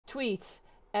tweet,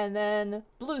 and then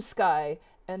Blue Sky,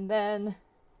 and then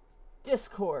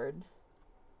Discord.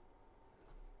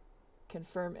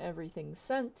 Confirm everything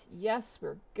sent. Yes,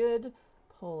 we're good.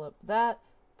 Pull up that.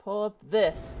 Pull up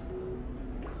this.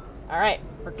 Alright,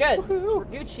 we're good. We're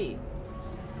Gucci.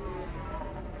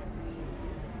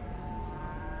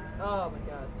 Oh my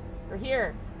god. We're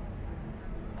here.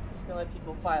 I'm just gonna let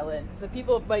people file in. So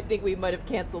people might think we might have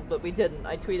canceled, but we didn't.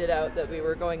 I tweeted out that we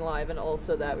were going live and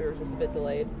also that we were just a bit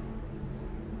delayed.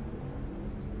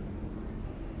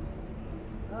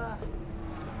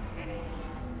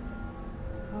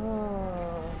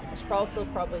 Oh. I should also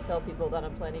probably tell people that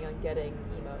I'm planning on getting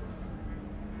emotes.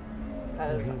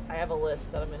 Because I have a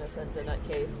list that I'm going to send to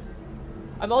Nutcase.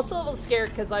 I'm also a little scared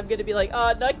because I'm going to be like,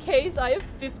 Nutcase, I have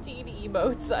 15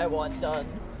 emotes I want done.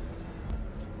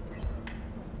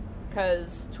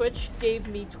 Because Twitch gave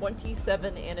me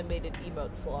 27 animated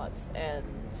emote slots, and,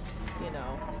 you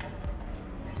know,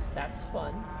 that's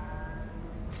fun.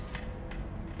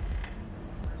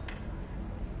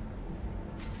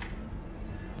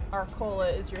 Arcola,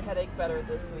 is your headache better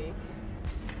this week?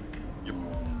 Yep.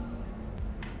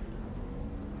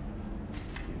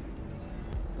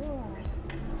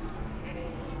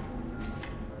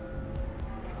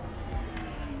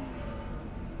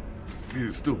 I mean,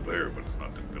 it's still there, but it's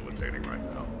not debilitating right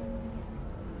now.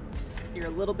 You're a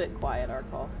little bit quiet,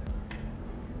 Arcol.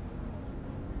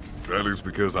 That is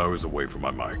because I was away from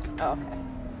my mic. Oh, okay.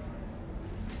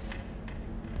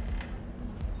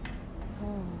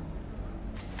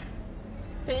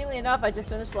 Fittingly enough, I just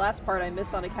finished the last part I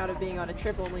missed on account of being on a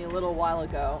trip only a little while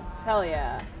ago. Hell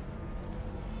yeah.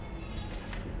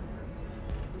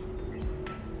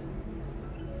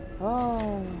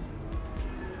 Oh.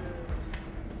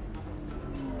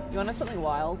 You want to know something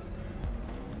wild?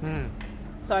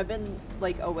 So I've been,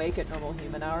 like, awake at normal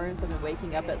human hours. I've been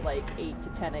waking up at, like, 8 to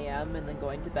 10 a.m. and then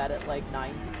going to bed at, like,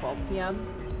 9 to 12 p.m.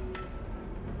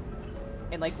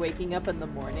 And, like, waking up in the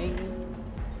morning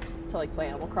to, like, play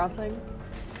Animal Crossing.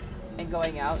 And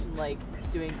going out and, like,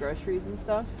 doing groceries and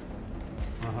stuff.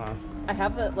 I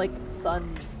have a, like, a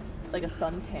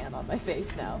suntan on my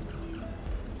face now.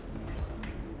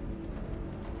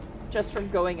 Just from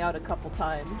going out a couple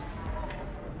times.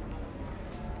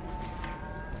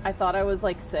 I thought I was,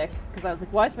 like, sick, because I was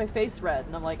like, why is my face red?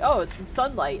 And I'm like, oh, it's from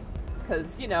sunlight.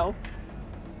 Because, you know,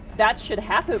 that should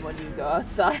happen when you go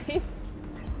outside.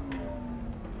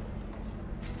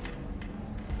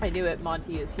 I knew it,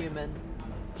 Monty is human.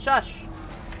 Shush!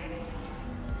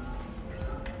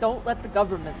 Don't let the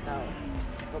government know.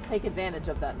 They'll take advantage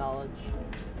of that knowledge.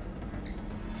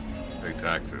 Pay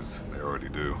taxes. They already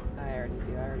do. I already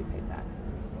do. I already pay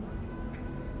taxes.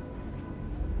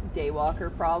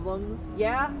 Daywalker problems?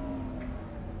 Yeah.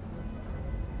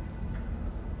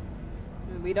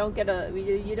 We don't get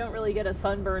you don't really get a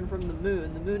sunburn from the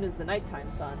moon. The moon is the nighttime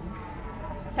sun.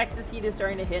 Texas heat is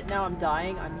starting to hit now. I'm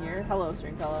dying. I'm here. Hello,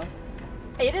 Stringfellow.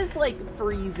 It is, like,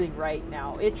 freezing right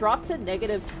now. It dropped to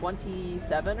negative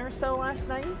 27 or so last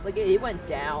night. Like, it went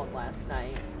down last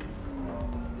night.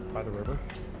 By the river?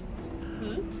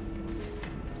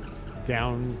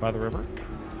 Down by the river?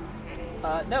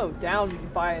 No, down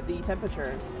by the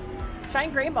temperature.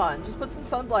 Shine Greymon. Just put some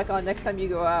sunblock on next time you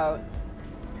go out.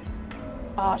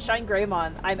 Aw, Shine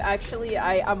Greymon.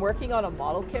 I'm working on a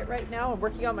model kit right now. I'm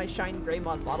working on my Shine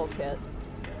Greymon model kit.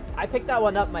 I picked that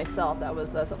one up myself. That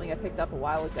was something I picked up a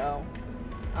while ago.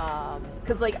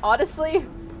 Cause, like, honestly,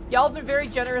 y'all have been very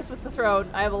generous with the throne.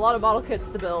 I have a lot of model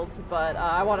kits to build, but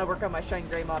I want to work on my Shine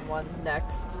Greymon one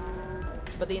next.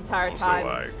 But the entire time...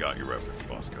 Also, I got your reference,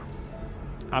 Bosco.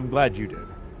 I'm glad you did.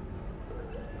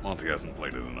 Monty hasn't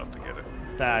played it enough to get it.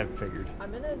 I figured.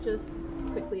 I'm gonna just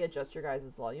quickly adjust your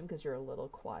guys' volume because you're a little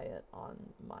quiet on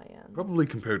my end. Probably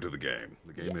compared to the game.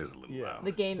 The game is a little loud.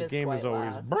 The game is quite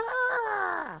loud.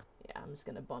 Yeah, I'm just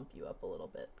gonna bump you up a little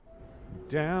bit.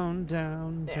 Down,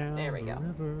 down, down. There we go.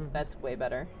 River. That's way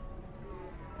better.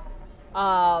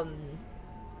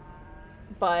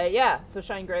 But yeah, so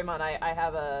Shine Greymon, I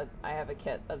have a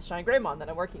kit of Shine Greymon that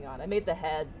I'm working on. I made the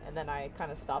head, and then I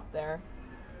kind of stopped there.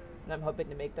 And I'm hoping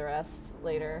to make the rest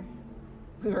later.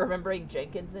 We were remembering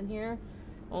Jenkins in here.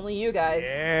 Only you guys.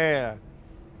 Yeah.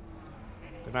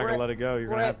 They're not going to let it go. You're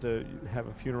going to have to have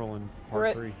a funeral in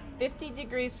part 3. 50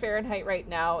 degrees Fahrenheit right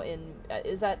now in,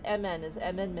 is that MN? Is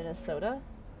MN Minnesota?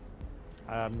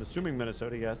 I'm assuming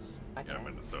Minnesota, yes. Okay. Yeah,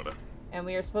 Minnesota. And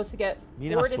we are supposed to get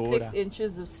 4 to 6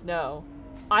 inches of snow.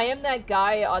 I am that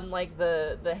guy on, like,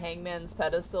 the hangman's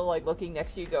pedestal, like, looking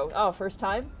next to you go, oh, first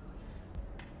time?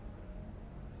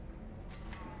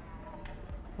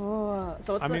 Oh,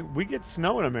 so what's I mean, we get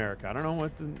snow in America. I don't know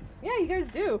what the... Yeah, you guys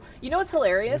do. You know what's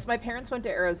hilarious? My parents went to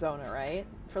Arizona, right?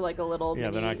 For like a little Yeah,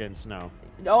 mini... they're not getting snow.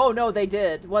 Oh, no, they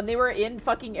did. When they were in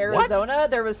fucking Arizona,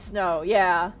 there was snow.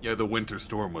 Yeah. Yeah, the winter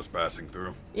storm was passing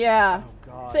through. Yeah. Oh,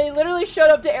 God. So they literally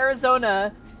showed up to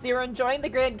Arizona. They were enjoying the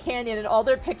Grand Canyon, and all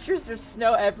their pictures, there's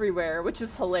snow everywhere, which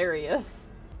is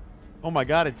hilarious. Oh my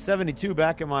God, it's 72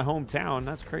 back in my hometown.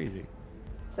 That's crazy.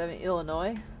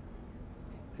 Illinois?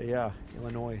 Yeah,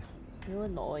 Illinois.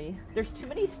 Illinois. There's too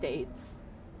many states.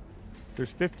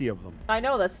 There's 50 of them. I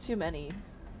know, that's too many.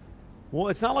 Well,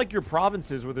 it's not like your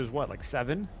provinces where there's what, like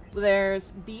 7?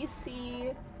 There's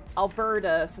BC,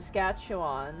 Alberta,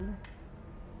 Saskatchewan.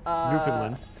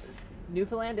 Newfoundland.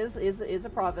 Newfoundland is a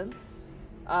province.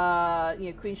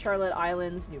 Queen Charlotte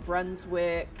Islands, New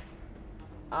Brunswick,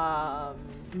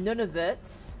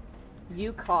 Nunavut,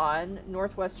 Yukon,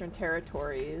 Northwestern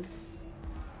Territories,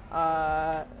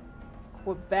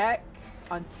 Quebec,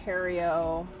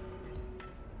 Ontario.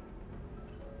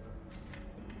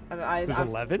 There's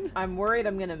 11? I'm worried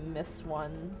I'm gonna miss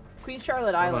one. Queen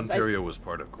Charlotte Well, Islands. Ontario was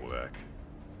part of Quebec.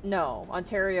 No,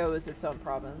 Ontario is its own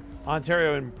province.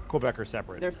 Ontario and Quebec are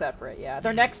separate. They're separate, yeah.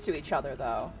 They're next to each other,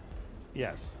 though.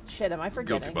 Yes. Shit, am I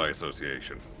forgetting? Guilty by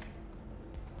association.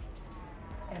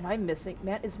 Am I missing?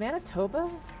 Is Manitoba?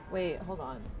 Wait, hold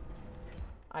on.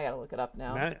 I gotta look it up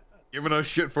now. Giving us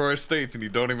shit for our states and you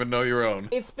don't even know your own.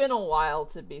 It's been a while,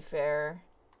 to be fair.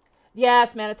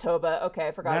 Yes, Manitoba. Okay,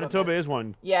 I forgot. Manitoba is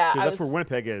one. Yeah, that's where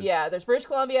Winnipeg is. Yeah, there's British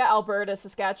Columbia, Alberta,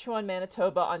 Saskatchewan,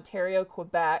 Manitoba, Ontario,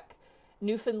 Quebec,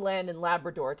 Newfoundland, and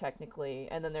Labrador, technically.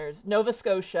 And then there's Nova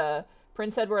Scotia,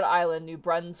 Prince Edward Island, New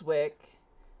Brunswick,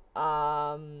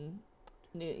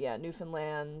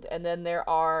 Newfoundland, and then there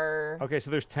are... Okay, so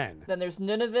there's 10. Then there's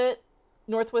Nunavut,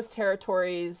 Northwest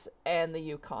Territories, and the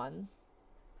Yukon.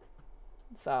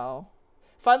 So,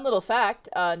 fun little fact,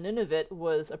 Nunavut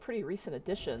was a pretty recent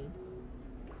addition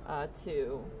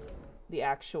to the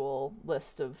actual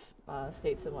list of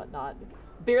states and whatnot.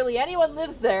 Barely anyone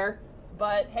lives there,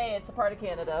 but hey, it's a part of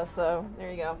Canada, so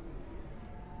there you go.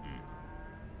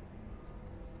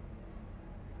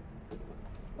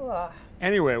 Ugh.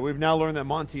 Anyway, we've now learned that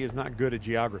Monty is not good at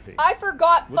geography. I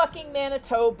forgot fucking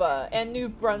Manitoba and New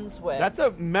Brunswick.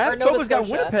 Manitoba's got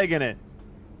Winnipeg in it.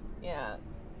 Yeah.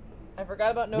 I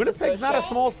forgot about Nova Winnipeg's Scotia. not a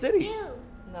small city.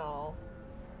 No.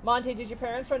 Monty, did your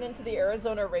parents run into the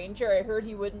Arizona Ranger? I heard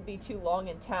he wouldn't be too long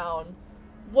in town.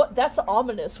 What? That's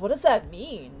ominous. What does that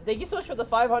mean? Thank you so much for the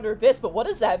 500 bits, but what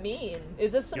does that mean?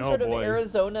 Is this some sort of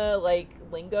Arizona,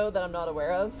 lingo that I'm not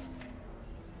aware of?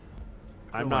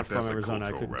 I'm not from Arizona.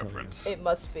 I couldn't reference. It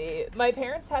must be. My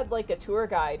parents had, a tour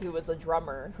guide who was a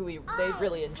drummer who they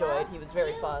really enjoyed. He was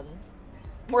very fun.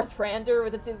 Northrander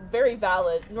with very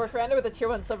valid. Northrander with a tier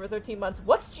 1 sub for 13 months.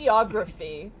 What's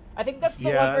geography? I think that's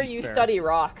the one where you study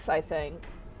rocks, I think.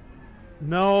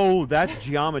 No, that's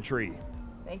geometry.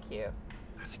 Thank you.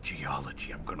 That's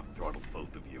geology. I'm gonna throttle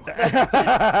both of you.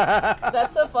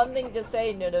 That's a fun thing to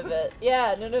say, Nunavut.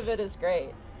 Yeah, Nunavut is great.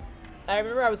 I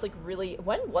remember I was really...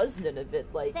 When was Nunavut,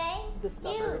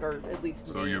 discovered, or at least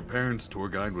So your parents' tour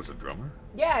guide was a drummer?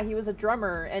 Yeah, he was a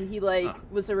drummer, and he,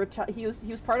 was he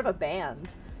was part of a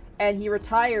band, and he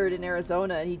retired in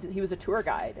Arizona, and he was a tour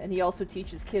guide, and he also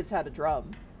teaches kids how to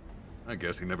drum. I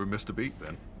guess he never missed a beat,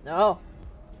 then. No.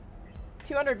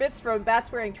 200 bits from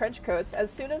Bats Wearing Trench Coats. As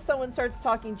soon as someone starts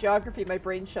talking geography, my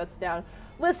brain shuts down.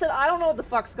 Listen, I don't know what the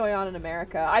fuck's going on in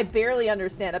America. I barely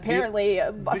understand. Apparently,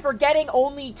 forgetting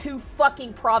only 2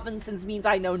 fucking provinces means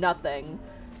I know nothing.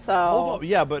 So...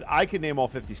 yeah, but I can name all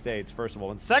 50 states, first of all.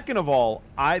 And second of all,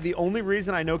 the only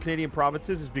reason I know Canadian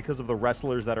provinces is because of the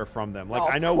wrestlers that are from them.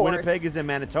 I know Winnipeg is in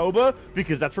Manitoba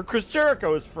because that's where Chris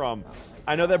Jericho is from.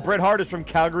 I know that Bret Hart is from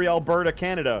Calgary, Alberta,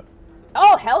 Canada.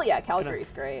 Oh, hell yeah.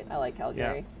 Calgary's great. I like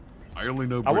Calgary. Yeah. I only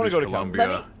know British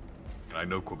Columbia. And I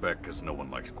know Quebec because no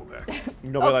one likes Quebec.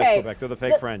 Nobody likes Quebec. They're the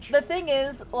fake French. The thing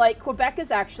is, Quebec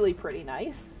is actually pretty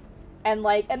nice. And,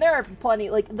 and there are plenty,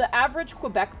 the average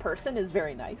Quebec person is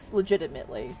very nice,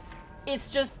 legitimately. It's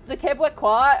just, the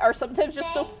Quebecois are sometimes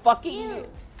just so fucking,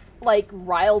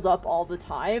 riled up all the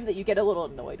time that you get a little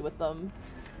annoyed with them.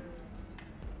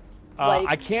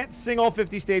 I can't sing all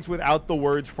 50 states without the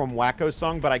words from Wacko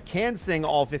Song, but I can sing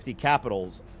all 50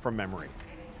 capitals from memory.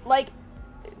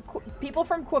 People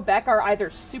from Quebec are either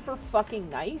super fucking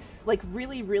nice,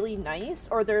 really, really nice,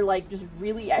 or they're, just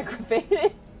really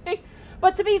aggravating.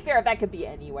 But to be fair, that could be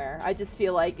anywhere. I just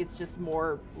feel like it's just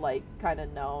more, kind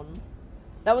of known.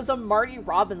 That was a Marty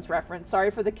Robbins reference.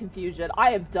 Sorry for the confusion.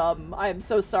 I am dumb. I am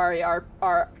so sorry, our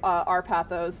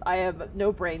Pathos. I have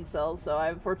no brain cells, so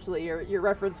unfortunately your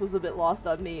reference was a bit lost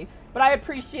on me. But I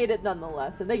appreciate it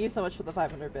nonetheless, and thank you so much for the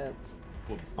 500 bits.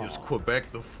 Is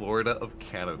Quebec the Florida of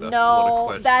Canada?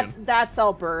 No, that's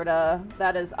Alberta.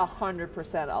 That is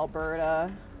 100%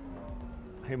 Alberta.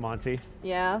 Hey, Monty.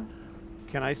 Yeah?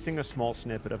 Can I sing a small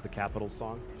snippet of the Capitals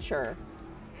song? Sure.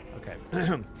 Okay.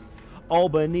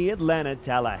 Albany, Atlanta,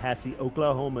 Tallahassee,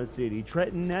 Oklahoma City,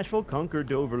 Trenton, Nashville, Concord,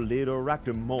 Dover, Little Rock,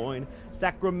 Des Moines,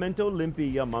 Sacramento,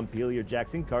 Olympia, Montpelier,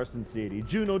 Jackson, Carson City,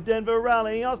 Juneau, Denver,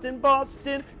 Raleigh, Austin,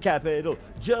 Boston, capital,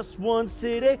 just one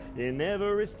city in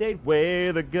every state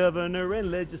where the governor and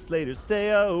legislators stay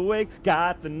awake.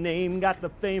 Got the name, got the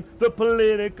fame, the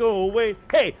political weight.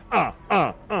 Hey, capital.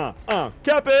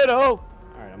 All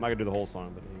right, I'm not gonna do the whole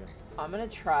song, but. I'm gonna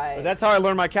try. But that's how I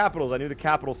learned my capitals. I knew the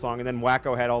capital song, and then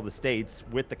Wacko had all the states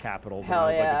with the capitals. Hell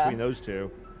and I was yeah. like between those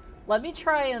two. Let me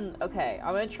try and okay.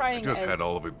 I'm gonna try and. I just had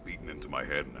all of it beaten into my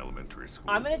head in elementary school.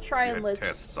 I'm gonna try and list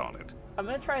tests on it. I'm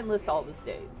gonna try and list all the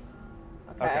states.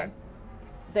 Okay.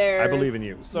 I believe in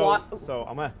you. So I'm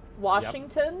gonna.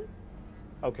 Washington. Yep.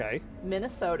 Okay.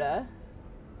 Minnesota.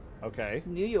 Okay.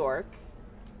 New York.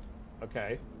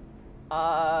 Okay.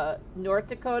 North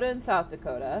Dakota and South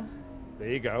Dakota. There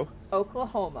you go.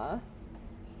 Oklahoma.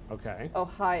 Okay.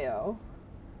 Ohio.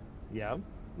 Yeah.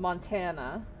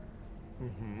 Montana.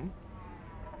 Mm-hmm.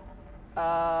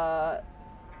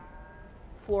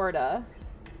 Florida.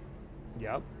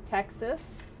 Yep.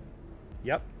 Texas.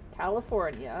 Yep.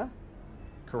 California.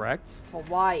 Correct.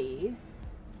 Hawaii.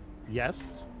 Yes.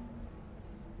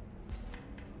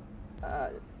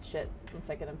 Shit. 1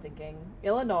 second, I'm thinking.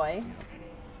 Illinois.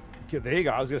 Okay, there you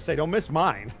go. I was gonna say, don't miss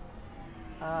mine.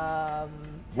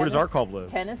 Where does Arcov live?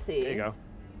 Tennessee. There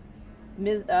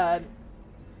you go.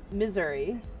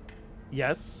 Missouri.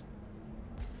 Yes.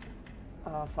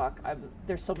 Oh fuck!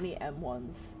 There's so many M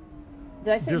ones.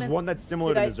 Did I say? There's one that's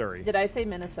similar to Missouri. Did I say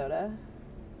Minnesota?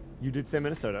 You did say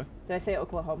Minnesota. Did I say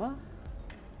Oklahoma?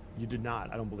 You did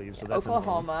not. I don't believe so. Yeah, that's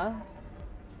Oklahoma.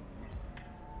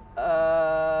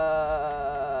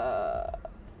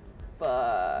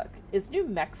 Fuck. Is New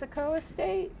Mexico a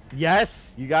state?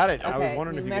 Yes, you got it. Okay, I was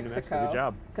wondering if you knew New Mexico. Good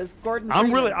job. Because Gordon.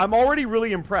 I'm already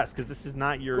really impressed because this is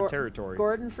not your territory.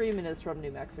 Gordon Freeman is from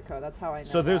New Mexico. That's how I know.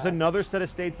 So there's another set of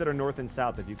states that are north and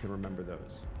south if you can remember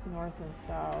those. North and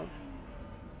south.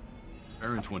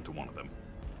 Parents went to one of them.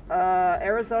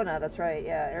 Arizona. That's right.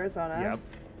 Yeah, Arizona. Yep.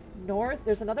 North.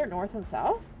 There's another north and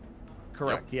south.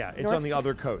 Correct. Yep. Yeah, it's on the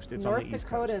other coast. It's on the east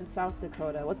coast. North Dakota and South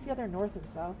Dakota. What's the other north and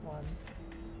south one?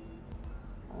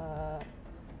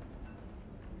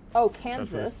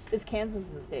 Kansas. Is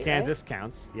Kansas a state? Kansas right?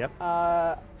 counts. Yep.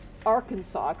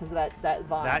 Arkansas, because that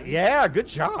vine. Yeah, good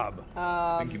job.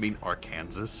 I think you mean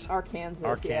Arkansas.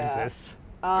 Arkansas. Yeah.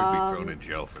 I'd be thrown in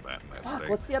jail for that in that state.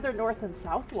 What's the other north and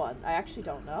south one? I actually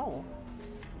don't know.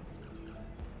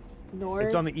 North.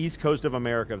 It's on the east coast of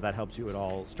America. If that helps you at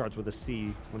all, starts with a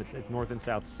C. When it's North and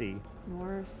South C.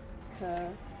 North.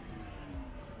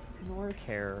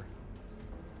 Care.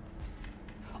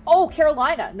 Oh,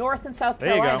 Carolina, North and South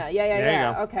Carolina. There you go.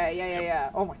 Yeah. Okay, yeah.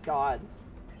 Oh my God.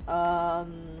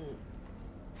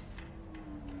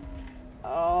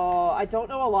 Oh, I don't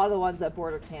know a lot of the ones that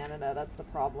border Canada. That's the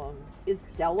problem. Is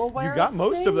Delaware? You got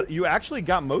most state? of them. You actually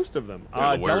got most of them.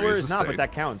 Delaware is not, but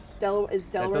that counts. Delaware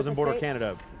that doesn't border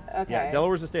Canada. Okay. Yeah,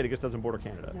 Delaware's a state. It just doesn't border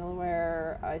Canada.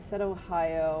 Delaware. I said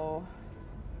Ohio.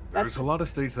 There's a lot of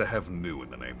states that have "new" in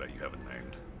the name that you haven't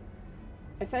named.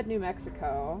 I said New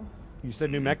Mexico. You said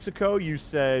New Mexico. You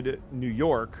said New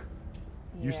York.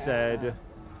 You said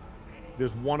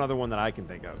there's one other one that I can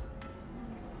think of.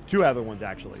 Two other ones,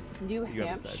 actually. New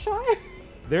Hampshire?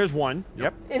 There's one.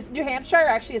 Yep. Is New Hampshire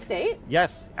actually a state?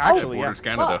 Yes, actually, borders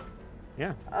Canada.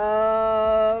 Yeah.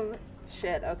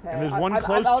 Shit, okay. And there's one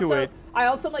close to it. I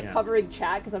also am, covering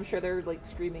chat, because I'm sure they're,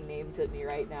 screaming names at me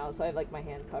right now, so I have, my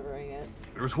hand covering it.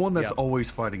 There's one that's always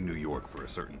fighting New York for a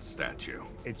certain statue.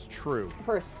 It's true.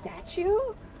 For a statue?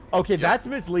 Okay, that's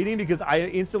misleading, because I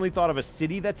instantly thought of a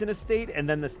city that's in a state, and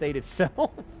then the state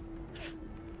itself.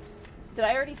 Did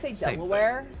I already say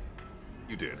Delaware?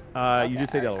 You did. You did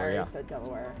say Delaware, I already said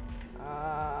Delaware.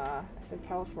 I said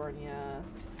California.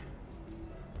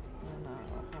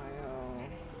 Ohio.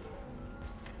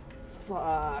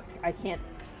 Fuck. I can't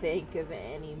think of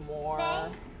any more.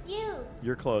 Thank you.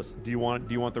 You're close. Do you want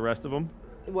the rest of them?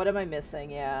 What am I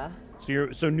missing? Yeah.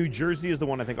 So New Jersey is the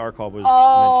one I think Arcov was mentioning.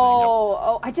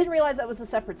 Oh, I didn't realize that was a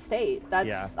separate state.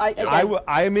 That's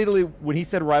I immediately, when he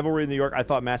said rivalry in New York, I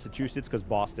thought Massachusetts because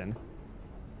Boston.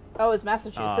 Oh, is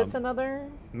Massachusetts another?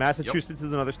 Massachusetts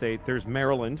is another state. There's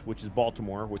Maryland, which is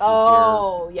Baltimore, which is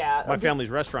where my family's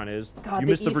restaurant is. God, you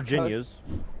missed the East Virginias.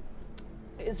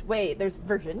 Wait, there's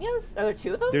Virginias? Are there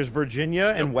two of them? There's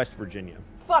Virginia and West Virginia.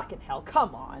 Fucking hell,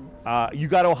 come on. You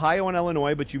got Ohio and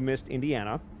Illinois, but you missed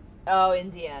Indiana. Oh,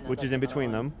 Indiana. Which is in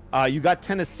between them. You got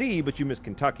Tennessee, but you missed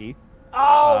Kentucky.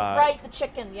 Oh, right, the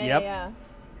chicken. Yeah,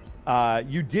 yeah.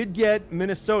 You did get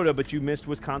Minnesota, but you missed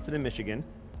Wisconsin and Michigan,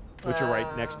 which are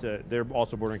right next to. They're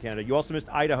also bordering Canada. You also missed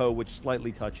Idaho, which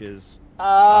slightly touches.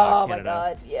 Oh Canada.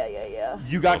 my God! Yeah.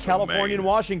 You got California and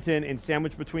Washington, and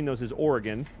sandwiched between those is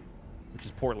Oregon, which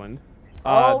is Portland.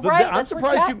 Right. I'm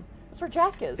surprised that's where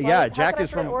Jack is. Yeah, Jack is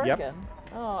from Oregon. Yep.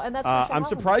 Oh, and that's. I'm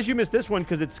surprised you missed this one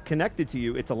because it's connected to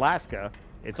you. It's Alaska.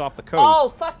 It's off the coast. Oh,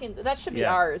 fucking! That should be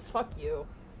ours. Fuck you.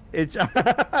 It's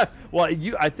well,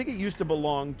 I think it used to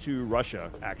belong to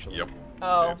Russia, actually. Yep.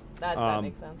 Oh, that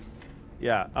makes sense.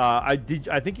 Yeah. I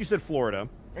think you said Florida.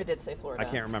 I did say Florida.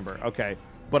 I can't remember. Okay,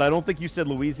 but I don't think you said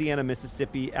Louisiana,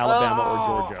 Mississippi, Alabama, or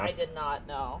Georgia. I did not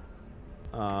know.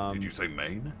 Did you say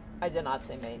Maine? I did not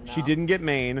say Maine. No. She didn't get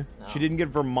Maine. No. She didn't get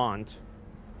Vermont.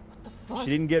 What the fuck? She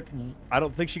didn't get. I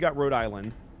don't think she got Rhode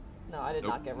Island. No, I did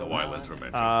not get Rhode No Island. islands were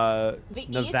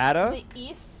mentioned. Nevada. The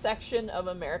east section of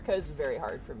America is very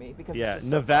hard for me because it's just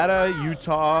Nevada,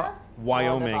 Utah,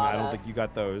 Wyoming. Nevada. I don't think you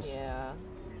got those. Yeah.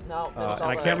 No. And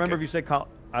I can't remember if you said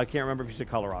I can't remember if you said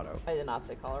Colorado. I did not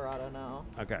say Colorado. No.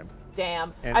 Okay.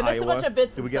 Damn. And I missed Iowa? a bunch of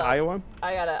bits. Did we get Iowa?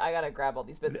 I gotta grab all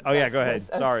these bits. Oh yeah, go ahead.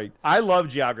 Sorry. I love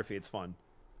geography. It's fun.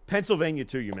 Pennsylvania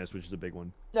too, you missed, which is a big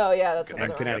one. No, yeah, that's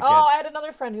another Connecticut. one. Oh, I had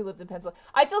another friend who lived in Pennsylvania.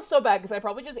 I feel so bad because I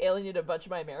probably just alienated a bunch of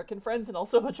my American friends and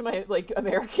also a bunch of my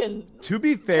American. To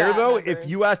be fair though, members. if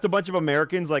you asked a bunch of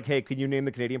Americans like, "Hey, can you name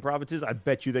the Canadian provinces?" I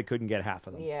bet you they couldn't get half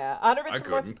of them. Yeah, 100 bits I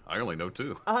from couldn't. I only know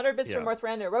 2. 100 bits from North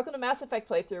Random. Welcome to Mass Effect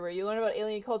playthrough, where you learn about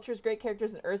alien cultures, great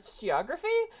characters, and Earth's geography.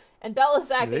 And Bella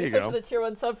Zach, thank you so much for the tier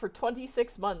 1 sub for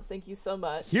 26 months. Thank you so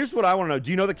much. Here's what I want to know: do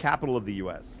you know the capital of the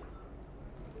U.S.?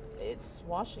 It's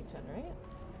Washington, right?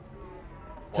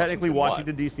 Technically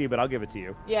Washington D.C., but I'll give it to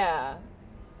you. Yeah.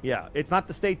 Yeah, it's not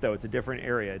the state though; it's a different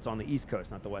area. It's on the East Coast,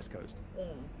 not the West Coast.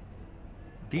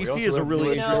 D.C. is a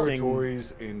really interesting.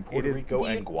 Territories in Puerto Rico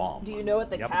and Guam. Do you know what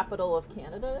the capital of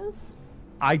Canada is?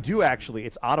 I do actually.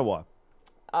 It's Ottawa.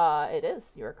 It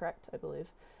is. You are correct, I believe.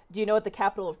 Do you know what the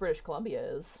capital of British Columbia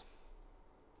is?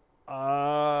 The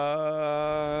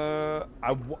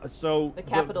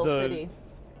capital city.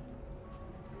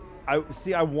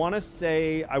 I want to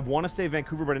say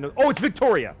Vancouver, but I know. Oh, it's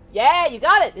Victoria. Yeah, you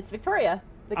got it. It's Victoria.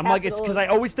 I'm like, it's because I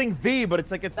always think V, but it's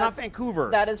like it's not Vancouver.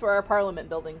 That is where our Parliament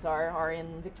buildings are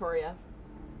in Victoria.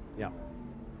 Yeah.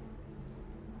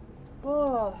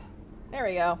 Oh, there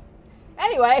we go.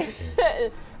 Anyway,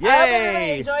 Yay! I hope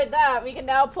everybody enjoyed that. We can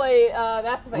now play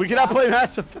Mass Effect. We can now play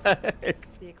Mass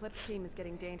Effect. The Eclipse team is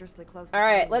getting dangerously close. All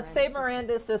right, let's save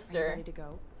Miranda's sister. Ready to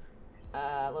go?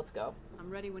 Let's go. I'm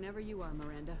ready whenever you are,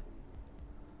 Miranda.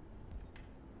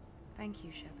 Thank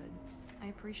you, Shepard. I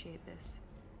appreciate this.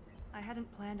 I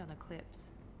hadn't planned on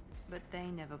Eclipse, but they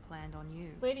never planned on you.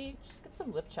 Lady, just get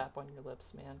some lip chap on your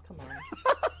lips, man. Come on.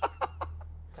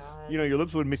 God. You know, your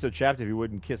lips wouldn't be so chapped if you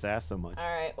wouldn't kiss ass so much.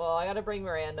 Alright, well, I gotta bring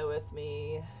Miranda with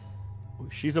me.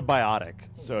 She's a biotic,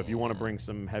 so if you want to bring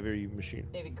some heavy machine...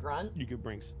 Maybe Grunt? You could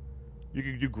bring... You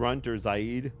could do Grunt or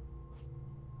Zaid.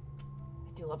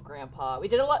 I do love Grandpa. We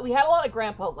had a lot of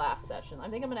Grandpa last session. I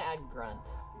think I'm gonna add Grunt.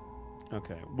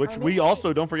 Okay, which we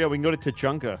also, don't forget, we can go to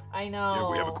Tachanka. I know. Yeah,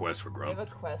 we have a quest for Grunt. We have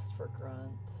a quest for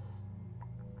Grunt.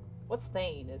 What's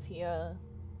Thane? Is he a...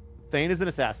 Thane is an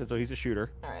assassin, so he's a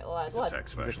shooter. Alright, well, he's a tech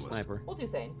specialist. He's a sniper. We'll do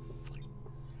Thane.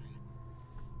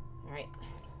 Alright.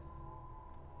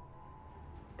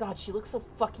 God, she looks so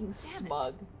fucking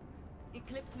smug.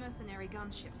 Eclipse mercenary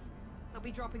gunships. They'll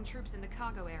be dropping troops in the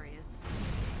cargo areas.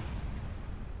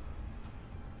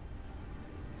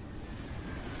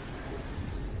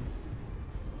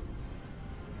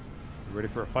 You ready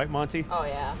for a fight, Monty? Oh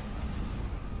yeah.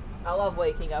 I love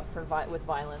waking up with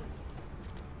violence.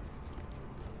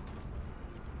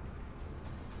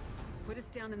 Put us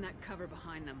down in that cover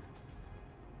behind them.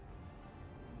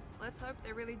 Let's hope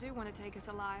they really do want to take us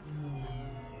alive.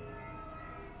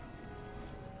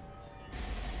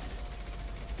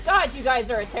 God, you guys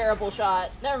are a terrible shot.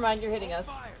 Never mind, you're hitting us.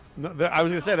 No, I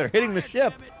was gonna say they're hitting the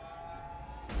ship.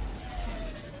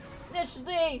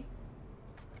 Initially.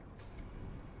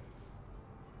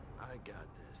 I got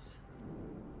this.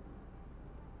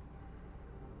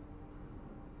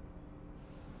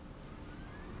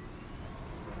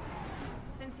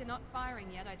 Since you're not firing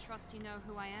yet, I trust you know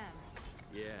who I am.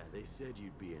 Yeah, they said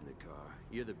you'd be in the car.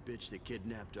 You're the bitch that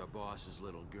kidnapped our boss's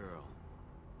little girl.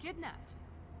 Kidnapped?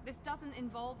 This doesn't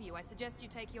involve you. I suggest you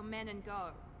take your men and go.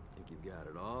 Think you've got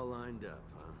it all lined up,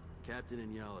 huh? Captain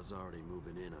Inyala's already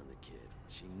moving in on the kid.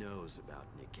 She knows about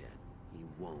Niket. He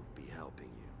won't be helping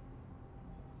you.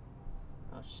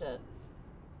 Oh shit.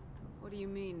 What do you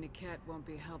mean Niket won't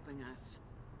be helping us?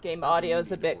 Game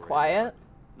audio's a bit quiet.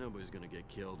 Nobody's gonna get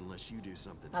killed unless you do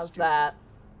something How's stupid. that?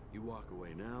 You walk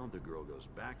away now, the girl goes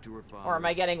back to her father. Or am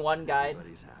I getting one guide?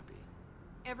 Everybody's happy.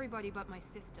 Everybody but my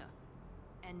sister.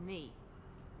 And me.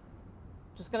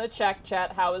 Just gonna check,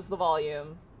 chat, how is the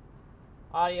volume?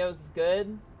 Audio's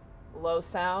good. Low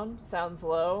sound. Sounds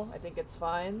low. I think it's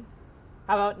fine.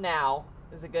 How about now?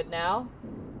 Is it good now?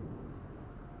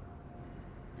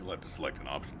 You'll have to select an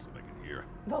option so they can hear.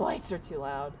 The lights are too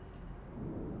loud.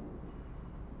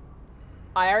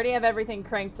 I already have everything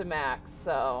cranked to max,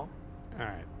 so...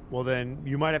 Alright. Well then,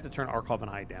 you might have to turn Arkhov and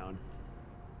I down.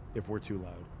 If we're too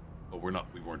loud. Oh,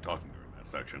 we weren't talking during that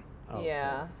section. Oh,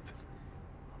 yeah. cool.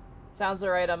 Sounds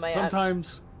alright on my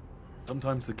end.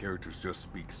 Sometimes the characters just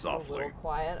speak softly. It's a little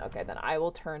quiet. Okay, then I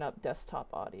will turn up desktop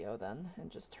audio then, and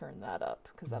just turn that up,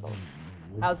 because that'll...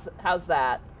 How's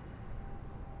that?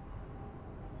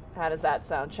 How does that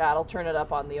sound, chat? I'll turn it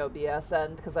up on the OBS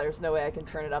end, because there's no way I can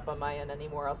turn it up on my end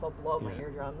anymore, else I'll blow up my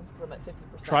eardrums, because I'm at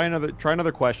 50%. Try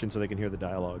another question so they can hear the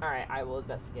dialogue. Alright, I will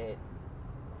investigate.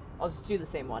 I'll just do the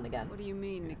same one again. What do you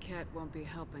mean Niket won't be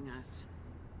helping us?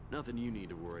 Nothing you need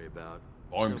to worry about.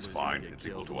 Arm's Nobody's fine. gonna get It's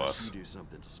equal killed to unless us. You do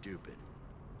something stupid.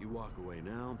 You walk away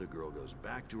now, the girl goes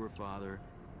back to her father,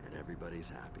 and everybody's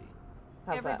happy.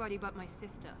 How's Everybody but my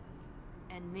sister.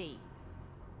 And me.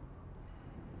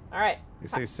 Alright. They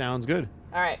say sounds good.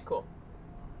 Alright, cool.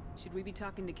 Should we be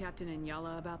talking to Captain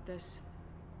Inyala about this?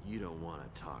 You don't want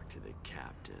to talk to the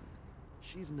captain.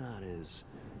 She's not as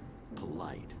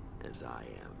polite as I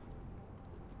am.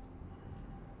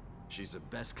 She's the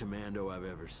best commando I've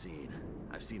ever seen.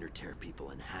 I've seen her tear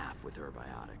people in half with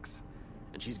herbiotics.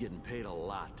 And she's getting paid a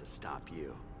lot to stop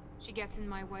you. She gets in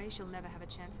my way, she'll never have a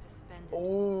chance to spend it.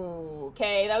 Ooh,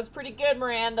 okay, that was pretty good,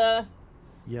 Miranda.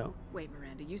 Yeah. Wait,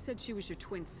 Miranda, you said she was your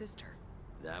twin sister.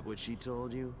 That what she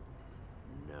told you?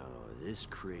 No, this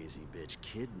crazy bitch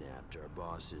kidnapped our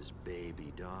boss's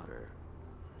baby daughter.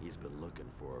 He's been looking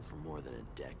for her for more than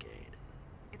a decade.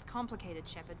 It's complicated,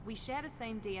 Shepard. We share the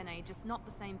same DNA, just not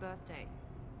the same birthday.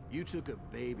 You took a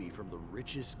baby from the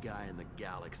richest guy in the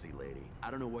galaxy, lady. I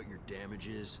don't know what your damage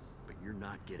is, but you're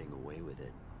not getting away with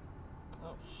it.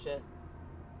 Oh, shit.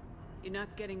 You're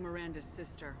not getting Miranda's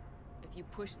sister. If you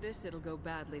push this, it'll go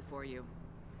badly for you.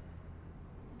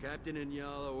 Captain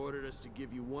Inyala ordered us to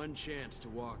give you one chance to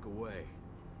walk away.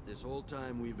 This whole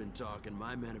time we've been talking,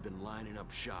 my men have been lining up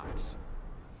shots.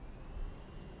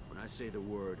 When I say the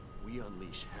word, we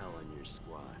unleash hell on your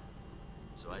squad.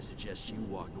 So I suggest you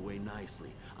walk away nicely,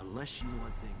 unless you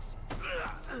want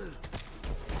things...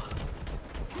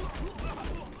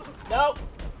 Nope.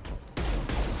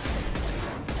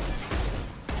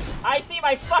 I see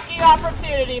my fucking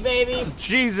opportunity, baby.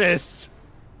 Jesus.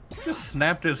 Just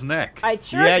snapped his neck. I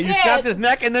sure Yeah, did. you snapped his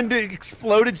neck and then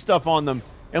exploded stuff on them.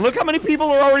 And look how many people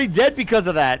are already dead because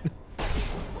of that.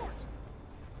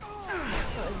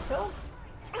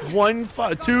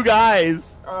 Two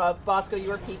guys. Bosco, you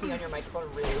were peeking on your microphone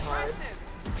really hard.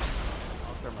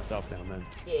 I'll turn myself down then.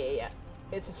 Yeah.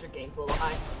 It's just your gain's a little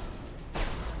high.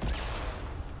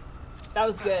 That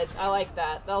was good. I like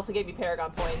that. That also gave me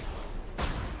Paragon points.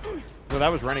 No,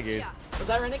 that was Renegade. Was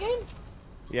that Renegade?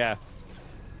 Yeah.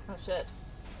 Oh, shit.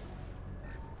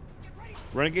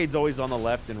 Renegade's always on the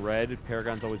left in red.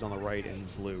 Paragon's always on the right in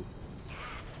blue.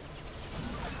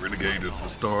 Renegade is the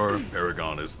star,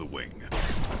 Paragon is the wing.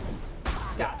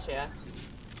 Gotcha.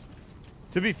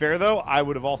 To be fair, though, I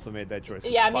would have also made that choice.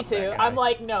 Yeah, me Fuck that too. guy. I'm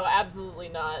like, no, absolutely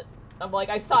not. I'm like,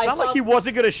 It's not like he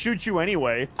wasn't gonna shoot you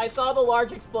anyway. I saw the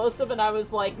large explosive and I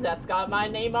was like, that's got my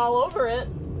name all over it.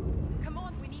 Come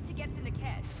on, we need to get to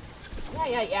Niket.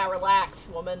 Yeah, relax,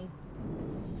 woman.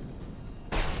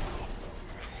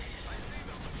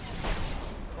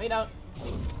 You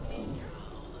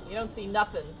don't see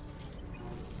nothing.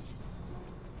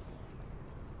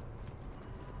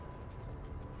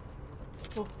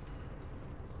 Ooh.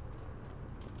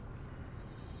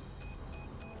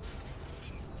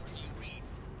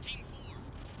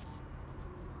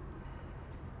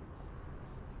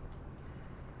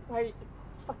 Why are you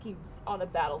fucking on a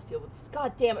battlefield with...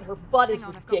 God damn it, her butt is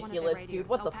ridiculous, dude.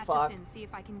 What the fuck? I'll patch us in, see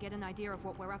if I can get an idea of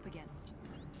what we're up against.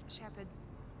 Shepard,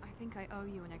 I think I owe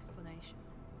you an explanation.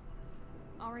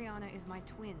 Oriana is my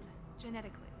twin,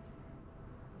 genetically.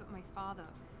 But my father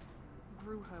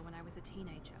grew her when I was a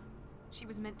teenager. She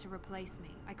was meant to replace me.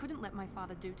 I couldn't let my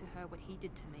father do to her what he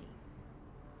did to me.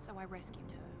 So I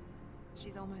rescued her.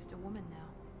 She's almost a woman now.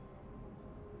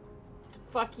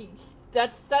 fucking...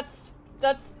 That's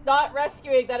not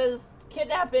rescuing. That is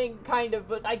kidnapping, kind of,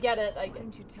 but I get it. Why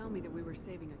didn't you tell me that we were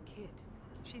saving a kid?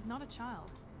 She's not a child.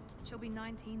 She'll be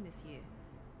 19 this year.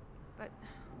 But,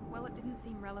 well, it didn't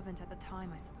seem relevant at the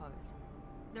time, I suppose.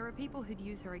 There are people who'd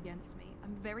use her against me.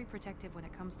 I'm very protective when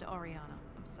it comes to Oriana.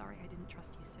 I'm sorry I didn't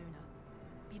trust you sooner.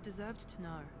 You deserved to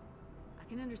know. I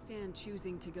can understand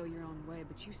choosing to go your own way,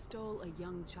 but you stole a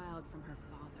young child from her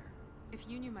father. If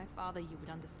you knew my father, you would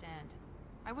understand.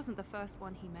 I wasn't the first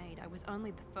one he made. I was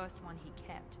only the first one he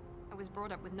kept. I was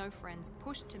brought up with no friends,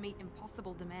 pushed to meet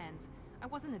impossible demands. I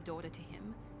wasn't a daughter to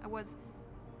him. I don't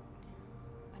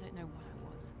know what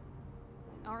I was.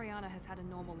 Oriana has had a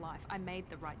normal life. I made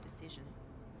the right decision.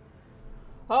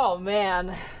 Oh,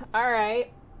 man.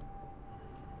 Alright.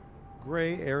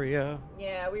 Gray area.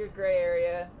 Yeah, weird gray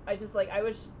area. I just, like, I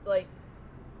wish, like...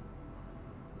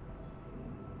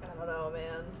 I don't know,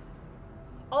 man.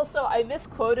 Also, I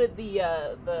misquoted the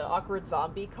Awkward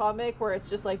Zombie comic where it's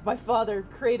just like, my father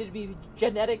created me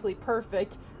genetically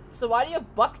perfect, so why do you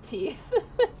have buck teeth?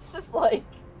 It's just like...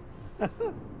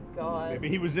 God. Maybe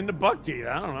he was into buck teeth,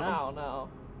 I don't know. I don't know.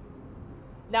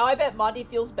 Now I bet Monty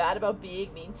feels bad about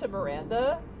being mean to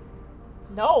Miranda.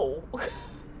 No.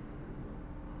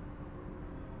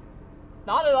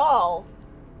 Not at all.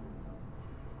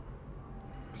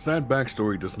 Sad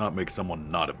backstory does not make someone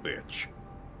not a bitch.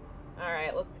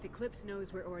 Alright, let's... If Eclipse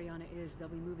knows where Oriana is, they'll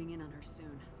be moving in on her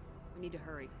soon. We need to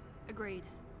hurry. Agreed.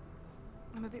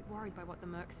 I'm a bit worried by what the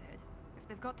Merc said. If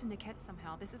they've got to Niket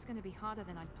somehow, this is going to be harder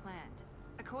than I'd planned.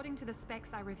 According to the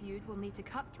specs I reviewed, we'll need to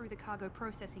cut through the cargo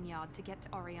processing yard to get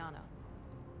to Oriana.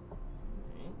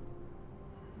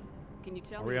 Can you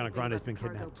tell Oriana me Grande's about been the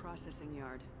cargo kidnapped. processing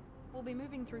yard? We'll be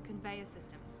moving through conveyor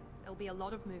systems. There'll be a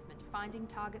lot of movement. Finding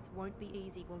targets won't be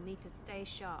easy. We'll need to stay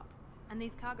sharp. And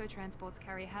these cargo transports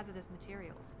carry hazardous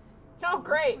materials. Oh, So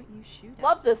great. watch what you shoot at.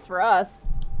 Love this for us.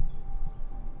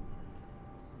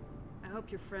 I hope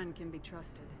your friend can be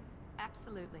trusted.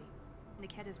 Absolutely.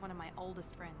 Niket is one of my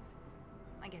oldest friends.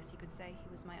 I guess you could say he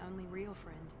was my only real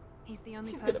friend. He's the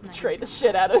only He's person gonna I betray had the before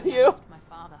shit out of I you. met my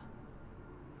father.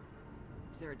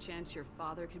 Is there a chance your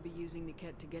father could be using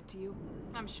Niket to get to you?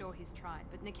 I'm sure he's tried,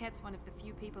 but Niket's one of the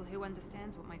few people who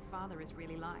understands what my father is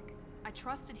really like. I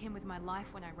trusted him with my life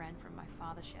when I ran from my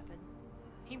father, Shepard.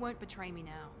 He won't betray me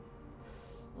now.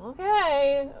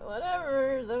 Okay,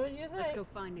 whatever. Is that what you think? Let's go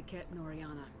find Niket and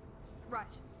Oriana.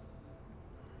 Right.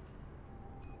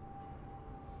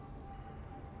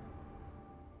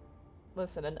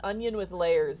 Listen, an onion with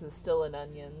layers is still an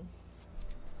onion.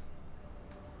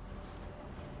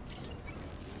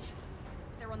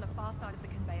 They're on the far side of the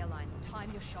conveyor line.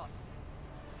 Time your shots.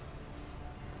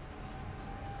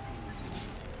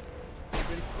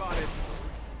 Been spotted.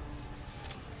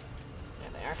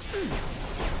 There.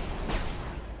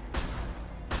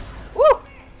 Woo!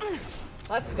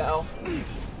 Let's go.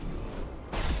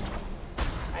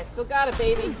 I still got it,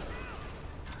 baby.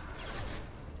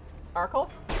 Arkel?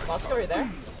 Lost story there.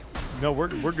 No, we're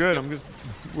good.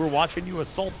 We're watching you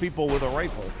assault people with a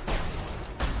rifle.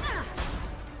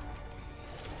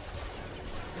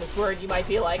 This word you might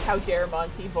be like, how dare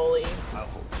Monty bully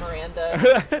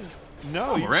Miranda?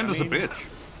 No, Miranda's a bitch.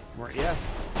 Yeah.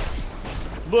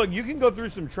 Look, you can go through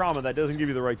some trauma. That doesn't give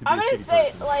you the right to be I'm a gonna shitty say,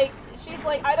 person. like, she's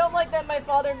like, I don't like that my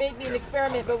father made me an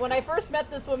experiment, but when I first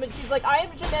met this woman, she's like, I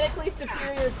am genetically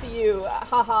superior to you,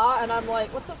 haha, and I'm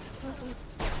like, what the f-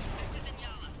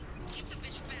 Keep the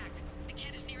bitch back. The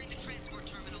cat is nearing the transport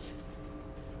terminal.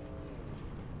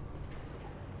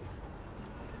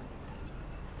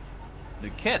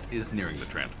 Niket is nearing the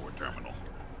transport terminal.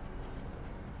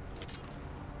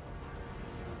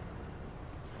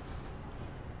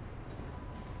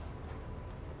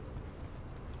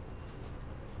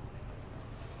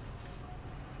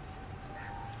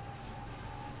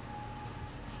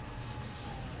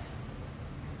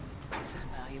 This is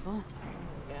valuable.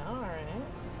 Yeah, alright.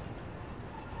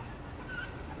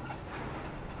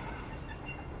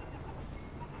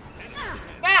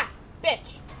 Ah!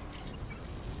 Bitch!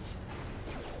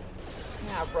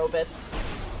 Ah, robots.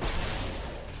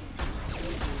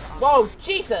 Whoa,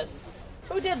 Jesus!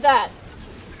 Who did that?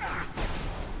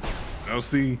 Now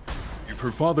see, if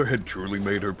her father had truly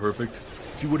made her perfect,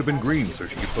 she would have been green so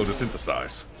she could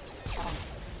photosynthesize.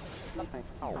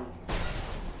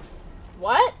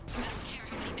 What?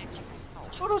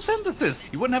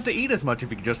 Photosynthesis! You wouldn't have to eat as much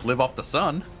if you could just live off the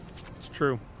sun. It's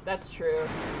true. That's true.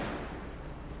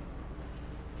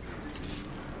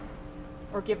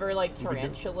 Or give her, like,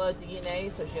 tarantula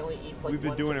DNA so she only eats, like, We've been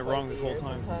once doing or it wrong twice this a whole year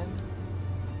time. Sometimes.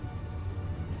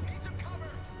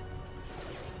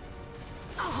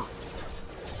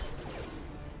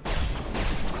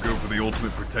 Go for the old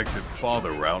ultimate protective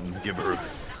father route and give her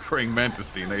praying mantis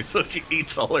DNA so she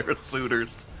eats all her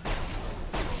suitors.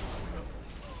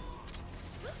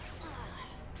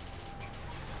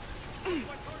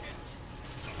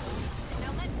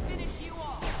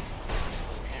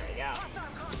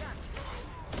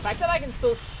 The fact that I can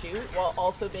still shoot while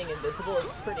also being invisible is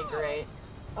pretty great.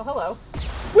 Oh, hello.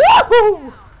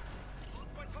 Woohoo!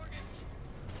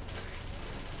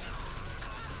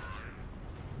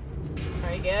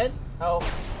 Are you good? Oh.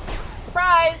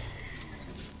 Surprise!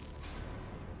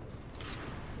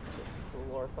 Just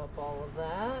slurp up all of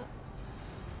that.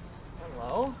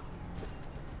 Hello.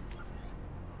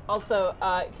 Also,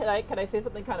 can I say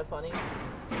something kind of funny?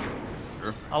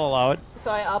 I'll allow it.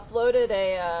 So I uploaded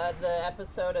the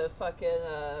episode of fucking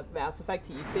Mass Effect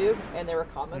to YouTube, and there were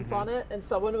comments on it, and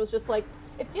someone was just like,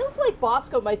 "It feels like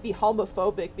Bosco might be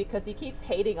homophobic because he keeps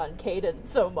hating on Kaidan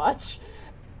so much."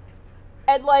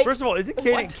 And like, first of all, isn't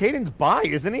Kaidan? Kaidan's bi,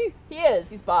 isn't he? He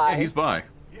is. He's bi. Yeah, he's bi.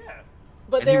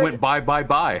 But and he went bye.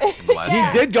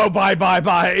 He did go bye.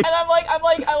 And I'm like,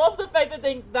 I love the fact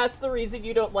that that's the reason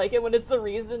you don't like it when it's the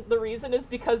reason is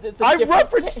because it's a different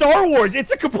referenced Star Wars.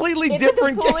 It's a completely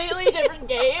different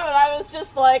game, and I was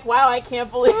just like, wow, I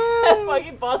can't believe that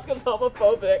fucking Bosco's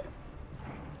homophobic.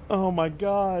 Oh my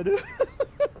god.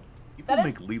 People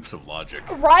make leaps of logic.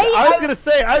 Right? I was gonna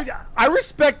say, I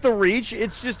respect the reach.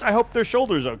 It's just I hope their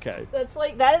shoulder's okay. That's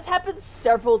like, that has happened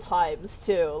several times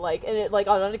too. Like, and it like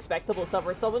on unexpectable stuff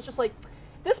where someone's just like,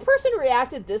 this person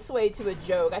reacted this way to a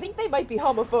joke. I think they might be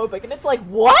homophobic, and it's like,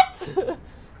 what?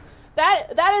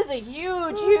 that is a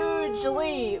huge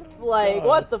leap. Like,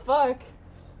 what the fuck?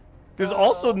 There's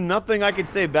also nothing I could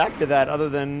say back to that other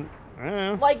than.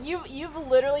 Like, you've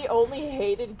literally only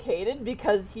hated Kaidan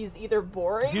because he's either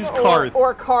boring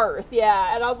or Karth,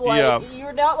 yeah. And I'm like,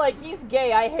 you're not like, he's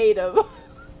gay, I hate him.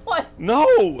 What?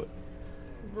 No!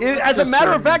 As a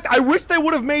matter of fact, I wish they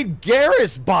would have made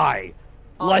Garrus bi.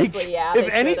 Honestly, like, yeah,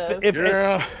 if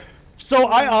anything, so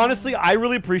I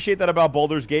really appreciate that about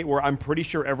Baldur's Gate, where I'm pretty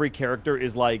sure every character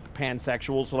is like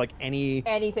pansexual, so like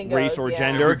anything race or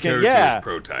gender every character is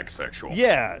pro-tax-sexual.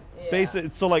 Yeah. Basically,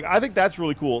 so like I think that's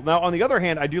really cool. Now, on the other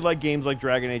hand, I do like games like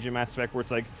Dragon Age and Mass Effect where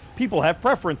it's like people have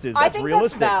preferences. That's I think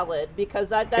realistic. that's valid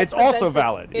because it's also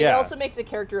valid. It also makes a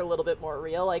character a little bit more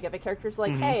real. Like if a character's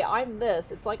like, "Hey, I'm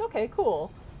this," it's like, okay,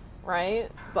 cool. Right?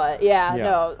 But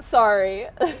no, sorry.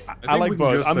 I like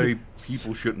both. Just say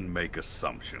people shouldn't make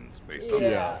assumptions based on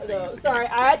no, sorry.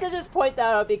 I had to just point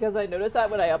that out because I noticed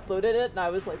that when I uploaded it, and I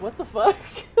was like, "What the fuck?"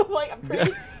 I'm like, I'm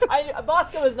pretty.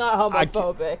 Bosco is not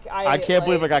homophobic. I can't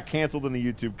believe I got canceled in the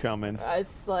YouTube comments.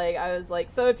 It's like I was like,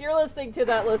 so if you're listening to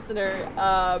that, listener,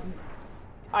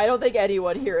 I don't think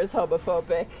anyone here is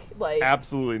homophobic. Like,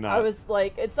 absolutely not. I was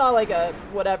like, it's not like a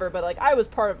whatever, but like I was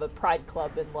part of a pride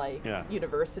club in like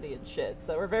university and shit.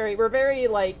 So we're very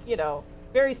like, you know,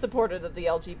 very supportive of the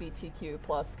LGBTQ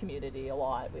plus community a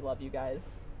lot. We love you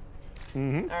guys. All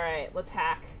right, let's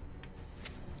hack.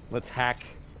 Let's hack.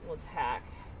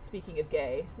 Speaking of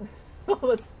gay,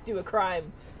 let's do a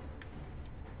crime.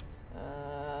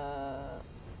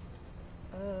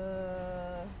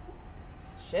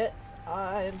 Shit,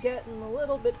 I'm getting a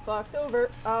little bit fucked over.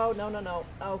 Oh, no.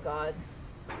 Oh, God.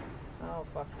 Oh,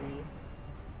 fuck me.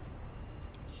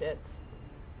 Shit.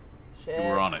 You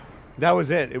were on it. That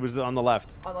was it. It was on the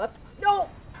left. On the left? No!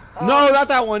 No, not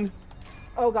that one.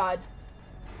 Oh, God.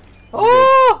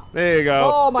 Oh! There you go.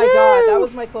 Oh, my God. That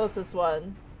was my closest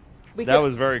one. That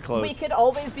was very close. We could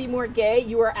always be more gay.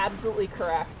 You are absolutely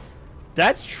correct.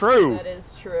 That's true. That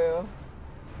is true.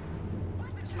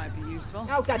 This might be useful.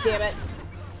 Oh, God damn it.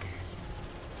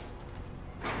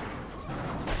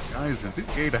 Guys, is it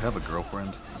gay to have a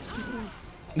girlfriend?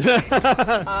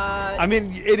 I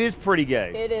mean, it is pretty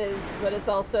gay. It is, but it's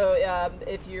also,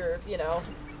 if you're, you know...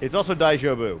 It's also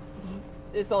Daijobu.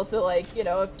 It's also like, you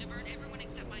know, if...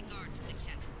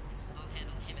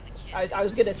 I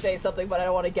was gonna say something, but I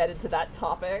don't want to get into that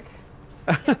topic.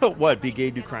 What? Be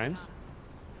gay, do crimes?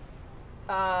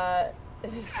 No,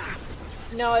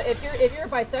 if you're a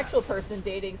bisexual person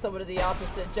dating someone of the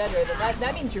opposite gender, then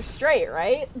that means you're straight,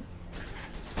 right?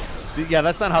 Yeah,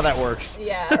 that's not how that works.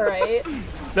 Yeah, right.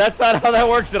 That's not how that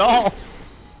works at all.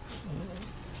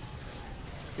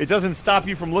 It doesn't stop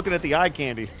you from looking at the eye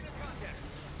candy.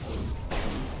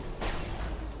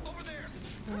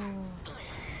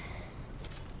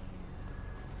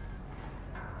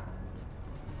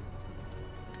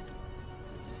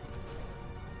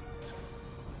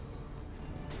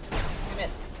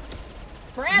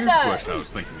 Miranda! Here's a question I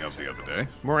was thinking of the other day.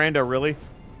 Miranda, really?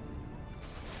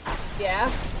 Yeah?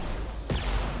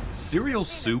 Cereal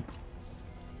soup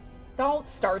Don't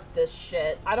start this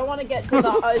shit. I don't want to get to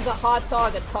the is a hot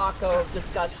dog a taco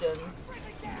discussions.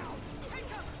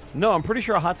 No, I'm pretty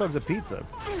sure a hot dog's a pizza.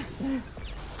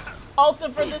 Also,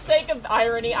 for the sake of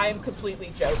irony, I am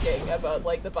completely joking about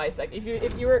like the bisect. If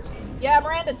you were, yeah,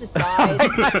 Miranda just died.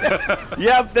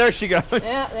 Yep, there she goes.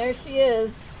 Yeah, there she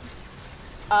is.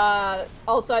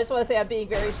 Also, I just want to say I'm being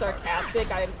very sarcastic.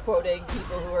 I'm quoting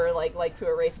people who are like to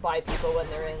erase bi people when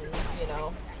they're in, you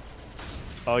know.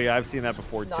 Oh yeah, I've seen that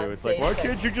before too. It's like, why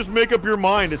can't you just make up your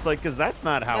mind? It's like, because that's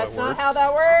not how it works. That's not how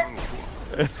that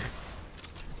works.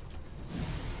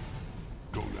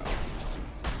 Go now.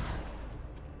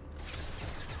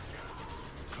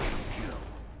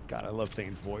 God, I love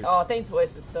Thane's voice. Oh, Thane's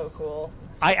voice is so cool.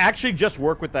 I actually just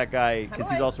work with that guy because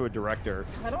he's also a director.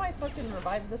 How do I fucking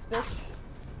revive this bitch?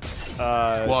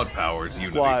 Squad powers,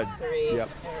 Unity. Squad. 3. Yep.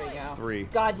 There we go. 3.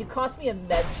 God, you cost me a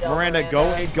med gel. Miranda,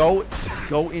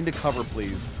 go into cover,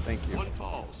 please. Thank you. One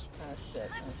falls. Oh shit.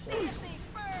 Oh shit.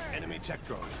 Enemy tech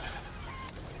drone.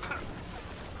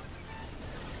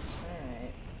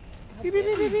 Alright. Beep, beep,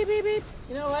 beep, beep, beep, beep, beep.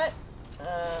 You know what?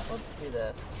 Let's do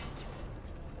this.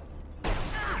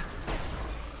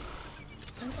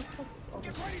 Where the fuck is all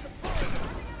this?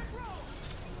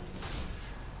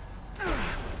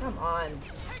 Come on.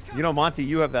 You know, Monty,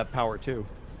 you have that power too.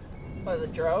 Oh, the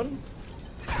drone?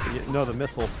 No, the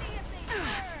missile.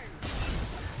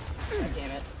 God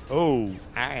damn it. Oh,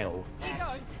 ow.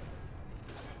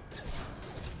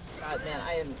 God, man,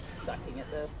 I am sucking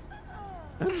at this.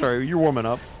 That's alright, you're warming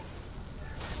up.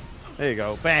 There you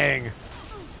go. Bang!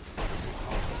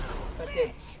 But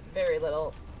did very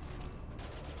little.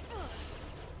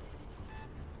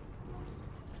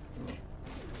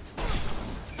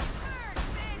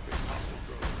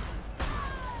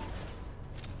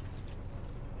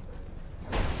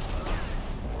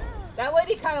 That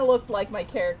lady kind of looked like my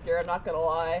character, I'm not gonna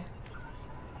lie.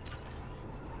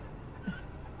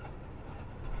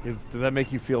 Does that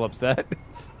make you feel upset?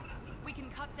 We can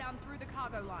cut down through the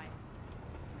cargo line.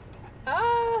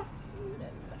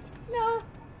 No.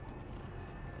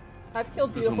 I've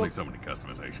killed There's beautiful. only so many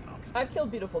customization options. I've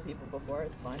killed beautiful people before.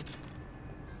 It's fine.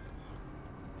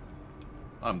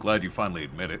 I'm glad you finally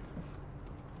admit it.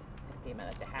 Damn it! I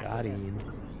have to hack Got it. him.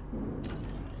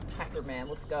 Hacker man,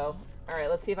 let's go. All right,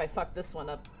 let's see if I fuck this one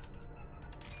up.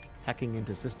 Hacking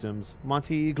into systems.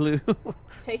 Monty Glue.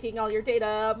 Taking all your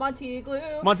data, Monty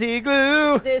Glue. Monty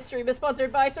Glue! This stream is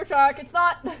sponsored by Surfshark. It's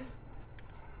not.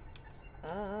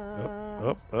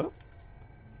 Up. Oh.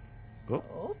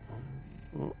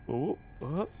 Oh.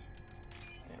 There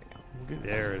we go.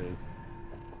 There it is.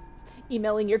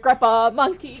 Emailing your grandpa,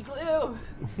 Monty Glue.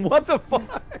 What the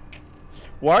fuck?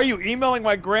 Why are you emailing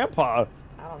my grandpa?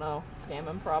 I don't know. Scam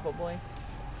him probably.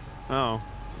 Oh,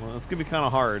 well, it's gonna be kind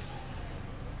of hard.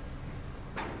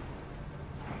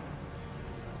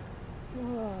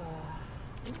 Ooh,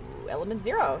 element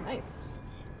 0. Nice.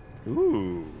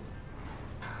 Ooh.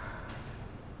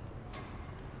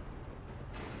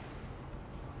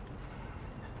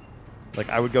 Like,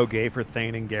 I would go gay for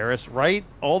Thane and Garrus, right?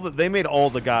 They made all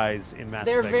the guys in Mass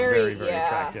Effect very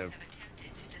attractive.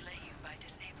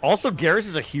 Also, Garrus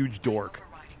is a huge dork,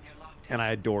 and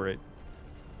I adore it.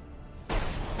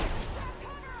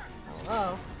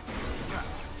 Oh.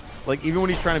 Like, even when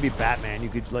he's trying to be Batman, you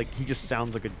could, like, he just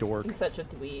sounds like a dork. He's such a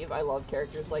dweeb. I love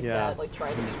characters like that. Like,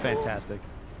 trying to be he's cool. fantastic.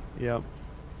 Yep.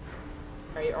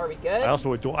 Are we good? I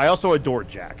also adore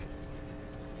Jack.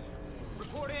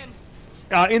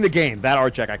 In the game, that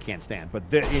art Jack I can't stand, but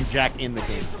in Jack in the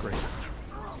game is great.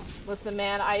 Listen,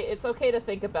 man, it's okay to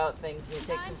think about things and you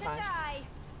take some time.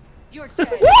 You're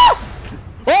dead.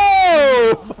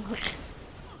 Oh!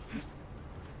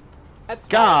 That's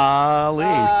fine. Golly.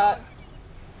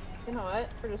 You know what?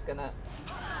 We're just gonna.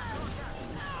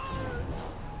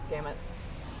 Damn it.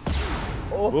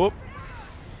 Oh.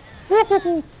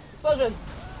 Whoop. Explosion.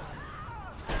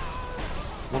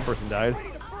 One person died.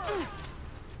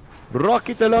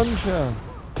 Rocket launcher.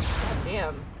 God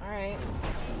damn. Alright.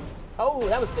 Oh,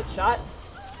 that was a good shot.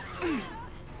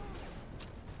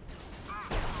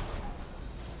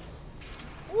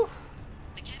 Woo.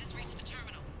 The kid has reached the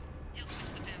terminal. He'll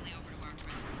switch the family over to our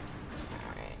train.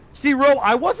 Alright. See, Ro,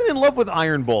 I wasn't in love with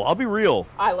Iron Bull. I'll be real.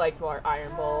 I liked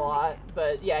Iron Bull a lot,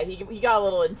 but yeah, he got a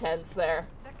little intense there.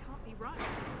 That can't be right.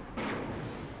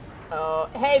 Oh,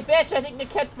 hey, bitch! I think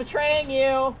Niket's betraying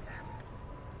you.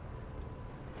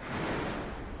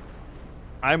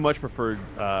 I much preferred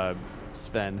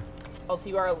Sven. Also,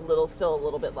 you are still a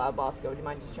little bit loud, Bosco. Would you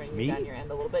mind just turning down your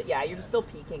end a little bit? Yeah, you're just still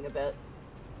peaking a bit.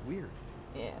 Weird.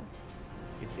 Yeah.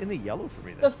 It's in the yellow for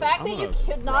me. The fact that you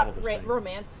could not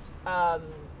romance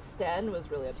Sten was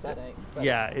really upsetting. But...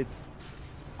 Yeah, it's.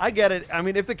 I get it. I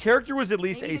mean, if the character was at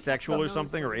least Maybe asexual Niket or knows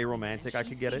something, or what he's saying, aromantic, and I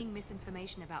could get it. She's feeding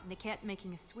misinformation about Niket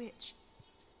making a switch.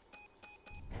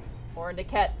 Or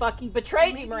Niket fucking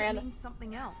betrayed Maybe you, Miranda. It means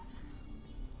something else.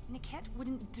 Niket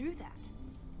wouldn't do that.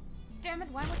 Damn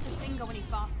it, why won't this thing go any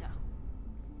faster?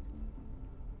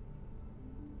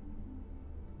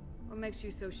 What makes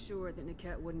you so sure that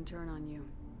Niket wouldn't turn on you?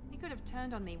 He could have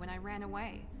turned on me when I ran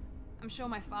away. I'm sure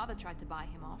my father tried to buy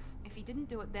him off. If he didn't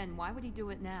do it then, why would he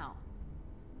do it now?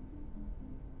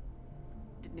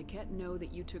 Did Niket know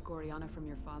that you took Oriana from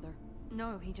your father?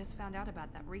 No, he just found out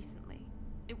about that recently.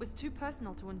 It was too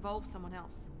personal to involve someone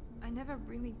else. I never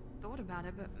really thought about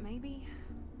it, but maybe...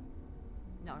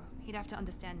 No, he'd have to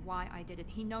understand why I did it.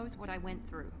 He knows what I went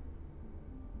through.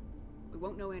 We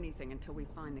won't know anything until we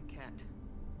find Niket.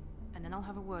 And then I'll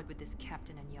have a word with this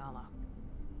Captain Inyala.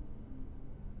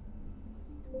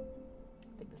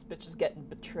 I think this bitch is getting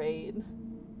betrayed.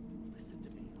 Listen to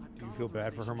me. Do you feel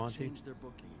bad for her, Monty?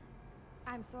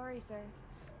 I'm sorry, sir.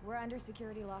 We're under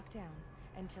security lockdown.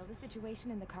 Until the situation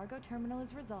in the cargo terminal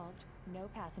is resolved, no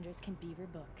passengers can be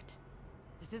rebooked.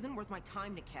 This isn't worth my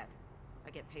time, Niket. I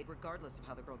get paid regardless of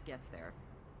how the girl gets there.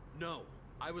 No.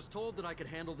 I was told that I could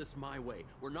handle this my way.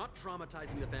 We're not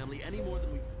traumatizing the family any more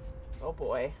than we... Oh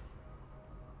boy.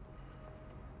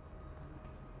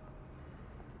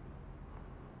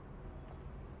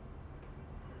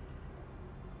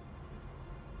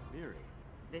 Miri.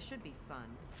 This should be fun.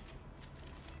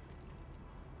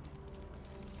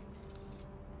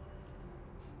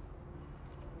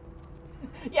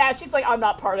 Yeah, she's like, I'm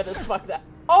not part of this, fuck that.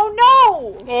 Oh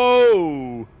no!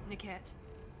 Oh! Niket,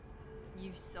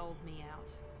 you sold me out.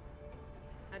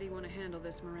 How do you want to handle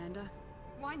this, Miranda?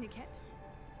 Why, Niket?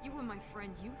 You were my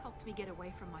friend. You helped me get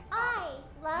away from my father.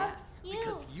 I love Yes, you.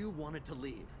 because you wanted to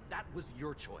leave. That was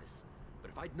your choice.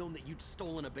 But if I'd known that you'd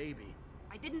stolen a baby...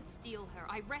 I didn't steal her.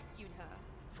 I rescued her.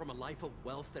 From a life of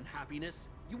wealth and happiness,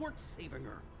 you weren't saving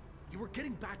her. You were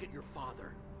getting back at your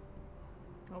father.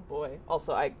 Oh boy.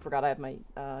 Also, I forgot I have my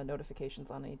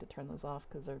notifications on. I need to turn those off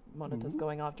because their monitor's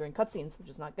going off during cutscenes, which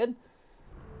is not good.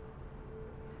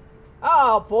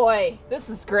 Oh boy. This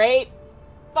is great.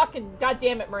 Fucking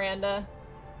goddamn it, Miranda.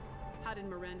 How did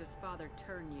Miranda's father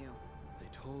turn you? They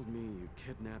told me you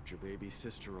kidnapped your baby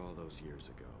sister all those years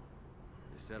ago.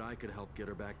 They said I could help get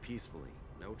her back peacefully.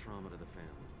 No trauma to the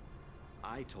family.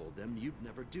 I told them you'd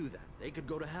never do that. They could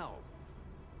go to hell.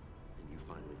 And you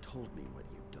finally told me what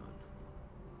you'd done.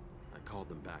 I called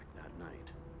them back that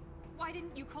night. Why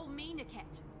didn't you call me,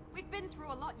 Niket? We've been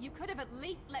through a lot. You could have at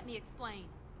least let me explain.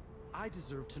 I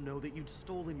deserve to know that you'd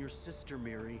stolen your sister,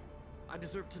 Miri. I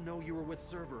deserve to know you were with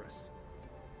Cerberus.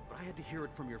 But I had to hear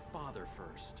it from your father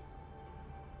first.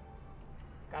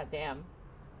 Goddamn.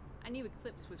 I knew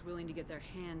Eclipse was willing to get their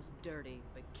hands dirty,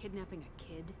 but kidnapping a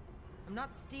kid? I'm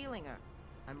not stealing her.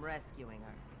 I'm rescuing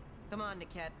her. Come on,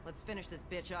 Niket. Let's finish this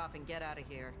bitch off and get out of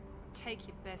here. Take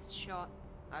your best shot.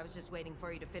 I was just waiting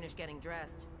for you to finish getting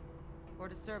dressed. Or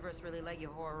does Cerberus really let you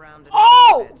whore around in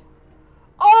Oh! the bed?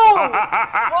 Oh!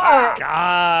 Fuck!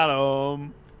 Got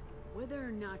him. Whether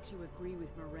or not you agree with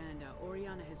Miranda,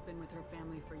 Oriana has been with her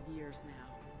family for years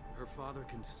now. Her father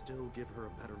can still give her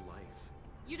a better life.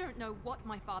 You don't know what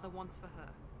my father wants for her.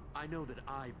 I know that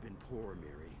I've been poor,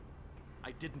 Miri.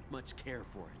 I didn't much care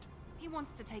for it. He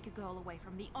wants to take a girl away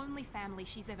from the only family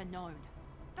she's ever known.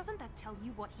 Doesn't that tell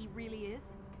you what he really is?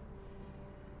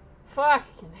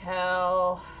 Fucking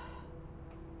hell.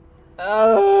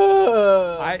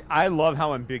 Oh. I love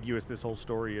how ambiguous this whole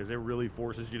story is. It really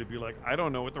forces you to be like, I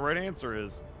don't know what the right answer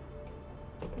is.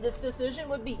 This decision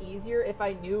would be easier if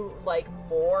I knew, like,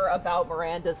 more about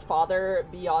Miranda's father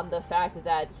beyond the fact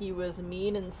that he was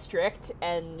mean and strict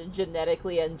and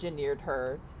genetically engineered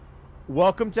her.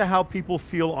 Welcome to how people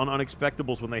feel on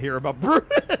Unexpectables when they hear about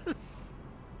Brutus.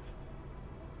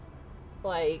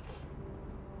 Like,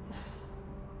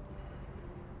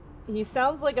 he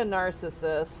sounds like a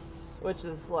narcissist, which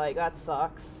is like, that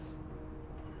sucks.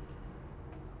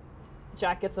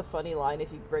 Jack gets a funny line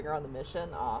if you bring her on the mission.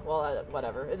 Ah, well,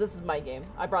 whatever. This is my game.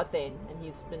 I brought Thane, and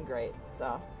he's been great,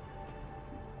 so.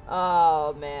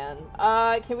 Oh, man.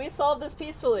 Can we solve this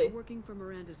peacefully? Working for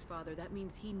Miranda's father, that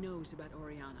means he knows about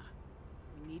Oriana.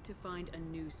 We need to find a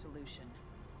new solution.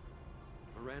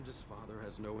 Miranda's father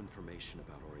has no information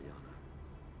about Oriana.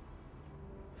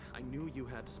 I knew you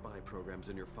had spy programs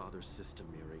in your father's system,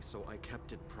 Miri, so I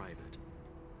kept it private.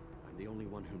 I'm the only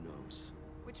one who knows.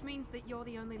 Which means that you're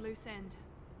the only loose end.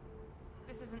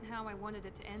 This isn't how I wanted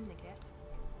it to end, Niket.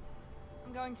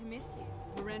 I'm going to miss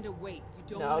you. Miranda, wait. You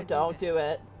don't No, want to don't do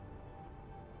it.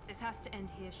 This has to end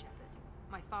here, Shepard.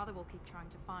 My father will keep trying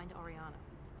to find Oriana.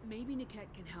 Maybe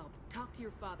Niket can help. Talk to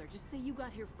your father. Just say you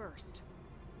got here first.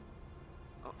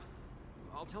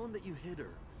 I'll tell him that you hid her.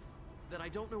 That I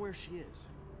don't know where she is.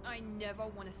 I never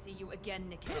want to see you again,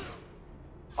 Nickette.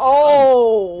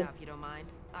 Oh! Now, if you don't mind,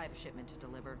 I have a shipment to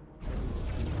deliver.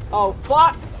 Oh,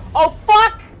 fuck! Oh,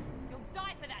 fuck! You'll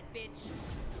die for that, bitch!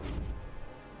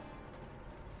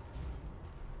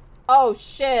 Oh,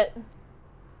 shit.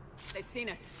 They've seen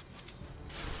us.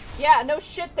 Yeah, no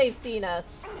shit they've seen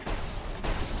us.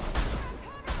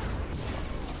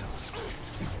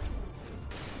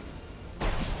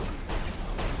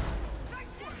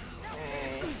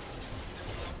 Okay.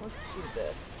 Let's do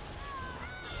this.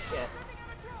 Shit.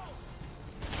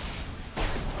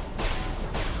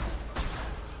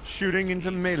 Shooting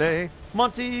into melee.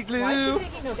 Monty Glue. Why is she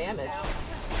taking no damage?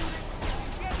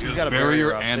 She's got a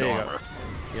barrier up. and There you armor.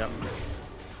 go. Yep.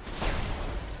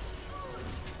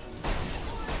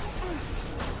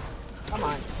 Come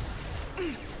on.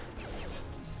 This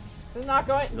is not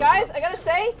going. Guys, I gotta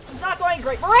say, it's not going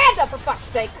great. Miranda, for fuck's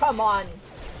sake, come on.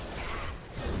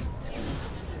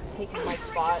 Taking my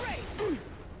spot.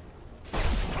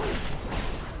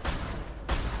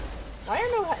 Why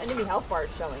are no enemy health bars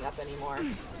showing up anymore?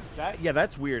 Yeah,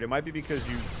 that's weird. It might be because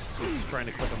you were trying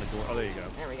to click on the door. Oh, there you go.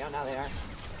 There we go. Now they are.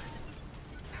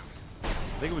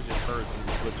 I think it was just her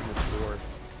glitching with the door.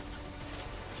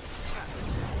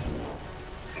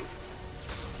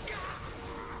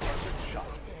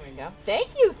 There we go. Thank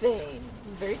you, Thane.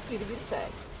 Very sweet of you to say.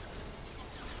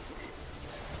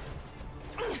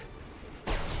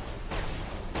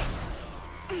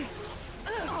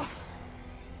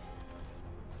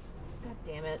 God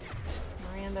damn it.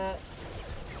 Miranda.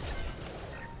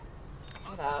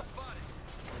 Shut up.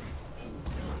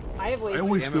 I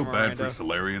always feel bad Miranda. for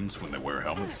Solarians when they wear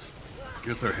helmets,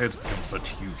 because their heads become such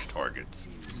huge targets.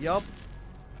 Yup.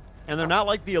 And they're not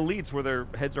like the elites where their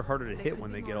heads are harder to There hit could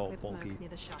when be they get more all Eclipse bulky. mercs near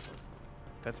the shuttle.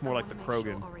 That's more I like the wanna make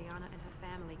sure Krogan. Oriana and her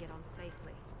family get on safely.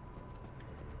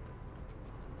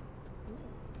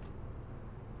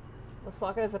 The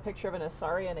socket is a picture of an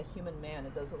Asari and a human man.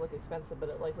 It doesn't look expensive, but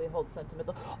it likely holds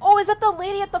sentimental. Oh, is that the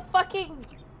lady at the fucking...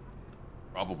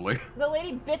 Probably. The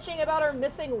lady bitching about her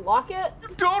missing locket?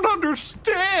 You don't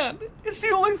understand! It's the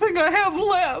only thing I have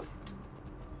left!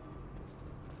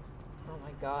 Oh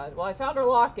my god. Well, I found her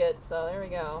locket, so there we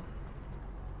go.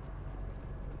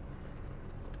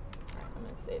 Alright, I'm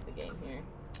gonna save the game here.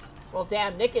 Well,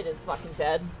 damn, Nickette is fucking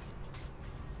dead.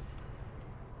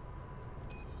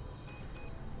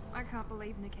 I can't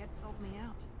believe Nickette sold me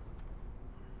out.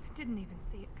 I didn't even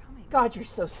see it coming. God, you're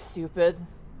so stupid.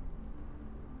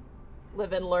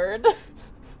 Live and learn.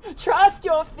 Trust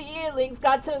your feelings,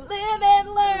 got to live and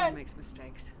Everyone learn. makes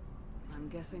mistakes. I'm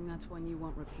guessing that's one you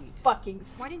won't repeat. Fucking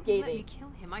Why didn't you let me scathing. kill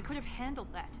him? I could have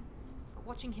handled that. But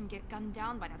watching him get gunned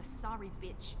down by that Asari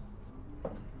bitch.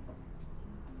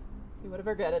 You would have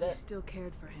regretted You it. still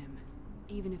cared for him,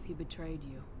 even if he betrayed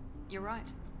you. You're right.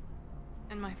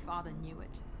 And my father knew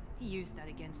it. He used that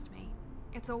against me.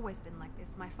 It's always been like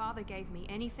this. My father gave me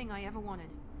anything I ever wanted.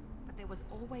 But there was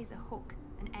always a hook,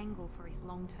 an angle for his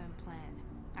long-term plan.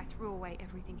 I threw away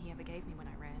everything he ever gave me when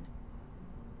I ran.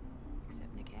 Except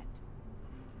Nickette.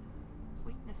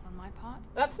 Weakness on my part?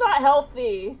 That's not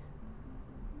healthy.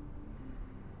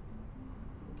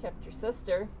 You kept your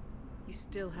sister. You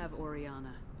still have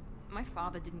Oriana. My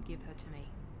father didn't give her to me.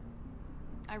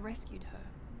 I rescued her,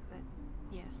 but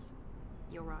yes,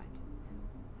 you're right.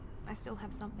 I still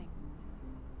have something.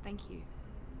 Thank you.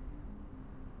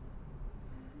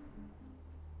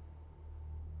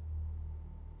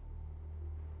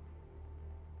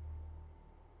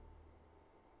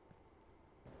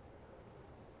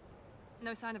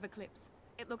 No sign of Eclipse.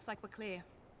 It looks like we're clear.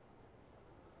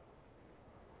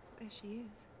 There she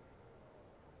is.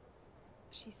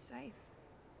 She's safe.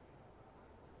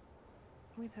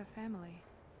 With her family.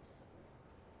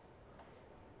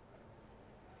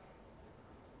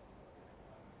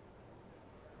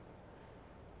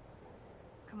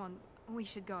 Come on, we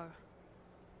should go.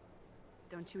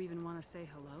 Don't you even want to say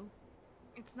hello?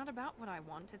 It's not about what I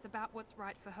want, it's about what's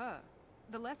right for her.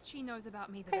 The less she knows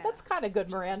about me, the Hey, better. that's kind of good,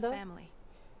 She's got a Miranda. family.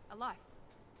 A life.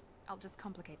 I'll just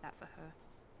complicate that for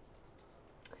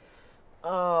her.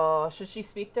 Oh, should she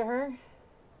speak to her?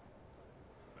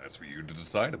 That's for you to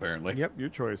decide, apparently. Yep, your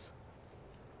choice.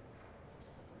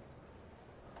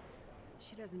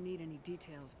 She doesn't need any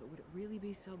details, but would it really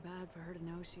be so bad for her to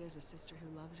know she has a sister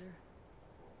who loves her?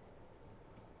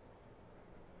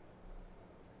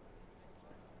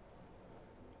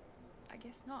 I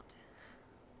guess not.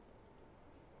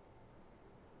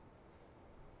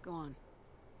 Go on.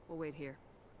 We'll wait here.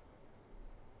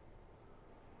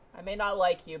 I may not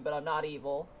like you, but I'm not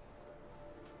evil.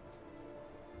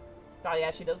 God,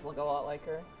 yeah, she does look a lot like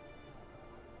her.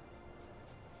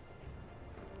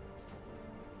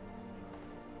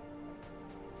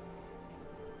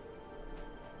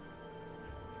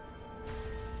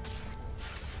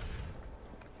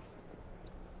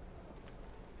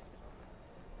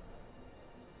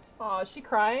 Aw, is she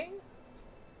crying?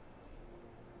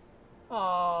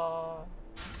 Aw.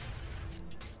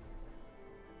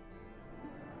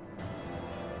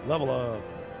 Level up.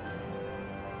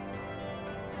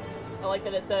 I like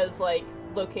that it says, like,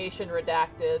 location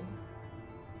redacted.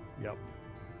 Yep.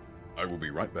 I will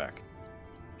be right back.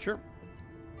 Sure.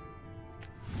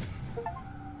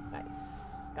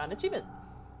 Nice. Got an achievement.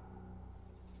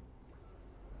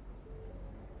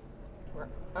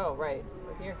 Oh, right.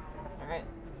 We're here. Alright.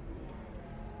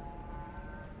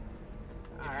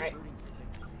 Alright.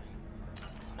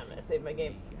 I'm gonna save my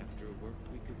game. After work,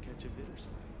 we could catch a bit or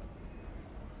something.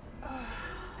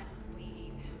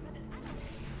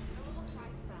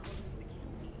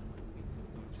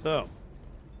 So,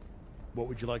 what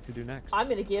would you like to do next? I'm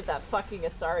gonna give that fucking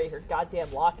Asari her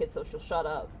goddamn locket so she'll shut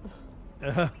up.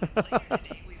 I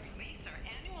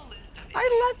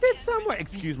left it somewhere.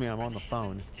 Excuse me, I'm on the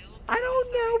phone. I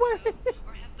don't know where it is.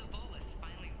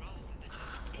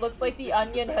 Looks like the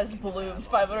onion has bloomed.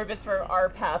 500 bits for our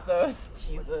pathos.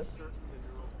 Jesus.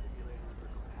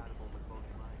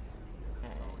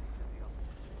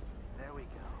 There we go.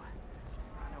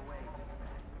 Run away.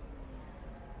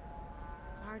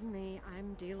 Pardon me,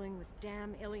 I'm dealing with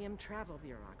damn Ilium travel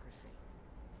bureaucracy.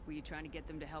 Were you trying to get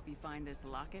them to help you find this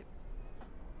locket?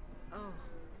 Oh,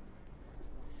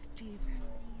 Stephen,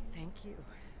 thank you.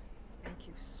 Thank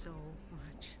you so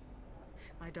much.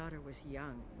 My daughter was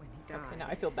young when he died. Okay, now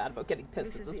I feel bad about getting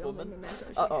pissed at this woman.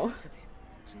 Uh-oh.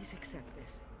 Please accept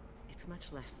this. It's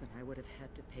much less than I would have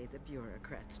had to pay the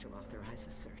bureaucrats to authorize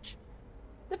the search.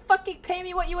 Then fucking pay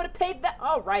me what you would have paid that.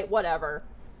 Oh, right, whatever.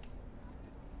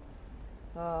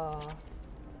 Oh.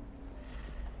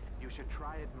 You should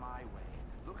try it my way.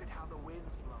 Look at how the wind's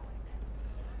blowing.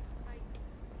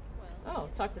 Oh,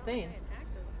 talk to Thane.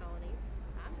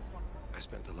 I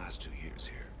spent the last 2 years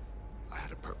here. I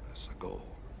had a purpose, a goal.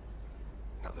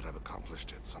 Now that I've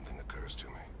accomplished it, something occurs to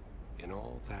me. In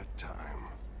all that time,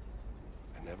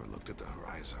 I never looked at the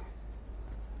horizon.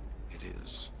 It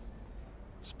is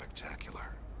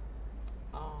spectacular.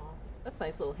 Oh, that's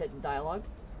nice little hidden dialogue.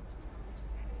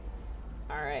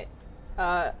 Alright.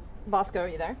 Bosco, are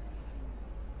you there?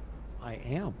 I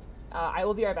am. I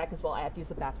will be right back as well. I have to use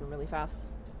the bathroom really fast.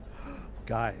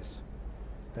 Guys,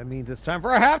 that means it's time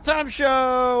for a halftime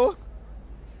show!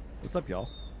 What's up, y'all?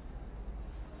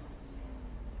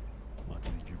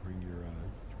 Monty, did you bring your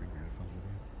headphones with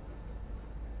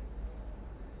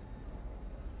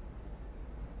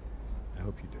you? I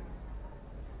hope you did.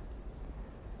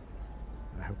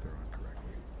 I hope they're on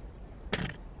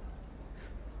correctly.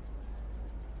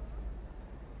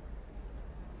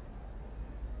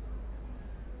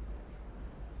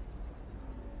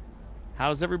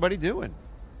 How's everybody doing?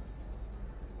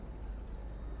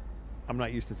 I'm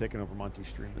not used to taking over Monty's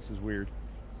stream. This is weird.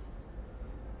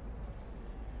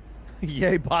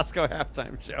 Yay, Bosco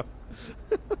halftime show.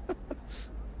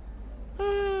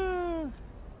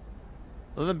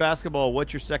 Other than basketball,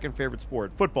 what's your second favorite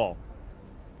sport? Football.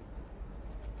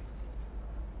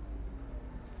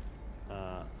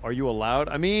 Are you allowed?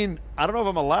 I mean, I don't know if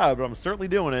I'm allowed, but I'm certainly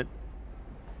doing it.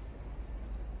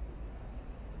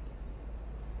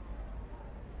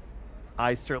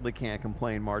 I certainly can't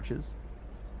complain, Marches.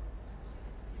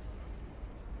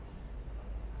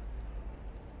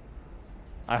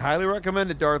 I highly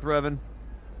recommend it, Darth Revan.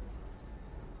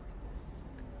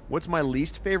 What's my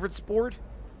least favorite sport?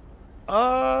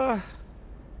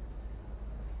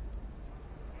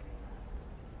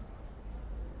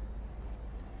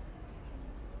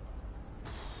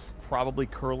 Probably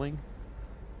curling.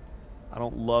 I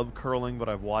don't love curling, but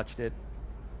I've watched it.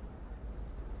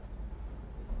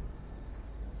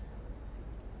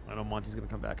 I know Monty's going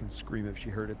to come back and scream if she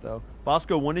heard it, though.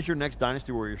 Bosco, when is your next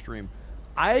Dynasty Warrior stream?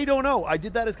 I don't know. I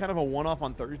did that as kind of a one-off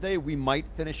on Thursday. We might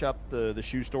finish up the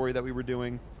shoe story that we were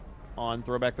doing on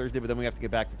Throwback Thursday, but then we have to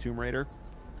get back to Tomb Raider.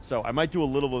 So I might do a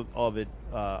little of it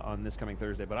on this coming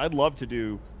Thursday, but I'd love to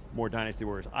do more Dynasty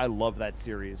Warriors. I love that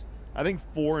series. I think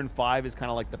 4 and 5 is kind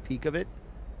of like the peak of it.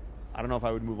 I don't know if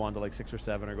I would move on to like 6 or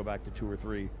 7 or go back to 2 or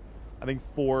 3. I think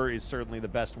 4 is certainly the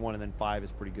best one, and then 5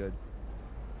 is pretty good.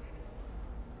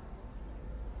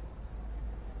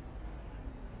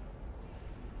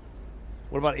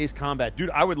 What about Ace Combat? Dude,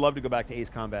 I would love to go back to Ace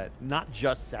Combat. Not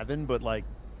just 7, but like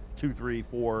 2, 3,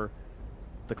 4,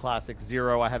 the classic.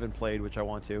 0 I haven't played, which I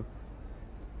want to.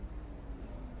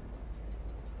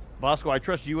 Bosco, I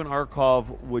trust you and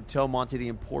Arkov would tell Monty the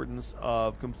importance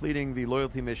of completing the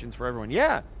loyalty missions for everyone.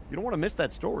 Yeah, you don't want to miss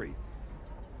that story.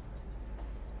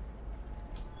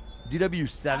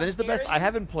 DW7 is the best. I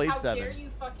haven't played 7. How dare you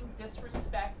fucking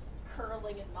disrespect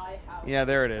curling in my house? Yeah,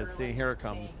 there it is. See, here it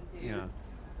comes. Yeah.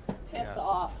 Piss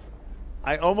off.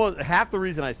 I almost half the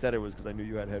reason I said it was because I knew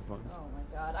you had headphones. Oh my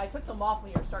god! I took them off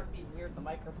when you were starting being weird with the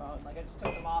microphone. Like I just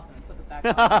took them off and I put them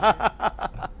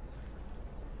back on.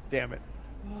 Damn it!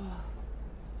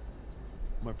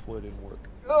 My ploy didn't work.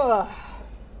 Ugh.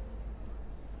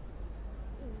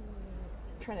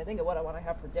 Trying to think of what I want to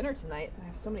have for dinner tonight. I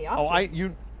have so many options.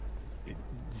 You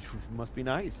must be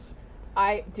nice.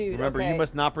 Dude. Remember, okay. you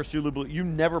must not pursue Lubu. You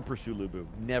never pursue Lubu.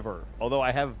 Never. Although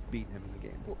I have beaten him in the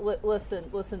game.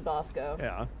 Listen, Bosco.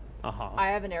 Yeah. I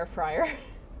have an air fryer.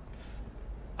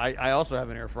 I also have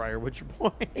an air fryer. What's your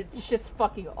point? Shit's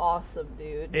fucking awesome,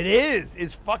 dude. It is.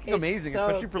 It's fucking amazing, so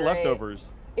especially for great. leftovers.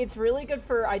 It's really good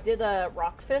for. I did a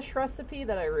rockfish recipe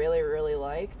that I really, really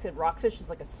liked. And rockfish is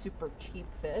like a super cheap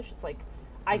fish. It's like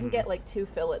I can get like 2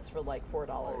 fillets for like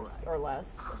 $4 or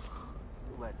less.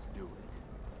 Let's do it.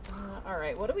 All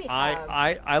right, what do we have?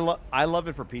 I love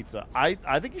it for pizza.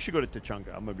 I think you should go to Tachanka.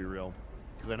 I'm gonna be real,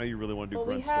 because I know you really want to do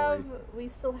Grunt Story. We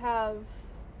still have.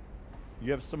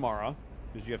 You have Samara,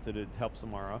 because you have to help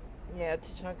Samara. Yeah,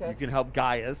 Tachanka. You can help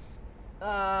Gaius. You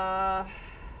have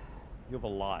a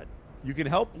lot. You can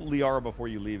help Liara before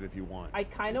you leave if you want. I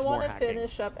kind of want to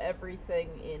finish up everything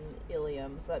in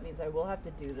Ilium, so that means I will have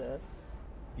to do this.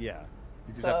 Yeah,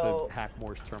 you just have to hack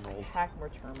more terminals. Hack more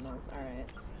terminals. All right.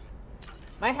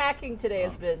 My hacking today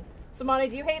has been...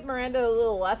 Samani, do you hate Miranda a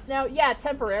little less now? Yeah,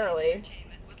 temporarily.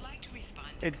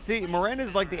 See,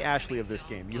 Miranda's like the Ashley of this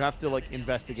game. You have to, like,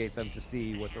 investigate them to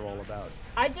see what they're all about.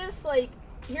 I just, like...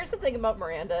 Here's the thing about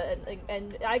Miranda,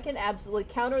 and I can absolutely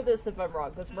counter this if I'm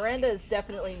wrong, because Miranda is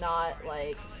definitely not,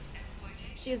 like...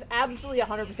 She is absolutely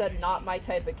 100% not my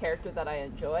type of character that I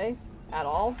enjoy at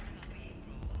all.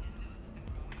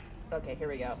 Okay, here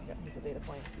we go. Here's a data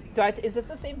point. Is this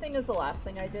the same thing as the last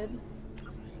thing I did?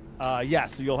 Yeah,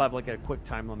 so you'll have like a quick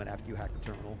time limit after you hack the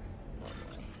terminal.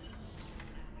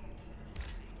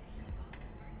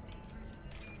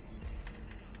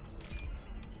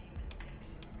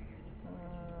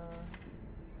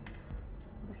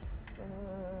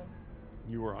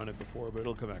 You were on it before, but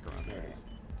it'll come back around. There it is.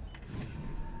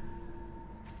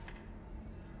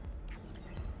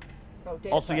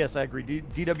 Also, yes, I agree.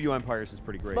 DW Empires is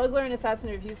pretty great. Smuggler and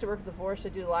assassin refuse to work with the Force due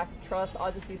to lack of trust.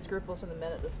 Odd to see scruples in the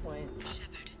men at this point.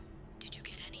 Shepard, did you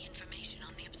get any information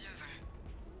on the Observer?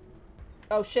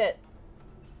 Oh shit.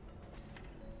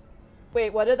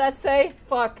 Wait, what did that say?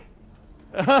 Fuck.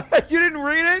 You didn't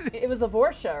read it? It was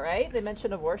Avorsha, right? They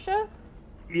mentioned Avorsha?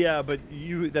 Yeah, but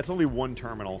that's only one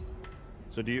terminal.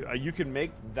 So do you can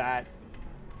make that.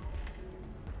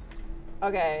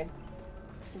 Okay.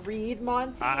 Read,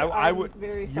 Monty. I would.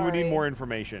 Very sorry. You would need more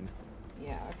information.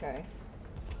 Yeah. Okay.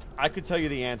 I could tell you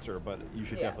the answer, but you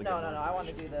should definitely. No. I want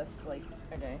to do this. Like,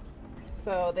 okay.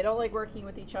 So they don't like working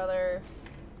with each other.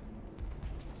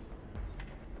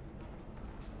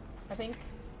 I think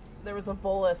there was a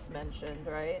Volus mentioned,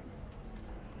 right?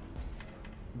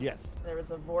 Yes. There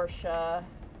was a Vorsha.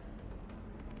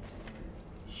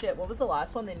 Shit, what was the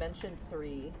last one? They mentioned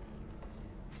 3.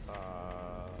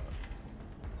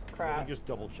 Crap. Let me just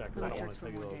double check. I don't want to tell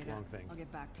you the wrong thing. I'll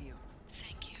get back to you.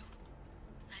 Thank you.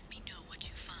 Let me know what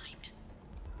you find.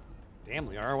 Damn,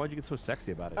 Liara, why'd you get so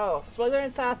sexy about it? Oh, Smuggler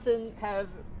and Assassin have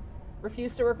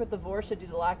refused to work with the Vorsha due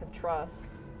to lack of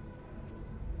trust.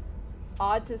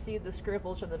 Odd to see the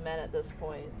scruples from the men at this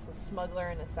point. So Smuggler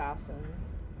and Assassin.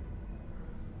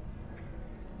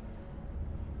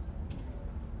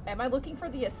 Am I looking for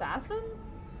the assassin?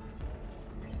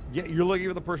 Yeah, you're looking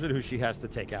for the person who she has to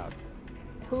take out.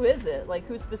 Who is it? Like,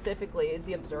 who specifically? Is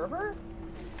the Observer?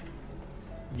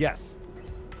 Yes.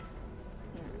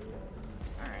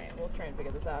 Alright, we'll try and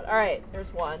figure this out. Alright,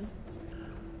 there's one.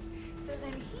 So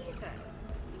then he says,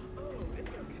 oh, it's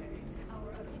okay. Our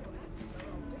amino acids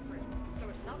are all different, so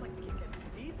it's not like we can get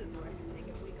diseases or anything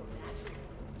if we go naturally.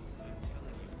 I'm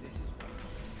telling you, this is what...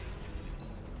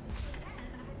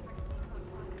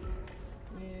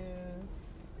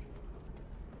 Use...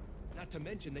 Not to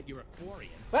mention that you're a Quarian.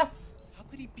 Ah! How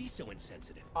could he be so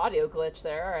insensitive? Audio glitch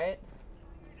there, alright.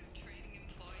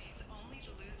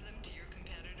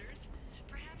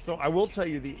 So I will tell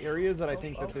you the areas that I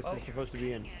think that this is supposed to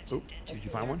be in. Oop, did you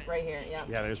find one? Right here, yeah.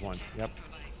 Yeah, there's one. Yep.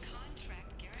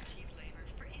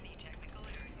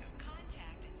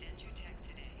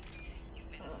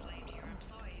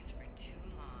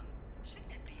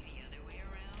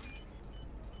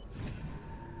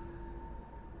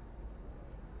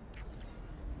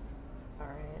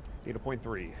 Alright. Data point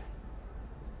 3.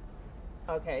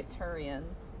 Okay, Turian.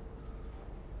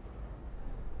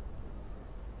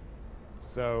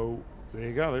 So there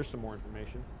you go. There's some more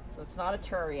information. So it's not a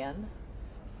Turian.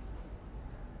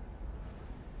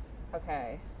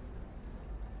 Okay.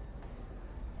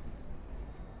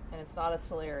 And it's not a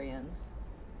Solarian.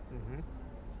 Mm-hmm.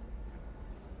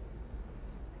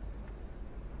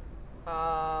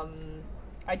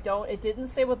 It didn't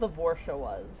say what the Vorsha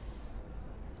was.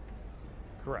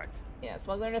 Correct. Yeah,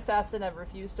 Smuggler and Assassin have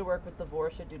refused to work with the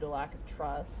Vorsha due to lack of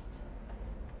trust.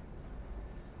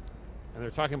 And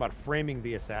they're talking about framing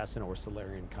the assassin or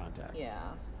Solarian contact.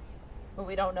 Yeah. But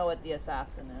we don't know what the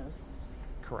assassin is.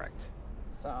 Correct.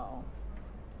 So...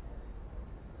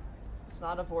 It's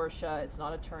not a Vorsha, it's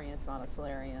not a Turian, it's not a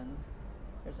Solarian.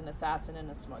 There's an assassin and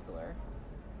a smuggler.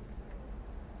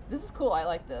 This is cool, I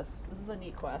like this. This is a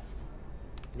neat quest.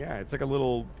 Yeah, it's like a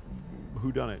little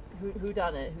whodunit. Who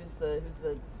done it? Who's the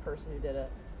person who did it?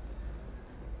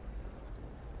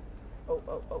 Oh.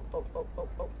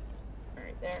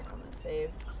 Alright, there. I'm gonna save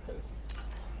just because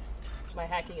my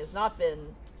hacking has not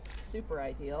been super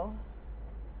ideal.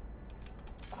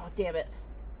 Oh, damn it.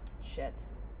 Shit.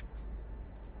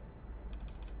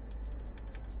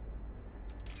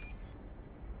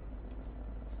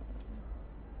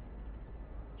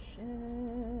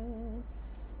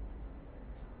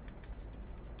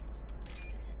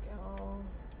 Go.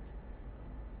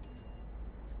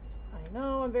 I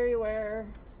know, I'm very aware.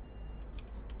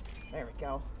 There we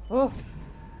go. Oh,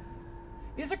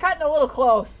 these are cutting a little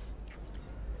close.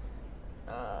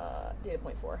 Data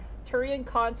point 4. Turian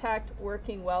contact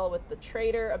working well with the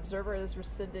traitor. Observer has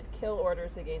rescinded kill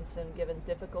orders against him, given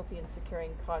difficulty in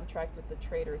securing contract with the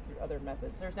traitor through other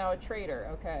methods. There's now a traitor.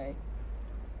 Okay.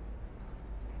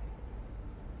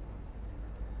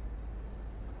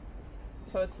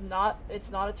 So it's not a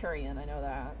Turian, I know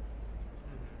that.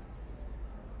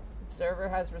 Observer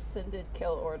has rescinded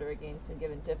kill order against him,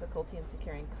 given difficulty in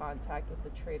securing contact with the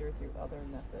traitor through other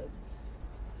methods.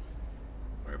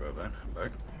 Sorry about that. I'm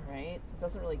back. Alright. It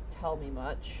doesn't really tell me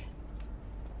much.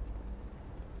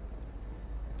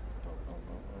 Oh,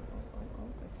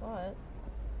 I saw it.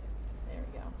 There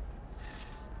we go.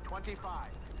 25.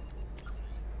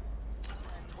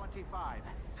 And 25.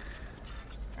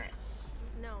 Alright.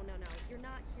 No. You're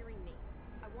not hearing me.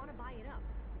 I want to buy it up.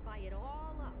 Buy it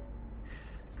all up.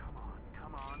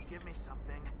 Come on. Give me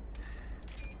something.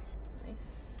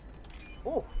 Nice.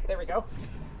 Ooh, there we go.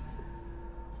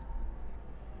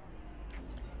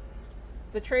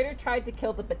 The traitor tried to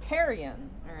kill the Batarian.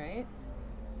 Alright.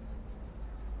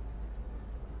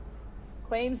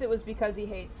 Claims it was because he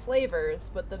hates slavers,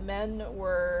 but the men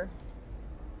were...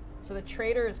 So the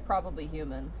traitor is probably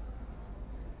human.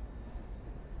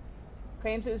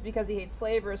 Claims it was because he hates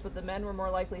slavers, but the men were more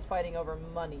likely fighting over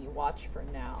money. Watch for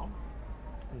now.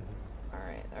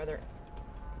 Alright, are there...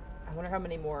 I wonder how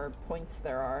many more points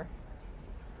there are.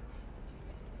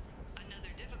 Another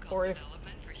difficult Or if...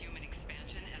 development for human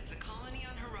expansion as the colony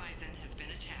on Horizon has been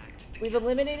attacked. We've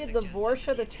eliminated the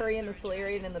Vorsha, the Turian, the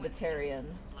Solarian, and the Batarian.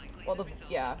 Well,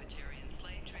 yeah.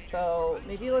 So,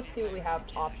 maybe let's see what we have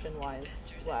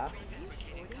option-wise left.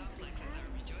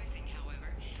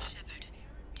 Shepard,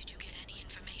 did you get any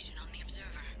information on the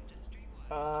Observer?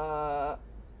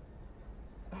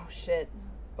 Oh, shit.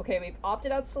 Okay, we've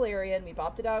opted out Solarian, we've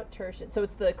opted out Tertian. So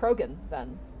it's the Krogan,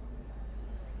 then.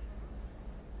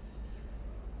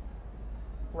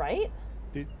 Right?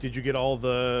 Did you get all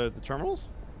the terminals?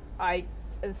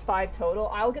 It's 5 total.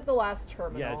 I'll get the last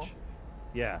terminal.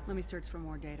 Yeah. Let me search for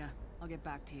more data. I'll get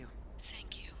back to you.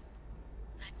 Thank you.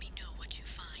 Let me know what you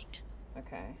find.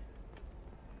 Okay.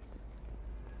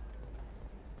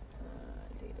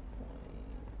 Data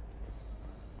points.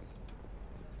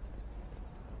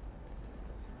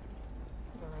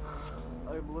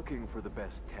 I'm looking for the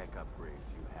best tech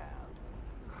upgrades you have.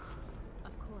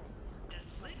 Of course. Does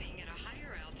living at a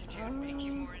higher altitude make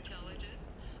you more intelligent?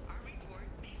 Our report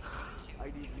may surprise you. I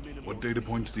need minimum. What data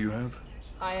points do you have?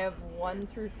 I have 1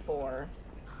 through 4.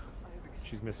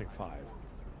 She's missing 5.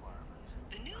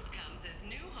 The news comes as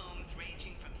new homes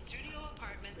ranging from studio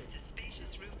apartments to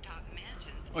spacious rooftop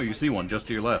mansions. Oh, you see one just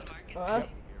to your left. Aha!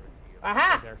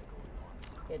 Right there.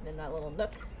 Hidden in that little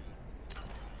nook.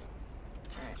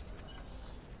 Alright.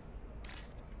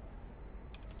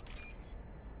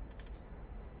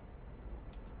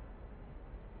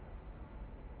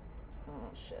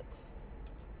 Oh, shit.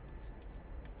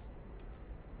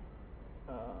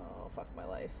 Oh, fuck my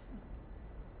life.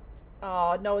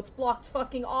 Oh, no, it's blocked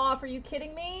fucking off. Are you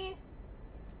kidding me?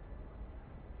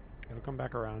 It'll come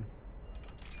back around.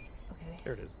 Okay.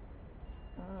 There it is.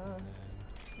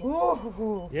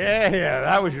 Ooh. Yeah,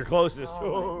 that was your closest.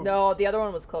 Oh, no, the other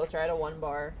one was closer. I had a 1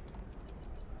 bar.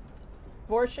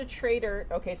 Vorsha traitor.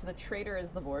 Okay, so the traitor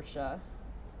is the Vorsha.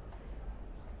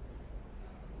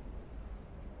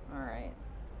 Alright.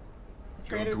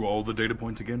 Going through all the data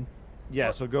points again?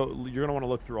 Yeah, so go. You're gonna want to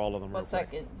look through all of them. One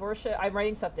second. Vorsha, I'm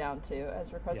writing stuff down too.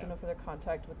 Has requested no further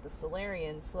contact with the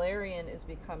Salarian. Salarian is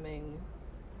becoming.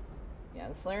 Yeah,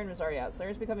 the Salarian was already out.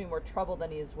 Salarian's becoming more trouble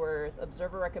than he is worth.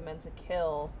 Observer recommends a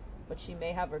kill, but she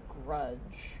may have a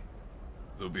grudge.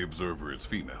 So the Observer is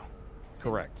female.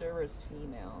 Correct. Observer is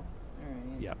female.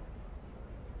 Alright. Yep.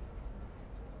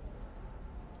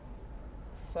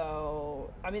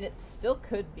 So, I mean, it still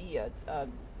could be a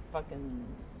fucking...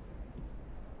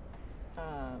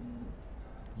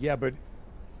 Yeah, but...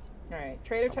 Alright.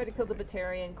 Traitor tried to kill the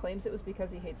Batarian, claims it was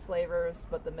because he hates slavers,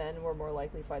 but the men were more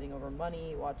likely fighting over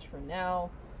money. Watch for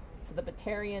now. So the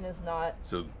Batarian is not...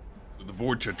 So the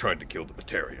Vorcha tried to kill the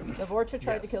Batarian. The Vorcha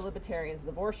tried to kill the Batarians.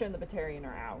 The Vorsha and the Batarian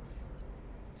are out.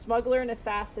 Smuggler and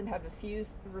Assassin have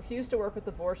refused to work with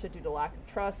the Vorsha due to lack of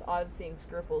trust, odd seeing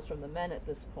scruples from the men at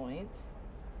this point.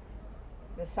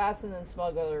 The Assassin and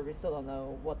Smuggler, we still don't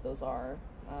know what those are.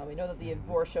 We know that the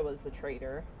Vorsha was the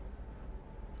traitor.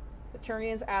 The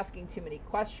Turian's asking too many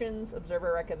questions.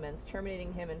 Observer recommends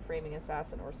terminating him and framing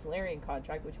Assassin or Salarian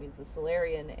contract, which means the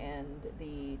Salarian and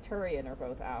the Turian are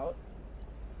both out.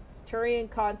 Turian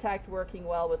contact working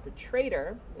well with the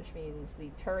traitor, which means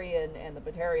the Turian and the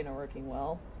Batarian are working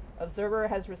well. Observer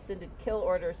has rescinded kill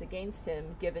orders against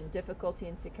him, given difficulty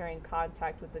in securing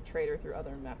contact with the traitor through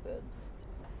other methods.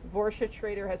 Vorsha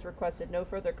traitor has requested no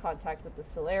further contact with the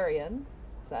Salarian.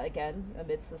 So that again,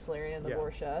 amidst the Salarian and the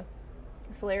Vorsha.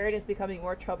 Salarian is becoming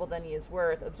more trouble than he is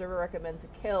worth. Observer recommends a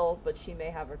kill, but she may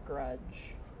have a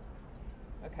grudge.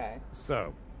 Okay.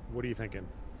 So, what are you thinking?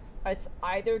 It's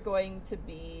either going to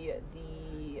be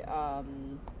the,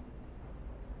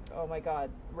 oh my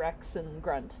god, Rex and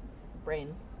Grunt.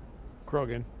 Brain.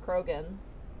 Krogan. Krogan.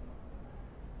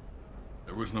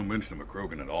 There was no mention of a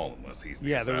Krogan at all, unless he's the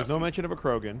Yeah, assassin. there was no mention of a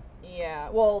Krogan. Yeah,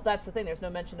 well, that's the thing. There's no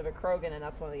mention of a Krogan, and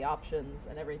that's one of the options,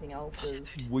 and everything else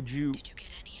is... Would you... Did you get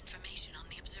any information on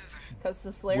the Observer? Because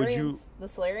the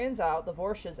Salarian's out, the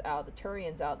Vorsha's out, the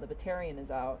Turian's out, and the Batarian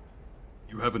is out.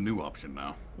 You have a new option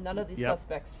now. None of these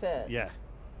suspects fit. Yeah.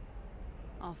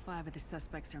 All 5 of the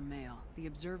suspects are male. The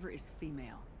Observer is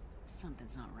female.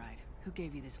 Something's not right. Who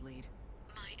gave you this lead?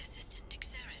 My assistant,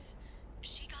 Nixeris.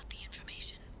 She got the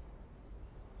information.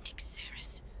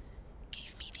 Nixeris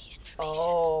gave me the information.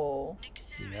 Oh.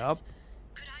 Nixeris, yep.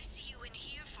 could I see you in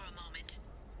here for a moment?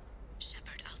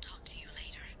 Shepard, I'll talk to you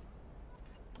later.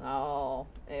 Oh,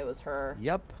 it was her.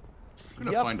 Yep.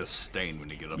 You're gonna find a stain when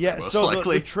you get up yeah, there, most so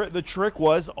likely. the trick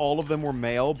was all of them were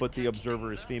male, but the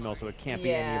Observer is female, so it can't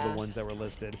be any of the ones that were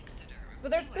listed. But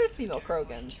there's female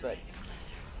Krogans, but...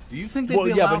 Do you think they'd Well,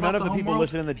 be yeah, allowed but none off of the people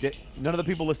homeworld? listed in the none of the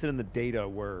people listed in the data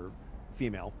were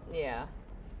female. Yeah.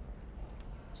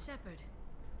 Shepard,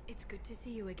 it's good to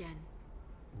see you again.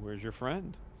 Where's your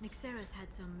friend? Nixeris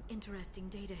had some interesting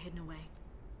data hidden away.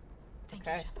 Thank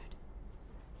you, Okay. Shepard.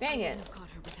 Dang it.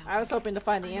 I was hoping to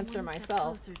find the answer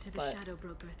myself, Closer to the but... Shadow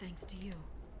Broker thanks to you.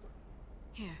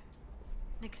 Here,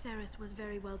 Nixeris was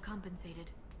very well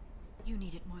compensated. You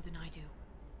need it more than I do.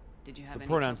 Did you have The any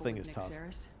pronouns trouble thing with is tough.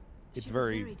 Nixeris? It's She was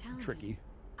very talented. tricky.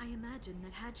 I imagine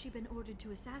that had she been ordered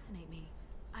to assassinate me,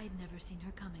 I had never seen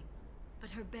her coming. But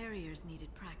her barriers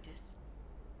needed practice.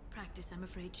 Practice I'm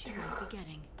afraid she won't be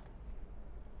getting.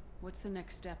 What's the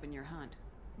next step in your hunt?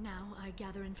 Now I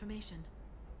gather information,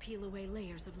 peel away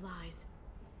layers of lies,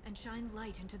 and shine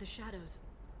light into the shadows.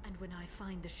 And when I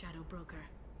find the Shadow Broker,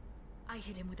 I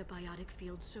hit him with a biotic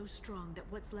field so strong that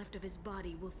what's left of his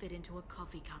body will fit into a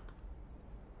coffee cup.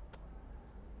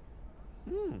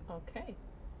 Okay.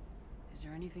 Is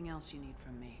there anything else you need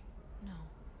from me? No.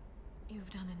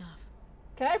 You've done enough.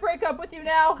 Can I break up with you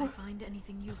now? If I find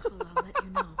anything useful, I'll let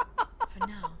you know. For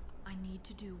now, I need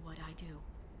to do what I do.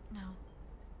 Now,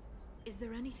 is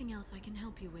there anything else I can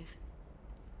help you with?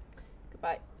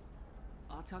 Goodbye.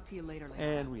 I'll talk to you later,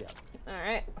 Layla. And we out.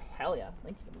 Alright. Hell yeah.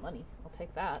 Thank you for the money. I'll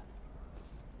take that.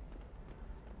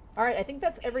 Alright, I think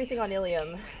that's everything on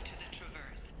Ilium.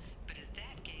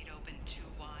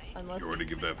 Unless... You already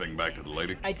give that thing back to the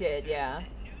lady? I did, yeah.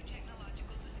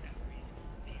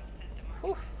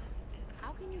 Whew.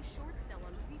 How can you short sell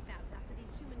on prefabs after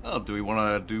these human... Oh, do we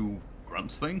want to do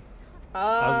Grunt's thing?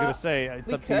 I was gonna say it's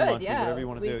we up to you, could, Monty, yeah. whatever you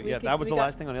want to do. Yeah, that was the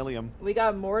last thing on Ilium. We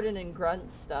got Morden and Grunt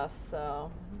stuff,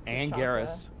 so... And Tuchanka.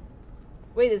 Garrus.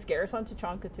 Wait, is Garrus on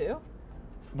Tuchanka too?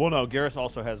 Well, no, Garrus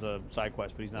also has a side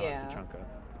quest, but he's not Yeah. on Tuchanka.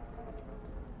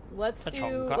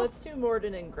 Let's do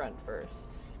Morden and Grunt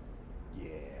first. Yeah.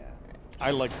 I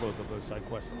like both of those side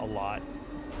quests a lot.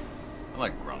 I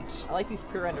like Grunts. I like these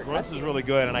pre-rendered Grunts is really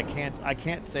good, and I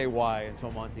can't say why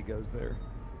until Monty goes there.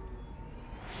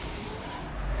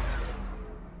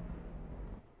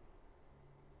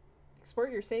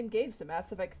 Export your same games to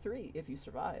Mass Effect 3 if you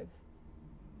survive.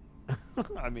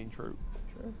 I mean, true.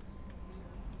 True.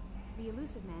 The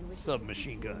elusive man wishes Submachine to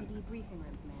speak to you gun. in the debriefing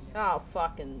room, Commander. Oh,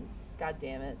 fucking... God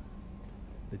damn it.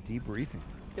 The debriefing.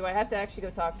 Do I have to actually go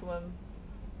talk to him?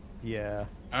 Yeah.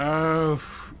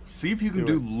 See if you can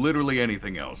do literally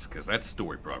anything else, because that's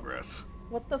story progress.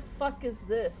 What the fuck is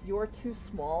this? You're too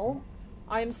small?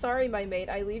 I am sorry, my mate.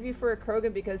 I leave you for a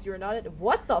Krogan because you are not...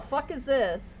 What the fuck is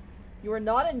this? You are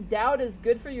not endowed as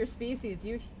good for your species.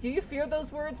 Do you fear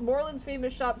those words? Moreland's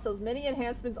famous shop sells many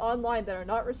enhancements online that are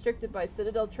not restricted by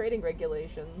Citadel trading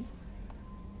regulations.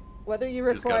 Whether you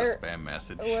require Just got a spam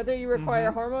message. Whether you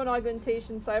require hormone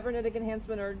augmentation, cybernetic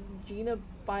enhancement, or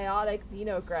genobiotic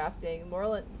xenografting,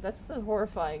 Moreland, that's a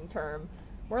horrifying term.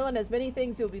 Moreland has many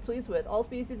things you'll be pleased with. All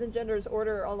species and genders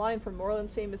order online from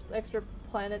Moreland's famous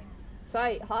extraplanet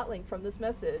site. Hot link from this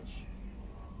message.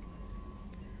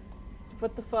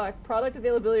 What the fuck? Product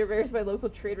availability varies by local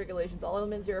trade regulations. All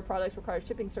Element Zero products require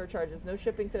shipping surcharges. No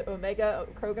shipping to Omega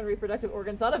Krogan reproductive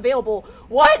organs not available.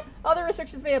 What? Other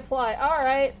restrictions may apply.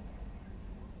 Alright.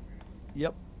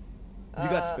 Yep. You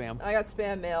got spam. I got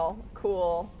spam mail.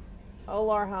 Cool. Oh,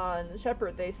 Larhan.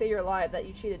 Shepard, they say you're alive, that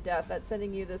you cheated death, that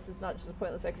sending you this is not just a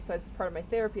pointless exercise, it's part of my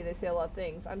therapy. They say a lot of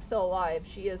things. I'm still alive.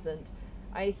 She isn't.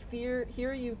 I hear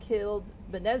you killed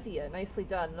Benezia. Nicely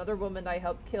done. Another woman I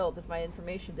helped killed, if my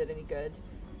information did any good.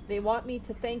 They want me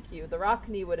to thank you. The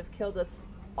Rachni would have killed us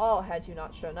all had you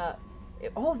not shown up.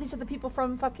 Oh, these are the people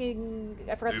from fucking...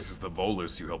 I forgot. This is the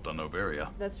Volus you helped on Noveria.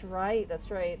 That's right,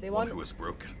 that's right. They One who was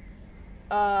broken.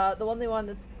 The one they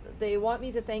wanted... They want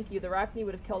me to thank you. The Rachni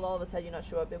would have killed all of us had you not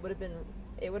show up. It would have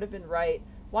been right.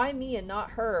 Why me and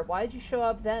not her? Why did you show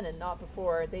up then and not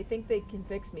before? They think they can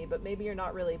fix me, but maybe you're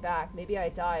not really back. Maybe I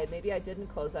died. Maybe I didn't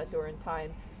close that door in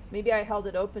time. Maybe I held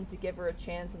it open to give her a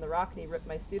chance and the Rachni ripped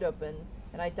my suit open,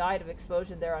 and I died of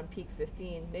explosion there on Peak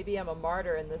 15. Maybe I'm a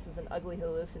martyr and this is an ugly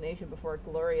hallucination before a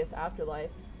glorious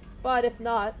afterlife. But if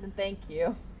not, then thank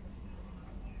you.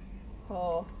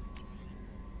 Oh.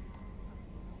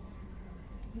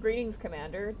 Greetings,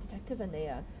 Commander. Detective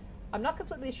Anea. I'm not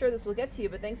completely sure this will get to you,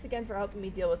 but thanks again for helping me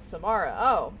deal with Samara.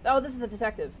 Oh, this is the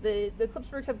detective. The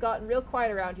Klipsburgs have gotten real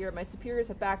quiet around here. My superiors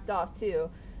have backed off, too.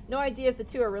 No idea if the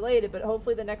two are related, but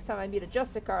hopefully the next time I meet a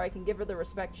Justicar, I can give her the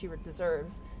respect she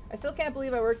deserves. I still can't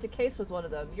believe I worked a case with one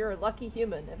of them. You're a lucky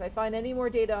human. If I find any more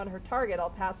data on her target, I'll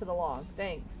pass it along.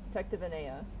 Thanks, Detective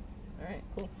Anea. Alright,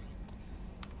 cool.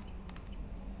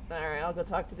 Alright, I'll go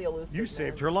talk to the elusive You man.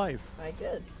 saved her life. I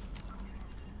did.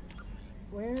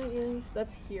 Where is...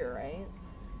 That's here, right?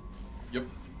 Yep.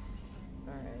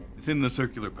 Alright. It's in the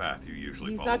circular path you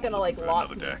usually follow. He's not gonna, like,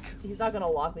 lock me. Deck. He's not gonna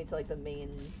lock me to, like, the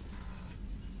main...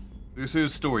 This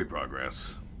is story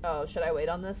progress. Oh, should I wait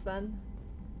on this, then?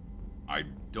 I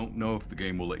don't know if the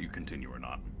game will let you continue or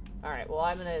not. Alright, well,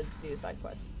 I'm gonna do side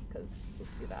quests, because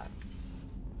let's do that.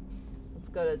 Let's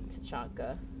go to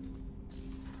Tachanka.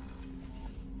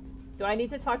 Do I need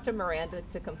to talk to Miranda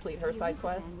to complete her side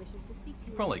quest?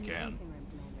 You probably can.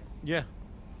 Yeah.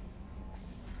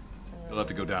 You'll have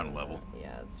to go down a level.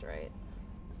 Yeah, that's right.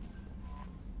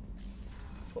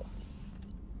 Cool.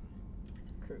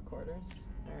 Crew quarters.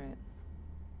 Alright.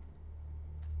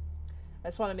 I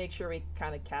just want to make sure we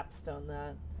kind of capstone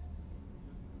that.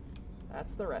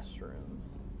 That's the restroom.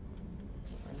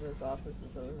 Miranda's office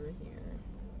is over here.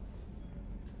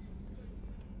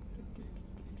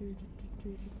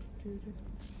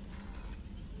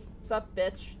 What's up,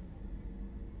 bitch?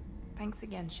 Thanks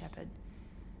again, Shepard.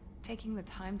 Taking the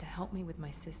time to help me with my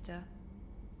sister.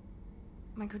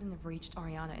 I couldn't have reached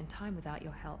Oriana in time without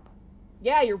your help.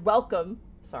 Yeah, you're welcome.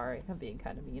 Sorry, I'm being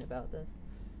kind of mean about this.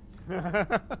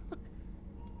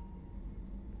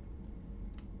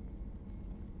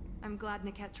 I'm glad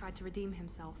Niket tried to redeem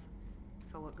himself,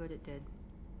 for what good it did.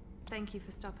 Thank you for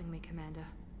stopping me, Commander.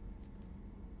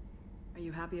 Are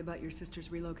you happy about your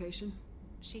sister's relocation?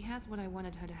 She has what I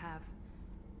wanted her to have.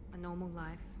 A normal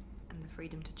life, and the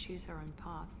freedom to choose her own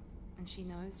path. And she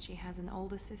knows she has an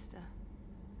older sister.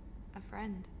 A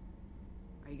friend.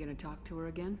 Are you gonna talk to her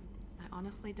again? I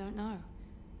honestly don't know.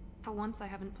 For once, I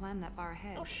haven't planned that far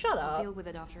ahead. Oh, shut up. I'll deal with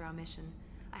it after our mission.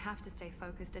 I have to stay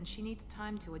focused, and she needs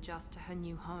time to adjust to her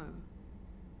new home.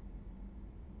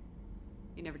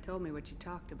 You never told me what you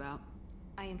talked about.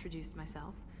 I introduced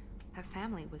myself. Her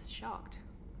family was shocked.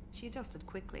 She adjusted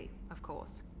quickly, of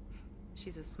course.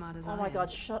 She's as smart as I am. Oh my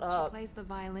god, shut up. She plays the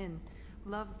violin,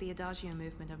 loves the Adagio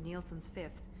movement of Nielsen's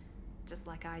Fifth, just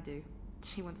like I do.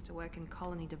 She wants to work in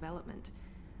colony development.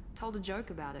 Told a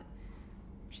joke about it.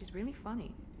 She's really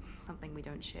funny. Something we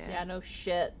don't share. Yeah, no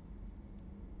shit.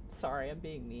 Sorry, I'm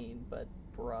being mean, but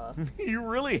bruh. You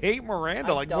really hate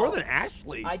Miranda, like more than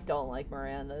Ashley. I don't like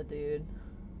Miranda, dude.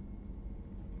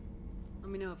 Let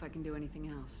me know if I can do anything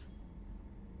else.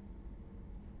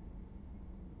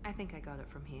 I think I got it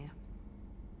from here.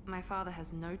 My father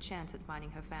has no chance at finding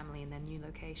her family in their new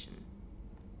location.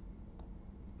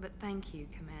 But thank you,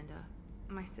 Commander.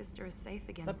 My sister is safe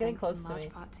again Stop getting thanks close in to large me.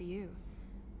 part to you.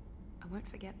 I won't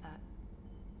forget that.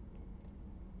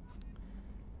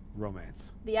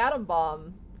 Romance. The Atom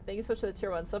Bomb. Thank you so much for the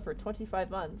tier 1 sub for 25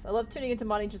 months. I love tuning into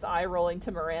Monty just eye rolling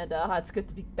to Miranda. Ah, it's good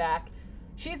to be back.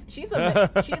 She's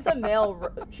a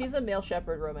male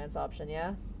shepherd romance option,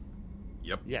 yeah?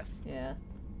 Yep. Yes. Yeah.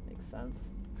 Makes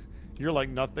sense. You're like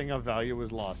nothing of value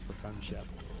was lost for Femshep.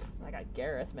 I got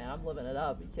Garrus, man. I'm living it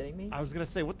up. Are you kidding me? I was gonna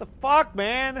say, what the fuck,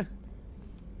 man?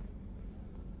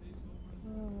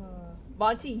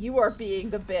 Monty, you are being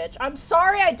the bitch. I'm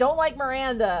sorry I don't like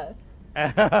Miranda.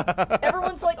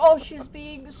 Everyone's like, oh, she's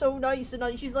being so nice and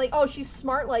nice. She's like, oh, she's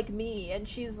smart like me, and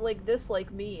she's like this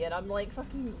like me, and I'm like,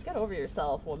 fucking get over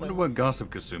yourself, woman. Wonder what gossip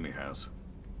Kasumi has.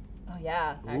 Oh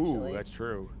yeah, actually. Ooh, that's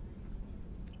true.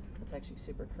 That's actually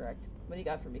super correct. What do you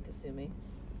got for me, Kasumi?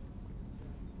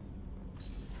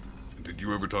 Did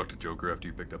you ever talk to Joker after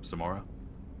you picked up Samara?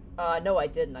 No, I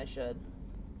didn't. I should.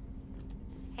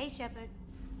 Hey, Shepard.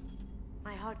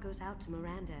 My heart goes out to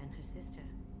Miranda and her sister.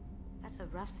 That's a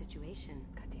rough situation.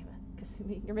 God damn it,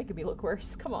 Kasumi, you're making me look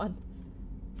worse. Come on.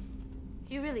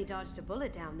 You really dodged a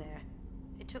bullet down there.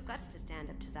 It took guts to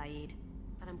stand up to Zaid,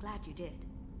 but I'm glad you did.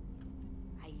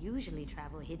 I usually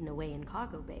travel hidden away in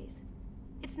cargo bays.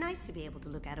 It's nice to be able to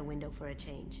look out a window for a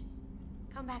change.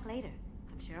 Come back later.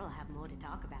 I'm sure I'll have more to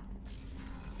talk about.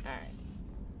 Alright.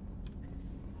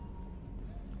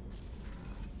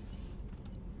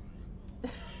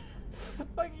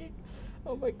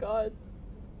 Oh my god.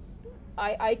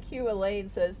 IQ Elaine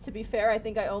says, to be fair, I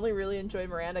think I only really enjoy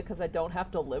Miranda because I don't have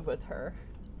to live with her.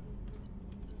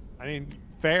 I mean,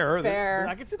 fair. Fair.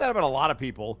 I can see that about a lot of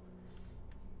people.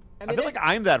 I I mean, feel like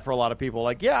I'm that for a lot of people.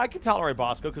 Like, yeah, I can tolerate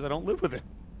Bosco because I don't live with him.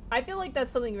 I feel like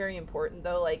that's something very important,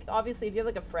 though. Like, obviously, if you have,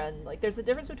 like, a friend, like, there's a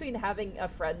difference between having a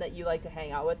friend that you like to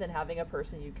hang out with and having a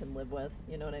person you can live with.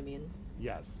 You know what I mean?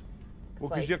 Yes. Well,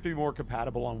 because like, you have to be more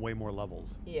compatible on way more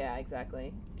levels. Yeah,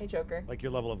 exactly. Hey, Joker. Like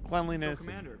your level of cleanliness. So,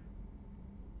 Commander,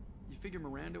 you figure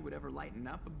Miranda would ever lighten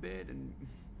up a bit and...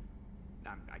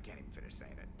 I can't even finish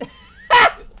saying it.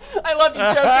 I love you,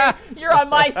 Joker. You're on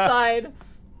my side.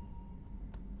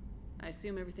 I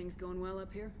assume everything's going well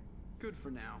up here? Good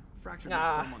for now. Fractured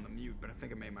my thumb on the mute, but I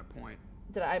think I made my point.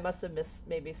 I must have missed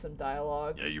maybe some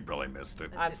dialogue. Yeah, you probably missed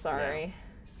it. I'm sorry. Yeah.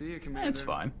 See you, Commander. It's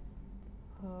fine.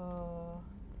 Oh.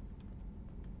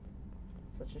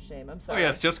 Such a shame. I'm Oh sorry.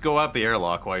 yes, just go out the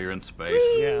airlock while you're in space.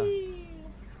 Whee! Yeah.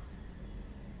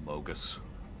 Bogus.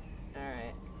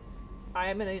 Alright.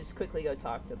 I'm gonna just quickly go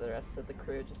talk to the rest of the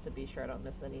crew just to be sure I don't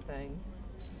miss anything.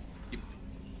 Yep.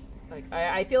 Like,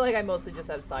 I feel like I mostly just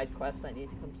have side quests I need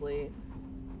to complete.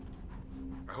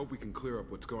 I hope we can clear up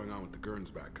what's going on with the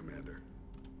Gernsback, Commander.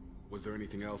 Was there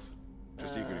anything else?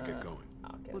 Just eager to get going.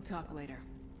 We'll talk later.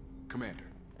 Commander.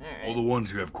 All the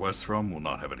ones you have quests from will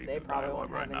not have any They probably dialogue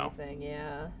won't right have now. anything,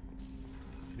 yeah.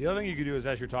 The other thing you could do is,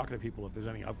 as you're talking to people, if there's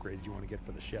any upgrades you want to get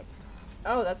for the ship.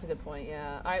 Oh, that's a good point,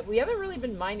 yeah. We haven't really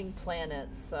been mining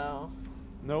planets, so...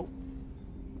 Nope.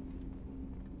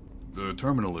 The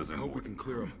terminal is I hope we important. can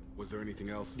clear up. Was there anything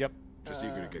else? Yep. Just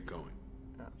eager to get going.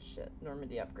 Oh, shit.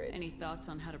 Normandy upgrades. Any thoughts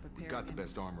on how to prepare We've got the again?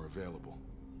 best armor available.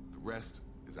 The rest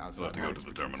is outside. We'll have to go to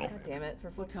the terminal. God damn it.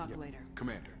 We'll talk later.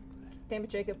 Commander. Damn it,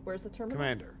 Jacob. Where's the terminal?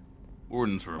 Commander.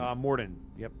 Warden's room. Morden.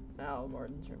 Yep. Oh,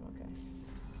 Morden's room. Okay.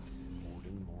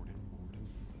 Morden.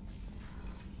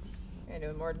 How you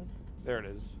doing, Morden? There it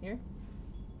is. Here?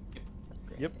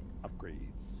 Yep.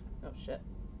 Upgrades. Oh, shit.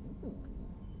 Ooh.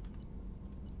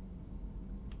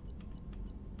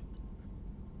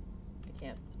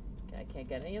 I can't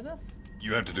get any of this?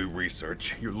 You have to do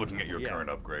research. You're looking at your Yeah. current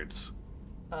upgrades.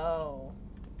 Oh.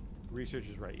 Research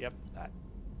is right. Yep. That.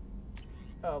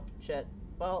 Oh, shit.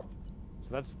 Well,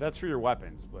 So that's for your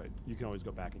weapons, but you can always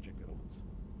go back and check the other ones.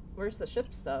 where's the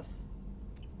ship stuff?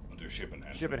 I'll do ship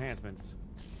enhancements. Ship enhancements.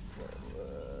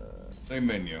 Same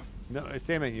menu. No,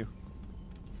 same menu.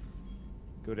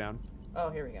 Go down. Oh,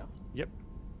 here we go. Yep.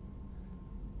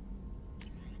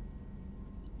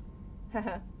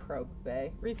 Haha. Probe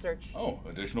bay. Research. Oh,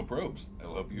 additional probes.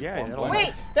 That'll help you Yeah, form that'll- plans.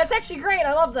 Wait! That's actually great!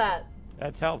 I love that!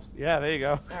 That helps. Yeah, there you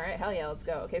go. Alright, hell yeah, let's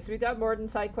go. Okay, so we got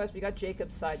Morden's side quest, we got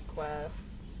Jacob's side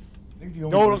quest. I think the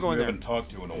only don't person go in we there. haven't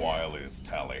talked to in a while is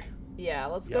Tally. Yeah,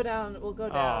 let's go Yep. down. We'll go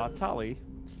Aw, down. Tully.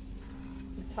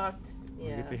 We talked. Yeah.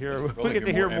 We get to We hear. should We probably get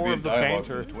to hear more of ambient the dialogue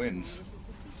from banter. the twins.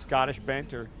 Scottish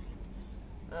banter.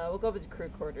 We'll go over to crew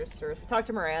quarters first. We talked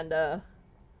to Miranda.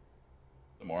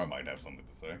 Samara might have something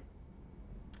to say.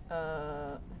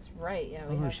 That's right, yeah.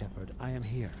 Hello, Shepard. I am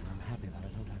here, and I'm happy that I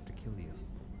don't have to kill you.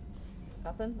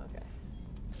 Nothing? Okay.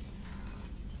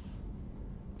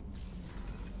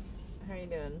 How are you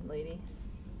doing, lady?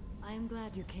 I am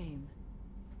glad you came.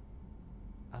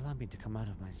 Allow me to come out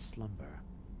of my slumber.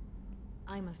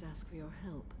 I must ask for your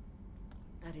help.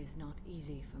 That is not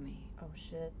easy for me. Oh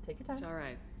shit, take your time. It's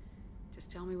alright.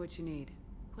 Just tell me what you need.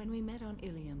 When we met on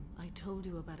Ilium, I told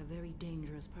you about a very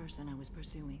dangerous person I was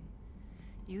pursuing.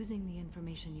 Using the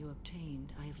information you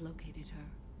obtained, I have located her.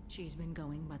 She's been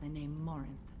going by the name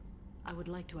Morinth. I would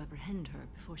like to apprehend her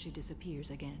before she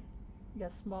disappears again.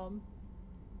 Yes, Mom.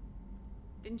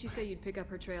 Didn't you say you'd pick up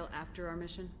her trail after our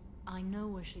mission? I know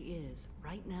where she is,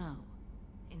 right now.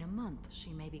 In a month,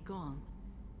 she may be gone.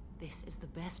 This is the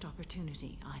best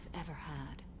opportunity I've ever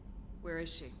had. Where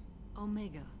is she?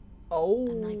 Omega. Oh.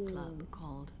 A nightclub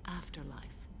called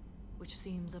Afterlife, which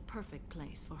seems a perfect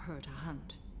place for her to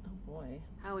hunt. Oh boy.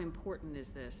 How important is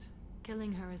this?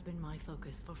 Killing her has been my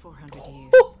focus for 400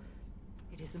 years.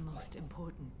 It is the most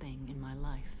important thing in my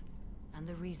life, and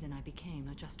the reason I became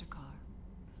a Justicar.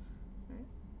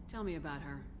 Tell me about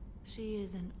her. She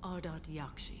is an Ardat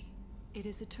Yakshi. It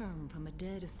is a term from a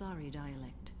dead Asari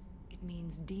dialect. It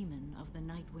means demon of the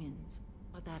night winds,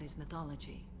 but that is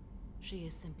mythology. She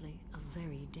is simply a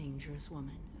very dangerous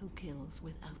woman who kills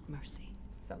without mercy.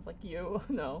 Sounds like you.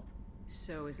 No.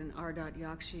 So is an Ardat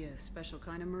Yakshi a special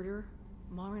kind of murderer?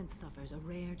 Morinth suffers a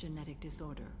rare genetic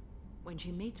disorder. When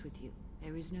she mates with you,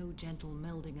 there is no gentle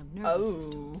melding of nervous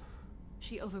systems.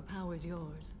 She overpowers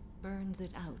yours, burns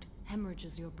it out,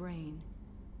 hemorrhages your brain.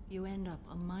 You end up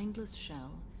a mindless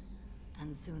shell,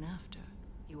 and soon after,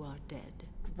 you are dead.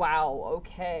 Wow,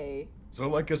 okay. So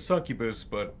like a succubus,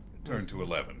 but turned to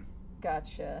 11.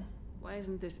 Gotcha. Why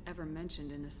isn't this ever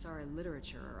mentioned in Asari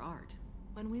literature or art?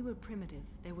 When we were primitive,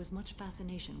 there was much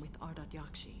fascination with Ardat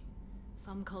Yakshi.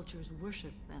 Some cultures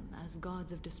worshipped them as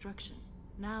gods of destruction.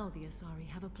 Now the Asari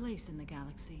have a place in the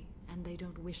galaxy, and they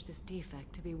don't wish this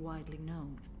defect to be widely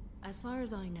known. As far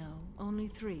as I know, only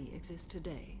 3 exist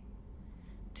today.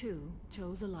 2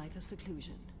 chose a life of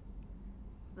seclusion.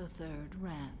 The 3rd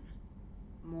ran.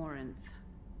 Morinth.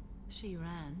 She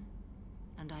ran,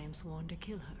 and I am sworn to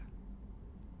kill her.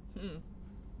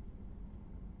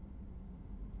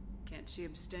 Can't she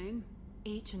abstain?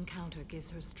 Each encounter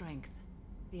gives her strength.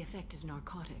 The effect is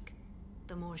narcotic.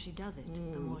 The more she does it,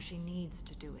 the more she needs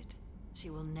to do it. She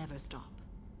will never stop.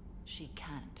 She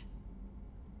can't.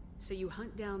 So you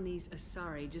hunt down these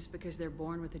Asari just because they're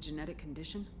born with a genetic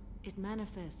condition? It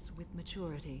manifests with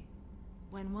maturity.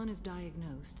 When one is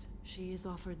diagnosed, she is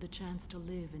offered the chance to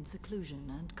live in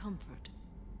seclusion and comfort.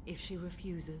 If she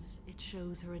refuses, it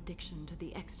shows her addiction to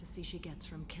the ecstasy she gets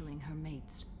from killing her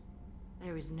mates.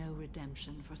 There is no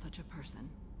redemption for such a person.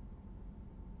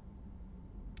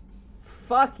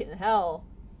 Fucking hell.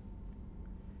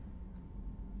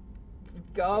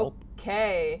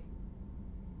 Okay.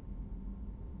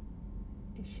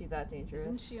 Is she that dangerous?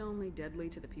 Isn't she only deadly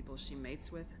to the people she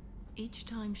mates with? Each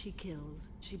time she kills,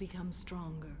 she becomes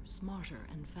stronger, smarter,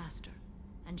 and faster.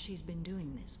 And she's been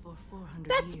doing this for 400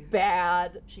 years. That's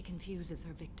bad. She confuses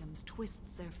her victims,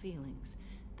 twists their feelings.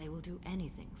 They will do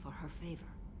anything for her favor.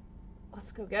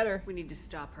 Let's go get her. We need to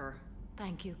stop her.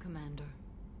 Thank you, Commander.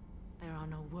 There are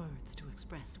no words to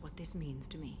express what this means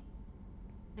to me.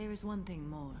 There is one thing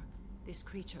more. This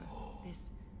creature,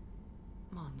 this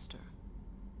monster.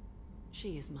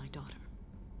 She is my daughter.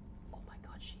 Oh my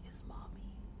god, she is mommy.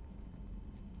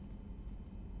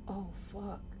 Oh,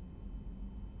 fuck.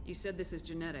 You said this is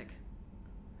genetic.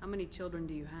 How many children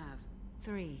do you have?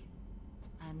 3.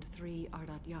 And 3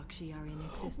 Ardat Yakshi are in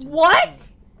existence. What?!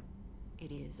 Today.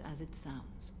 It is as it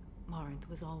sounds. Morinth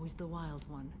was always the wild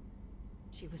one.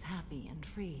 She was happy and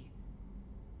free,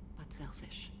 but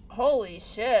selfish. Holy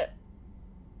shit.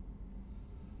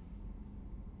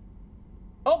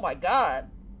 Oh my god.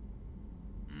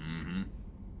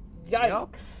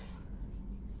 Yikes.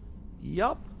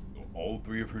 Yup. All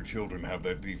 3 of her children have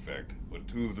that defect, but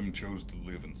 2 of them chose to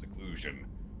live in seclusion.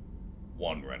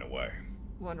 1 ran away.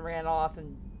 1 ran off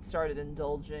and started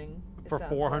indulging. For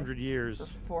 400 years. For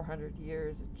 400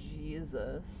 years.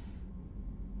 Jesus.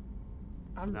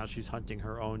 Now she's hunting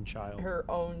her own child. Her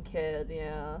own kid,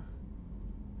 yeah.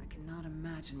 I cannot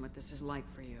imagine what this is like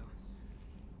for you.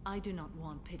 I do not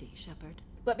want pity, Shepard.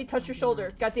 Let me touch your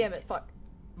shoulder. God damn it, fuck.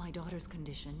 My daughter's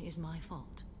condition is my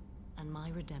fault, and my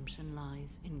redemption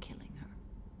lies in killing her.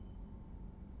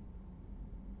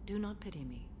 Do not pity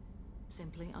me.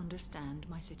 Simply understand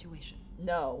my situation.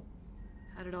 No.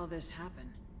 How did all this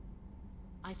happen?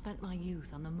 I spent my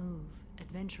youth on the move,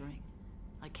 adventuring.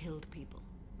 I killed people,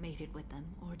 mated with them,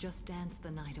 or just danced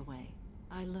the night away.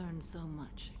 I learned so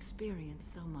much,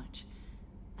 experienced so much,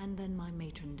 and then my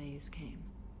matron days came.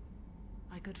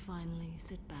 I could finally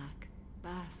sit back,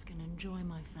 bask, and enjoy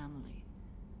my family.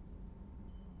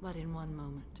 But in one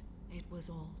moment, it was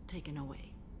all taken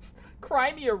away.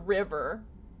 Cry me a river.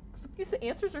 These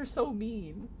answers are so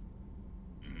mean.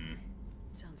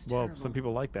 Sounds well, terrible. some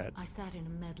people like that. I sat in a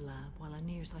med lab while a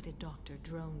nearsighted doctor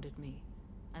droned at me,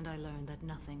 and I learned that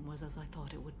nothing was as I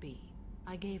thought it would be.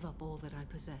 I gave up all that I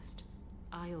possessed.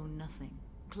 I own nothing,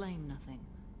 claim nothing.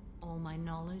 All my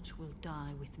knowledge will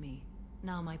die with me.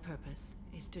 Now my purpose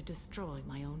is to destroy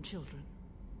my own children.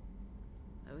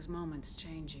 Those moments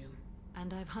change you.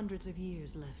 And I've hundreds of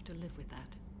years left to live with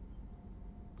that.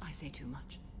 I say too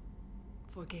much.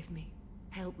 Forgive me.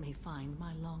 Help me find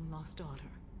my long-lost daughter.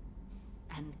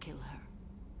 And kill her.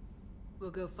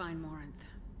 We'll go find Morinth.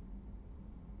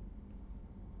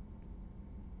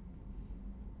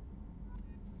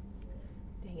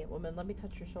 Dang it, woman. Let me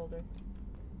touch your shoulder.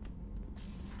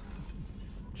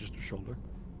 Just her shoulder.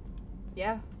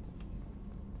 Yeah.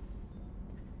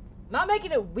 Not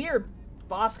making it weird,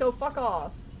 Bosco. Fuck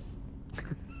off.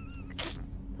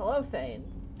 Hello, Thane.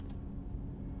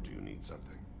 Do you need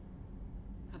something?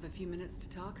 Have a few minutes to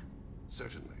talk?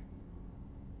 Certainly.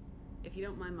 If you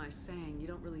don't mind my saying, you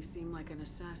don't really seem like an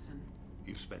assassin.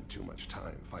 You've spent too much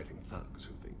time fighting thugs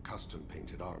who think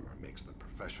custom-painted armor makes them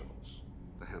professionals.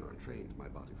 The Hanar trained my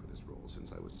body for this role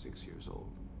since I was 6 years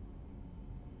old.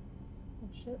 Oh,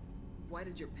 shit. Why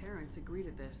did your parents agree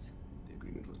to this? The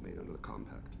agreement was made under the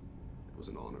Compact. It was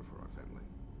an honor for our family.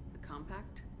 The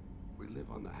Compact? We live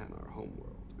on the Hanar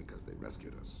homeworld because they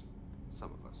rescued us.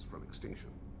 Some of us from extinction.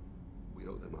 We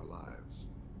owe them our lives.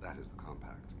 That is the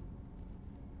Compact.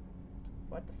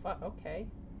 What the fuck? Okay.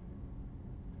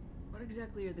 What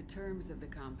exactly are the terms of the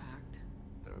Compact?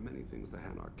 There are many things the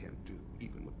Hanar can't do,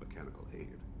 even with mechanical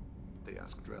aid. They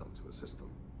ask Drell to assist them.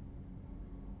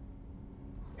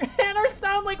 Hanar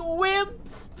sound like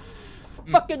wimps!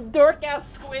 Fucking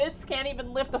dork-ass squids can't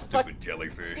even lift a Stupid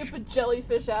jellyfish. Stupid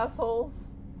jellyfish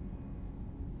assholes.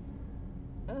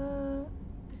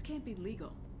 This can't be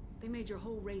legal. They made your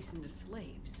whole race into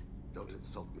slaves. Don't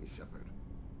insult me, Shepard.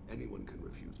 Anyone can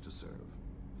refuse to serve.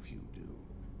 Few do.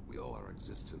 We owe our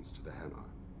existence to the Hanar.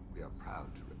 We are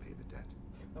proud to repay the debt.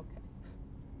 Okay.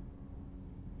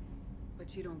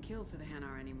 But you don't kill for the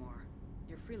Hanar anymore.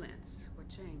 You're freelance. What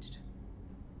changed?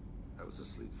 I was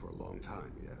asleep for a long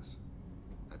time, yes.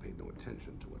 I paid no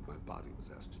attention to what my body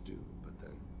was asked to do, but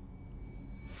then...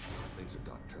 Laser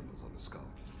dot trembles on the skull.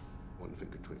 One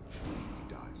finger twitch.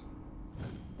 He dies.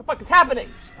 The fuck is happening?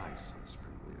 Spice on the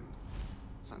spring wind.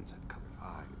 Sunset-colored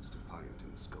eyes defiant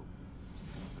in the scope.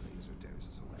 The laser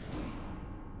dances away.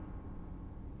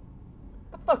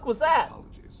 The fuck was that?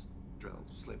 Apologies. Drell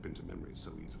slip into memory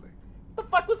so easily. The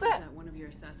fuck was that? Is that one of your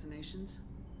assassinations?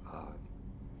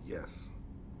 Yes.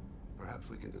 Perhaps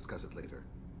we can discuss it later.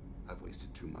 I've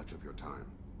wasted too much of your time.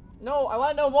 No, I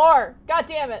want to know more. God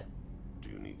damn it. Do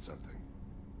you need something?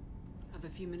 Have a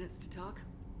few minutes to talk?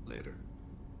 Later.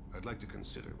 I'd like to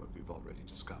consider what we've already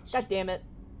discussed. God damn it.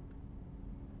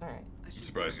 Alright. I'm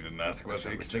surprised you didn't ask about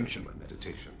the extinction. My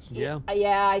meditations. Yeah.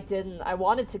 Yeah, I didn't. I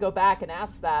wanted to go back and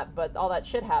ask that, but all that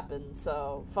shit happened,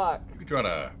 so fuck. You could try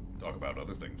to talk about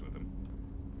other things with him.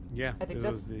 Yeah. I think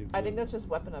that's I think that's just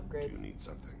weapon upgrades. Do you need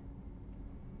something?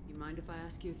 You mind if I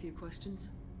ask you a few questions?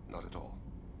 Not at all.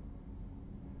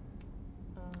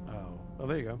 Oh,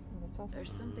 there you go.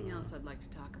 There's something else I'd like to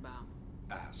talk about.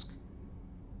 Ask.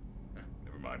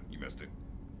 Never mind, you missed it.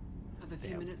 Have a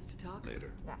few minutes to talk?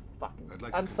 Later. Nah, fucking. I'd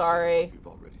like I'm to sorry. We've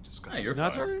already discussed. Hey, you're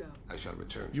Not fine. sorry? I shall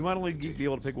return. You might only be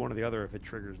able to pick one or the other if it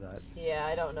triggers that. Yeah,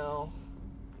 I don't know.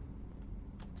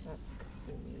 That's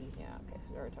Kasumi. Yeah, okay, so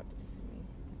we already talked to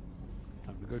Kasumi.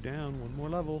 Time to go down one more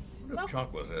level. I wonder if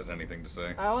Chakwas has anything to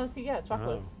say. I want to see, yeah,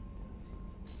 Chakwas.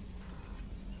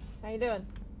 How you doing?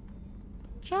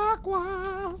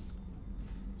 Chakwas!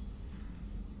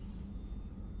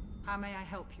 How may I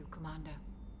help you, Commander?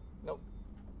 Nope.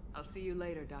 I'll see you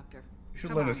later, Doctor. You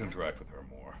should let us interact with her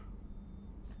more.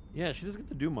 Yeah, she doesn't get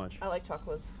to do much. I like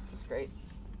Chakwas. She's great.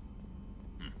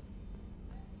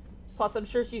 Plus, I'm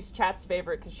sure she's chat's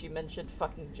favorite because she mentioned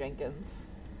fucking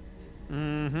Jenkins.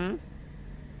 Mm-hmm.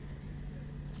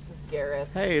 This is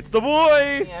Garrus. Hey, it's the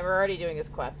boy! Yeah, we're already doing his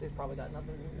quest. He's probably got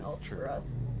nothing else for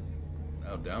us.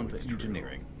 Now down to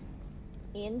engineering.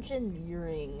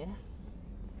 Engineering.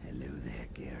 Hello there,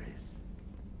 Garrus.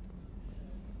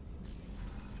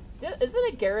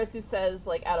 Isn't it Garrus who says,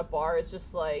 like, at a bar, it's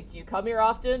just like, do you come here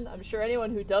often? I'm sure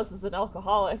anyone who does is an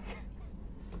alcoholic.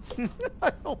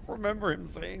 I don't remember him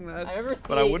saying that. I remember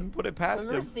but I wouldn't put it past I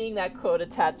remember him. seeing that quote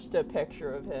attached to a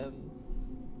picture of him.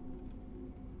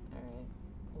 Alright.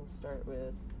 we'll start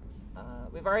with...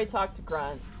 we've already talked to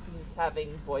Grunt. He's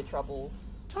having boy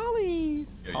troubles. Tolly!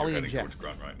 Yeah, Tolly you're and heading Jack. towards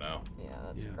Grunt right now. Yeah,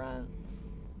 that's Grunt.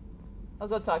 I'll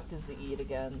go talk to Zaid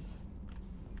again.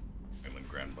 And then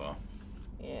Grandpa.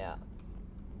 Yeah.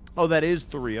 Oh, that is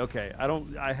 3. Okay.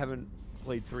 I haven't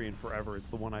played 3 in forever. It's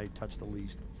the one I touched the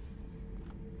least.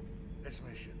 This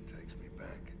mission takes me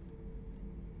back.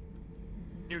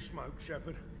 You smoke,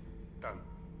 Shepard? Don't.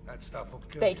 That stuff will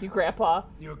kill Thank you, Grandpa.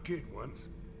 You're a kid once.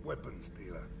 Weapons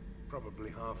dealer. Probably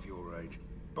half your age.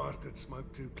 Bastard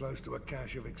smoked too close to a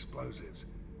cache of explosives.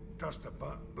 Tossed a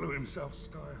butt, blew himself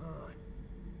sky high.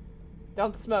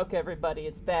 Don't smoke, everybody.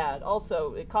 It's bad.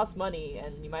 Also, it costs money,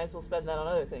 and you might as well spend that on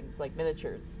other things, like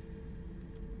miniatures.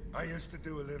 I used to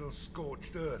do a little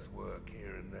scorched earth work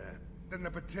here and there. Then the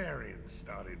Batarians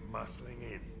started muscling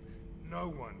in.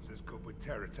 No one's as good with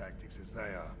terror tactics as they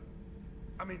are.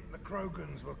 I mean, the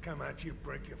Krogans will come at you,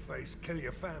 break your face, kill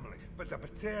your family. But the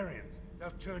Batarians, they'll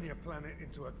turn your planet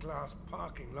into a glass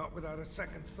parking lot without a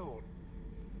second thought.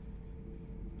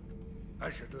 I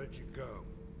should let you go.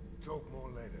 Talk more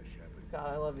later, Shepard.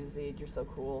 God, I love you, Zaid. You're so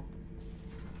cool.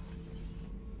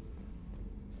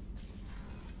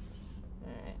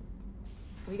 Alright.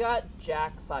 We got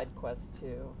Jack side quest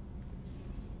too.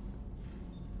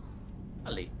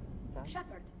 Ali.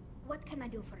 Shepard, what can I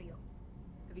do for you?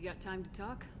 Have you got time to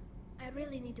talk? I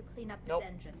really need to clean up this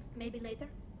engine. Maybe later?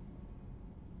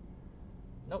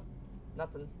 Nope.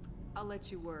 Nothing. I'll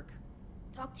let you work.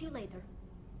 Talk to you later.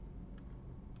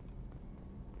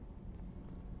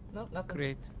 Nope, nothing.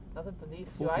 Great. Nothing from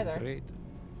these two Fucking either. Great.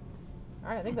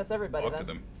 Alright, I think that's everybody Talk then.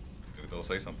 to them. Maybe they'll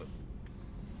say something.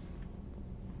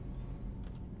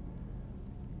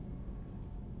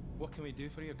 What can we do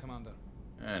for you, Commander?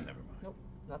 Never mind. Nope,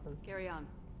 nothing. Carry on.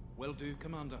 Will do,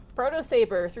 Commander. Proto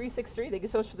Saber 363. Thank you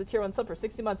so much for the tier 1 sub for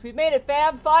 60 months. We've made it,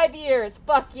 fam. 5 years.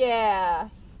 Fuck yeah.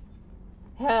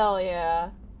 Hell yeah.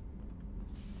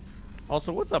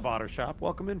 Also, what's up, Otter Shop?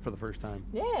 Welcome in for the first time.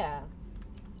 Yeah.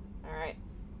 Alright.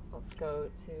 Let's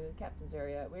go to the captain's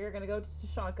area. We're gonna go to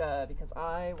Tushonka because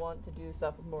I want to do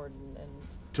stuff with Mordin and...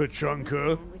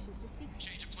 Tushonka?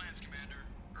 Change of plans, Commander.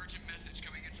 Urgent message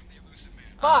coming in from the Elusive Man.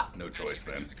 Fuck! No choice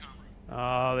then.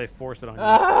 Oh, they forced it on you.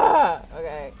 Ah!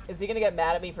 Okay. Is he gonna get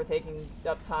mad at me for taking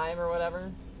up time or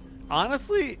whatever?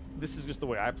 Honestly, this is just the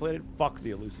way I played it. Fuck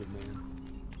the Elusive Man.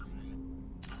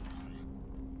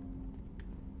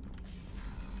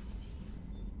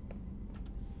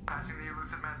 Passing the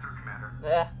Elusive Man through, Commander.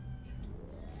 Ugh.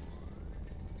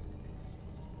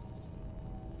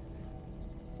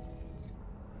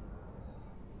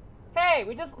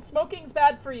 Hey, smoking's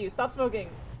bad for you. Stop smoking.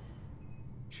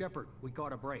 Shepard, we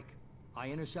got a break. I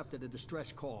intercepted a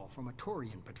distress call from a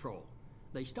Turian patrol.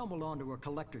 They stumbled onto a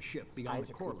collector ship beyond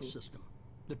the Corliss system.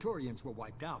 The Turians were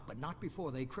wiped out, but not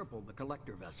before they crippled the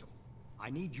collector vessel. I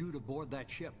need you to board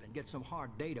that ship and get some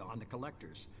hard data on the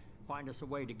collectors. Find us a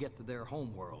way to get to their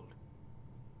homeworld.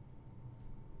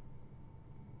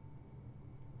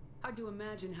 Hard to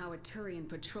imagine how a Turian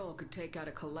patrol could take out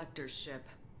a collector's ship.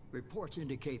 Reports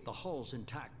indicate the hull's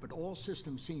intact, but all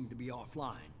systems seem to be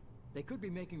offline. They could be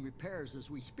making repairs as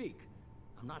we speak.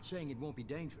 I'm not saying it won't be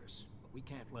dangerous, but we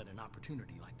can't let an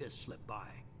opportunity like this slip by.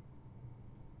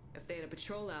 If they had a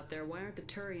patrol out there, why aren't the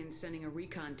Turians sending a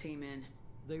recon team in?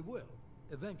 They will,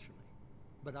 eventually.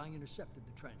 But I intercepted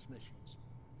the transmissions.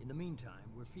 In the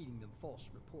meantime, we're feeding them false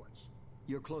reports.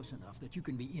 You're close enough that you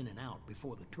can be in and out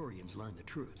before the Turians learn the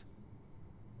truth.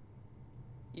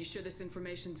 You sure this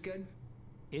information's good?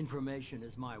 Information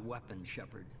is my weapon,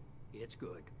 Shepard. It's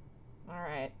good.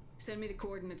 Alright. Send me the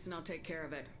coordinates and I'll take care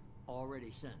of it.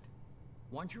 Already sent.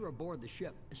 Once you're aboard the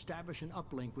ship, establish an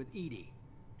uplink with EDI.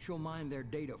 She'll mine their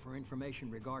data for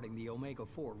information regarding the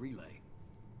Omega-4 relay.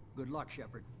 Good luck,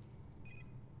 Shepard.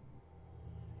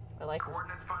 I like this.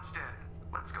 Coordinates punched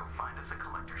in. Let's go find us a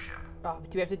collector ship. Oh,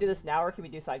 do we have to do this now or can we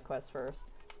do side quests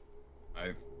first?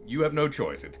 You have no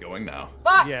choice. It's going now.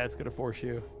 Fuck! Yeah, it's gonna force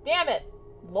you. Damn it!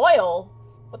 Loyal?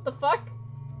 What the fuck?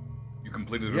 You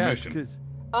completed a mission.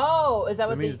 Oh, is that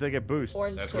what means they get boosts.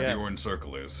 That's what the orange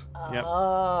circle is.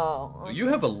 Oh. Okay. You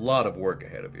have a lot of work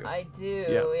ahead of you. I do.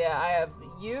 Yeah, I have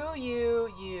you.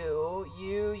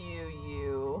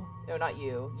 No, not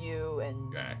you. You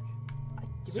and Jack.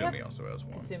 Kasumi also has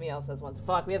one. Kasumi also has one.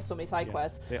 Fuck, we have so many side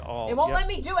quests. They all. It won't let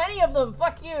me do any of them.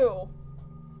 Fuck you.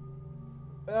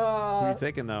 Who are you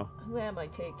taking though? Who am I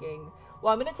taking?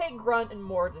 Well, I'm gonna take Grunt and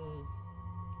Mordin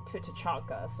to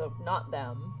Tushonka, so not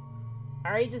them. I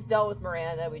already just dealt with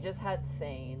Miranda. We just had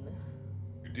Thane.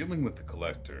 You're dealing with the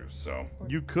collectors, so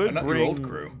you could not bring your old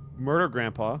crew. Murder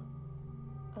Grandpa.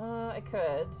 I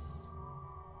could.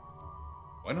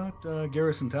 Why not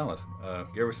Garrison Tally?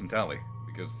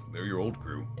 Because they're your old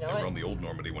crew. You know they were what? on the old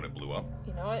Normandy when it blew up.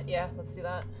 You know what? Yeah, let's do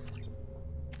that.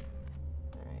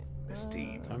 Alright. This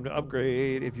team. Time to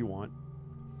upgrade if you want.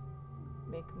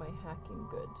 Make my hacking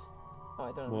good. Oh,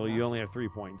 I don't know. Well, you only have 3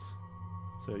 points.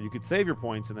 So you could save your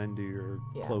points and then do your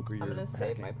cloak or your I'm gonna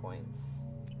save hacking. my points.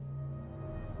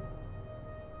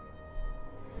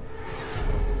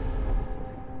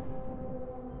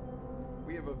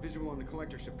 We have a visual on the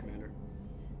collector ship, Commander.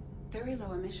 Very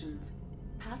low emissions.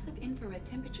 Passive infrared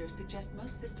temperatures suggest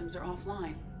most systems are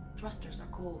offline. Thrusters are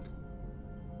cold.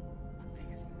 That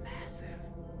thing is massive.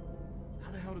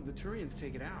 How the hell did the Turians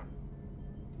take it out?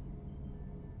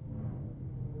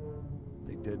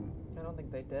 They didn't. I don't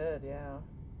think they did, yeah.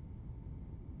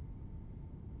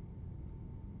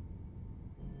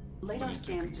 Radar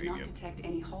scans do not convenient. detect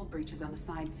any hull breaches on the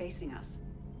side facing us.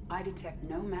 I detect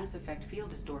no Mass Effect field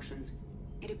distortions.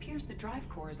 It appears the drive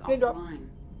core is Good job. offline.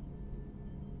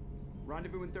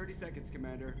 Rendezvous in 30 seconds,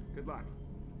 Commander. Good luck.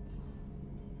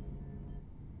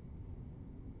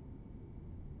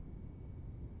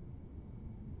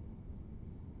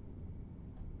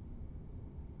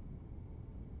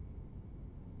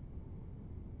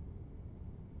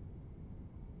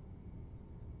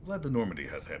 Glad the Normandy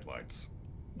has headlights.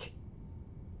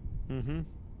 Mm-hmm.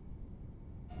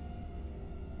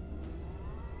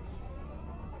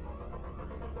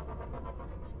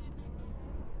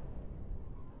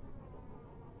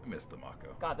 I miss the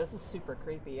Mako. God, this is super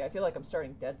creepy. I feel like I'm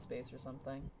starting Dead Space or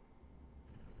something.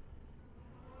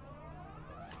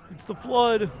 It's the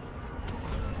flood.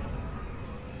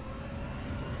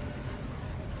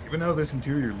 Given how this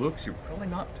interior looks, you're probably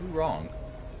not too wrong.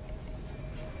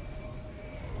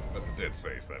 But the Dead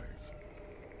Space, that is.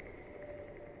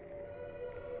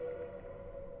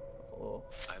 Oh.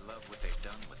 I love what they've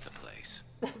done with the place.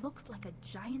 It looks like a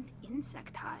giant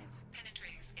insect hive.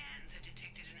 Penetrating scans have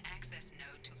detected an access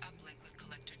node to uplink with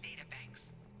collector databanks.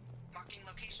 Marking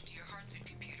location to your Heartsuit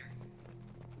computer.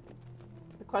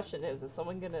 The question is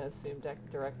someone gonna assume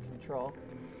direct control?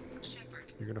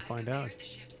 Shepard, You're gonna find out. compared the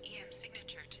ship's EM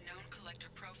signature to known collector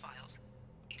profiles.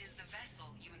 It is the vessel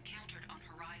you encountered on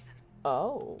Horizon.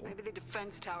 Oh. Maybe the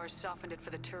defense towers softened it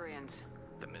for the Turians.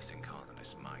 The missing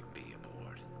colonists might be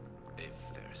aboard,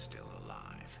 if they're still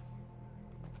alive.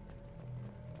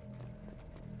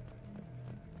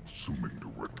 Assuming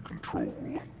direct control.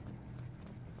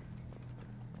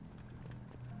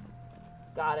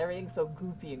 God, everything's so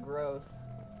goopy and gross.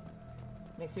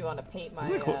 Makes me want to paint my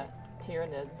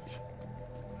Tyranids.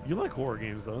 You like horror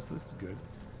games though, so this is good.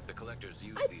 The collectors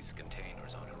use these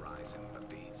containers on Horizon, but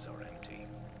these are empty.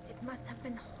 It must have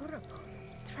been horrible.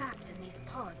 Trapped in these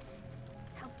pods.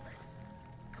 Helpless.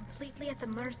 Completely at the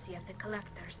mercy of the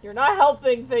collectors. You're not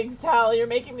helping things, Tally. You're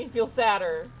making me feel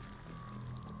sadder.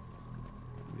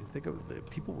 I mean, think of the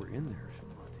people were in there,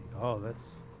 Monty. Oh,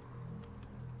 that's.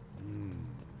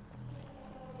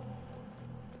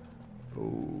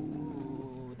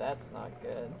 Ooh, that's not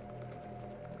good.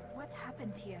 What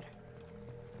happened here?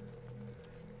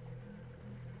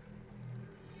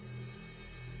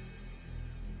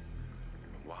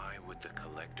 Why would the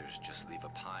collectors just leave a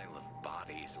pile of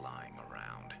bodies lying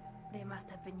around? They must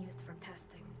have been used for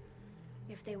testing.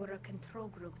 If they were a control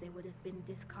group, they would have been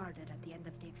discarded at the end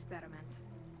of the experiment.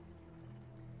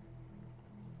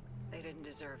 They didn't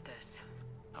deserve this.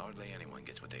 Hardly anyone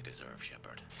gets what they deserve,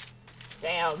 Shepard.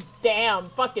 Damn,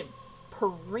 fucking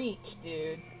preach,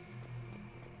 dude.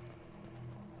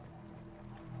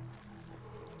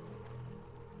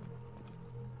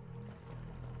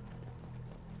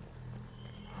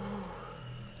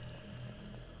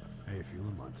 How you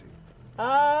feeling, Monty?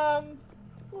 A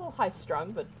little high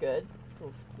strung, but good. It's a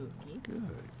little spooky. Good.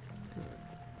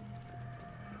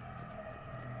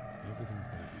 Everything's gonna be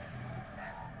fine.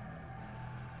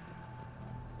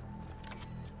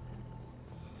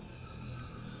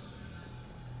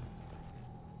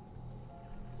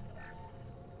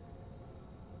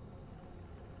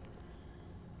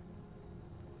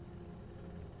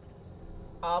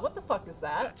 What the fuck is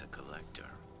that? That's a collector.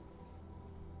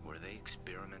 Were they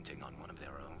experimenting on one of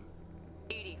their own?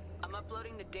 Edie, I'm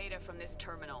uploading the data from this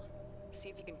terminal. See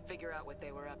if you can figure out what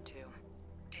they were up to.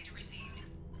 Data received.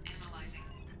 Analyzing.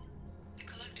 The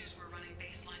collectors were running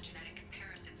baseline genetic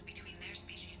comparisons between their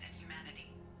species and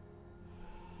humanity.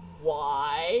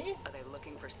 Why? Are they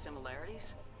looking for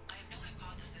similarities? I have no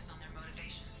hypothesis on their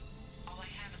motivations. All I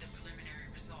have are the preliminary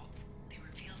results. They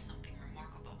reveal something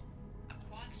remarkable. A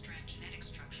quad-strand genetic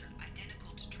structure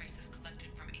identical to traces collected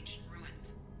from ancient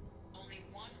ruins. Only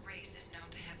one race is known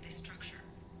to have this structure,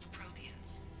 the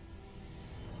Protheans.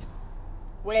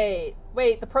 Wait,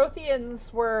 the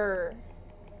Protheans were...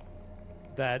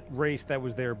 that race that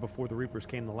was there before the Reapers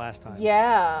came the last time.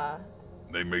 Yeah.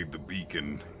 They made the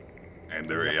beacon, and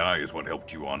their AI is what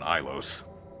helped you on Ilos.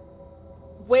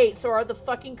 Wait, so are the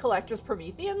fucking Collectors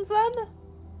Prometheans then?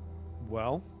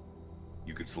 Well,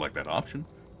 you could select that option.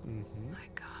 My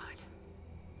God.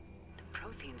 The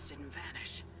Protheans didn't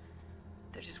vanish.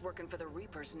 They're just working for the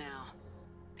Reapers now.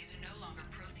 These are no longer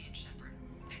Prothean, Shepard.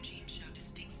 Their genes show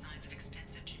distinct signs of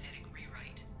extensive genetic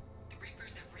rewrite. The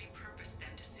Reapers have repurposed them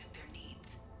to suit their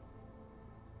needs.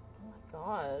 Oh my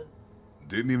God.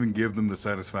 Didn't even give them the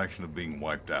satisfaction of being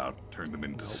wiped out, turned them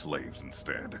into slaves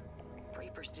instead.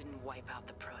 Reapers didn't wipe out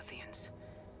the Protheans.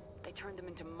 They turned them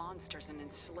into monsters and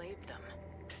enslaved them.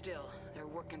 Still, they're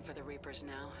working for the Reapers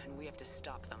now, and we have to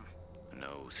stop them.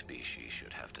 No species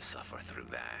should have to suffer through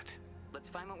that. Let's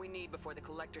find what we need before the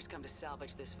Collectors come to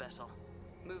salvage this vessel.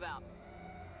 Move out.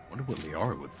 Wonder what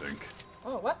Liara would think.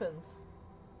 Oh, weapons.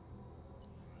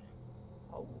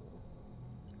 Oh.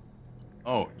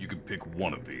 Oh, you can pick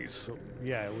one of these. So,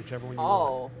 yeah, whichever one you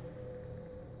want. want.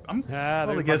 I'm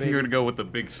probably guessing you're gonna go with the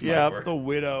big sniper. Yeah, the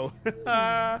Widow.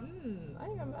 Yeah.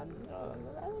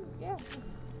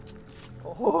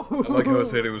 I like how I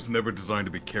said it was never designed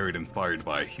to be carried and fired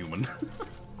by a human.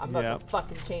 I'm about to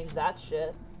fucking change that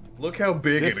shit. Look how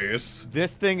big it is.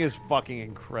 This thing is fucking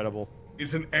incredible.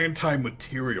 It's an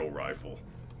anti-material rifle.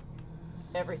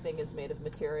 Everything is made of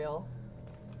material.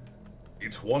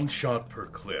 It's one shot per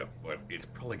clip, but it's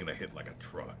probably gonna hit like a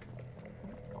truck.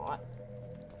 God.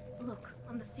 Look,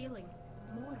 on the ceiling.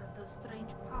 More of those strange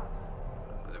pods.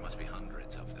 There must be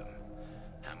hundreds of them.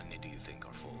 How many do you think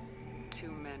are full?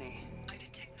 Too many. I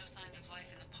detect no signs of life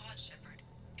in the pod, Shepard.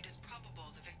 It is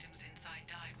probable the victims inside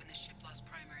died when the ship lost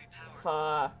primary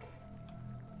power. Fuck.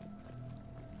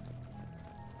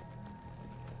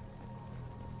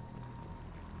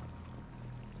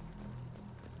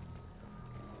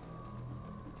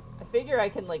 I figure I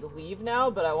can, like, leave now,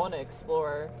 but I want to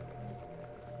explore.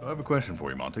 I have a question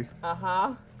for you, Monty.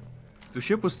 Uh-huh. The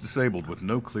ship was disabled with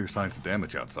no clear signs of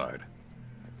damage outside.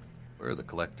 Where are the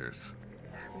Collectors?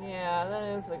 Yeah, that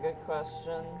is a good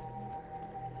question.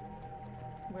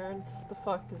 Where the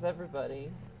fuck is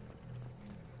everybody?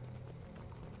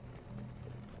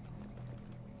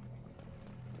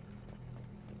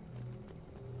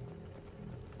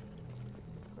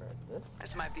 Grab this.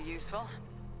 This might be useful.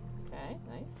 Okay,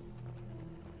 nice.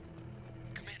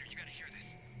 Commander, you gotta hear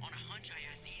this. On a hunch,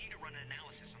 I asked EE to run an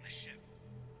analysis on this ship.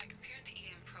 I compared the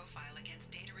EM profile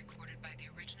against data recorded by the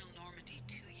original Normandy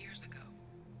 2 years ago.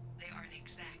 They are an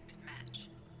exact match.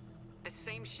 The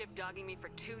same ship dogging me for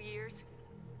 2 years?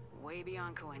 Way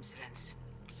beyond coincidence.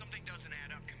 Something doesn't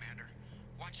add up, Commander.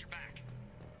 Watch your back.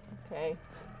 Okay.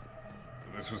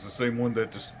 This was the same one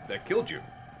that killed you.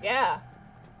 Yeah.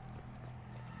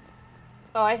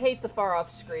 Oh, I hate the far off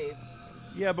screed.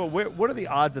 Yeah, but what are the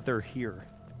odds that they're here?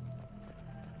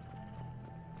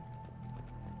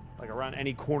 Like around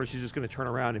any corner, she's just gonna turn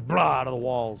around and blah out of the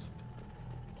walls.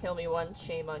 Kill me once,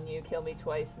 shame on you. Kill me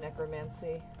twice,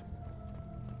 necromancy.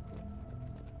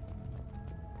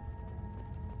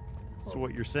 So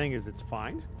what you're saying is it's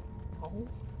fine? Oh.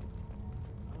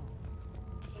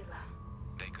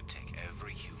 They could take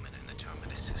every human in the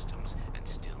Terminus systems and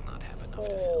still not have enough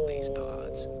to fill these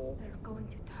pods. They're going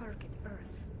to target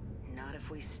Earth. Not if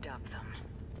we stop them.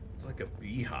 It's like a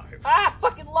beehive. Ah,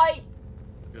 fucking light!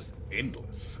 Just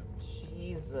endless.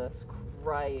 Jesus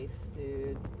Christ,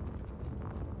 dude.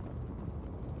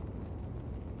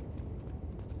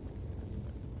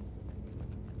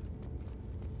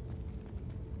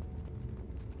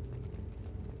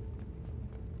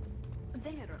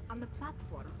 There, on the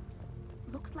platform.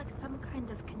 Looks like some kind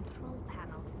of control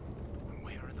panel.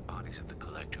 Where are the bodies of the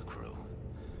Collector crew?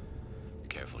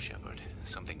 Careful, Shepard.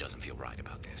 Something doesn't feel right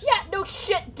about this. Yeah, no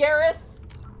shit, Garrus!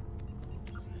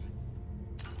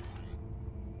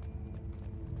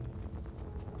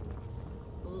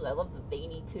 Ooh, I love the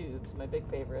veiny tubes, my big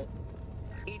favorite.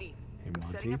 EDI, Hey, I'm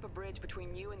setting Monty. up a bridge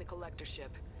between you and the Collector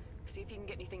ship. See if you can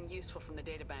get anything useful from the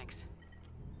databanks.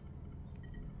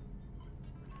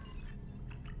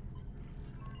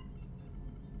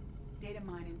 Data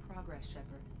mine in progress,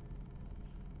 Shepard.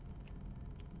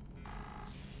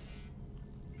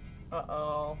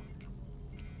 Uh-oh.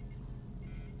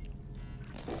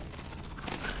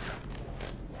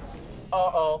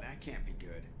 Uh-oh. That can't be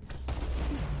good.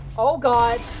 Oh,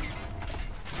 God.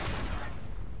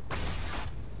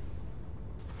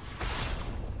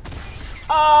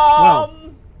 Well,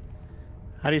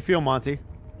 how do you feel, Monty?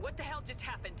 What the hell just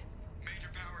happened? Major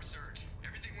power surge.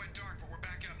 Everything went dark, but we're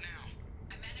back up now.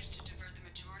 I managed to divert the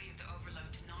majority of the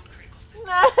overload to non-critical systems.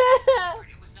 Shepard,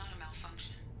 it was not a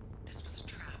malfunction. This was a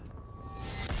trap.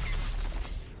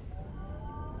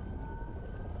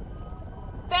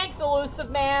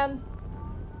 elusive man.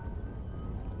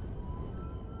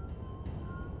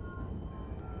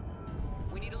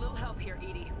 We need a little help here,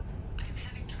 Edie. I am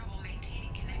having trouble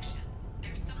maintaining connection.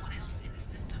 There's someone else in the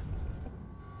system.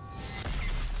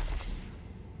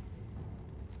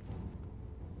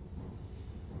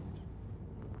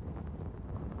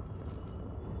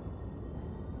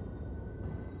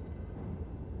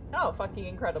 Oh, fucking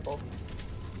incredible.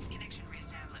 Connection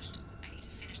reestablished. I need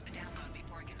to finish the download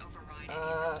before I can override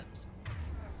any systems.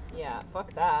 Yeah,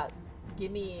 fuck that.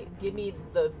 Give me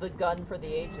the gun for the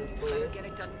ages, please. Better get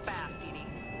it done fast, Edie.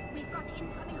 We've got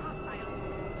incoming hostiles.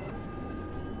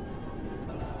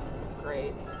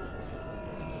 Great.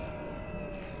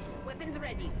 Weapons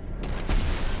ready.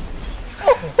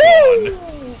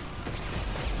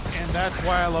 And that's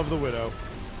why I love the Widow.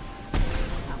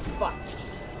 Fuck.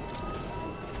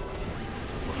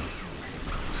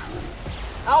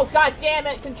 Oh, god damn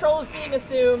it! Control is being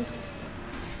assumed.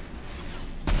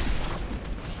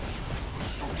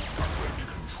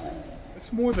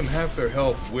 It's more than half their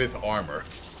health with armor.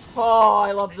 Oh,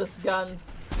 I love this gun.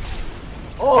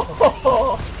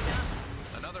 Oh!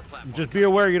 Just be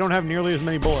aware you don't have nearly as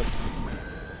many bullets.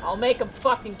 I'll make them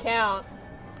fucking count.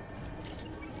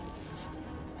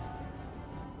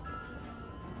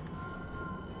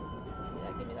 Give me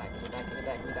that, give me that, give me that, give me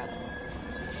that, give me that.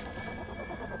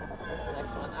 Where's the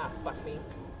next one? Ah, fuck me.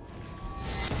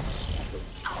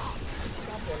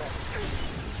 God damn it.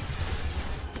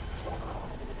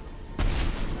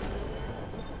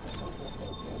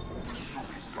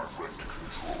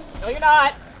 No, you're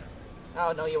not!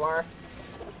 Oh, no, you are.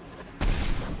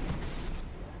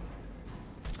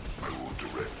 I will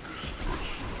direct this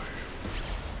personally.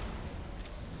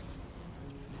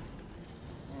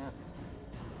 Yeah.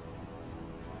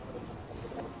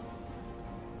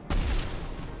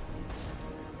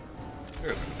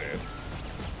 There's its head.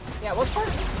 Yeah, what part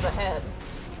of this is ahead?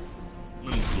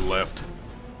 Little to the left.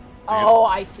 Oh,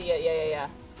 I see it. Yeah, yeah, yeah.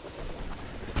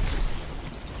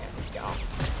 There we go.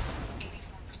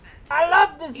 I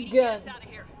love this gun.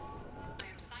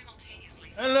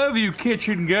 I love you,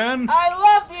 kitchen gun. I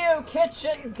love you,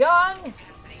 kitchen gun.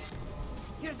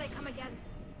 Here they come again.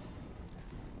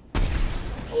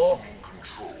 Oh.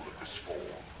 Control of this form.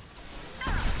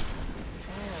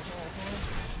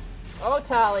 Oh,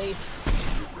 Tali.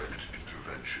 Direct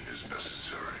intervention is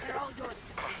necessary. They're all yours.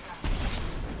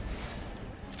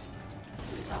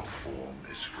 Our form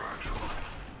is fragile.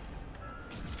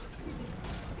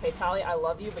 Okay, Tali, I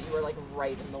love you, but you were like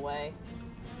right in the way.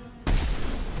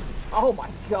 Oh my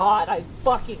god, I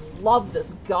fucking love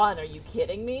this gun. Are you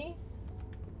kidding me?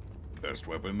 Best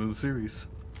weapon of the series.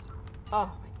 Oh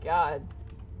my god.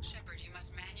 Shepard, you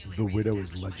must manually The Widow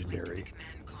is reestablish my link to the legendary.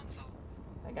 command console.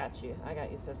 I got you. I got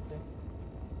you, sister.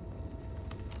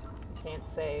 Can't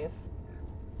save.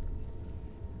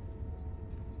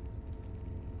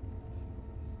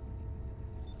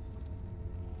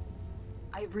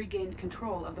 I've regained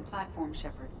control of the platform,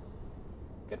 Shepard.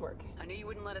 Good work. I knew you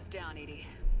wouldn't let us down, Edie.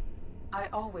 I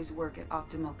always work at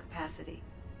optimal capacity.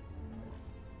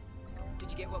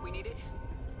 Did you get what we needed?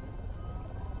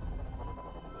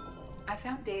 I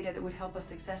found data that would help us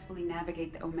successfully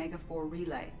navigate the Omega-4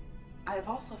 relay. I have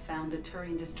also found a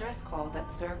Turian distress call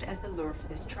that served as the lure for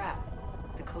this trap.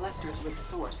 The collectors were the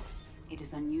source. It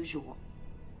is unusual.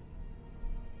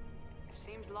 It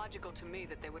seems logical to me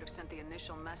that they would have sent the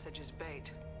initial message as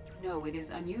bait. No, it is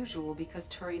unusual because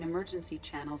Turian emergency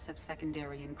channels have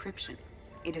secondary encryption.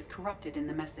 It is corrupted in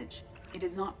the message. It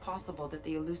is not possible that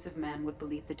the elusive man would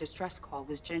believe the distress call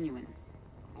was genuine.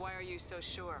 Why are you so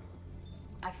sure?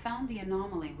 I found the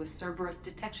anomaly with Cerberus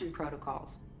detection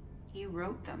protocols. He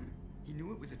wrote them. He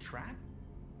knew it was a trap?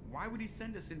 Why would he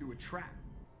send us into a trap?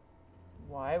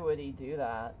 Why would he do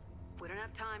that? We don't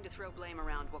have time to throw blame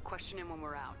around. We'll question him when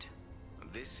we're out.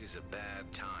 This is a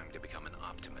bad time to become an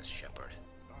optimist, Shepard.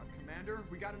 Commander,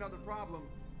 we got another problem.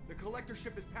 The collector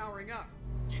ship is powering up.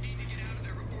 You need to get out of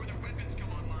there before their weapons come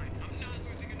online. I'm not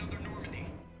losing another Normandy.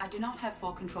 I do not have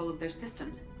full control of their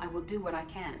systems. I will do what I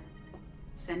can.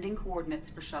 Sending coordinates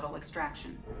for shuttle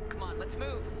extraction. Come on, let's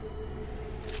move.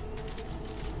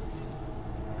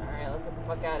 Alright, let's get the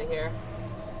fuck out of here.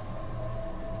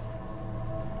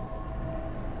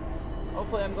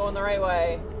 Hopefully I'm going the right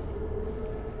way.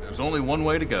 There's only one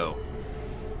way to go.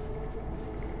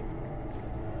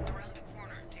 Around the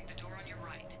corner, take the door on your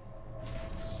right.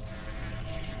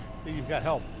 See, you've got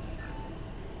help.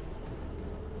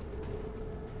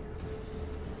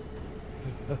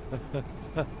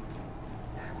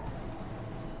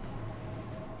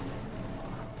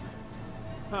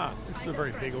 Huh, this is a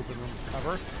very big open room to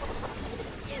cover.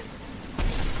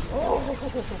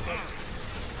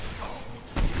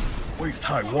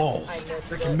 Waist-high walls.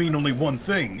 That can mean only one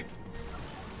thing.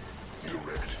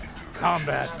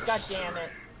 Combat. Oh, God damn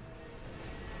it.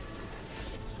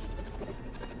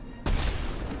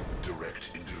 Direct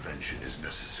intervention is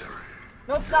necessary.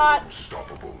 No, it's not.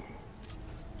 Unstoppable.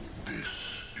 This is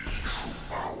true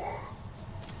power.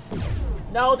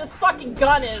 No, this fucking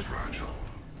gun is.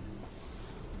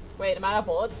 Wait, I'm out of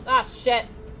bullets. Ah, shit.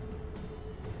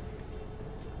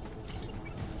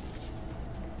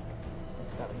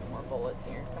 There's gotta be more bullets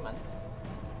here. Come on.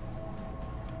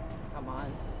 Come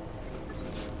on.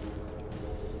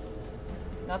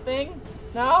 Nothing?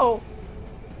 No!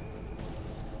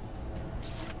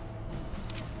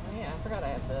 Oh yeah, I forgot I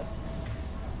had this.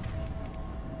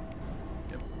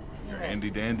 Yep. Your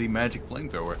handy-dandy magic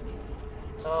flamethrower.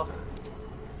 Ugh.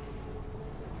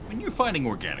 When you're fighting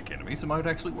organic enemies, it might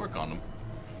actually work on them.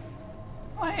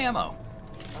 My ammo.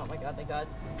 Oh my god, thank god.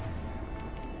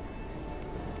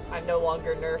 I'm no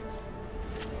longer nerfed.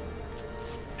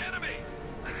 Enemy!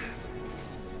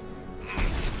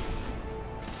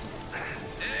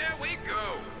 There we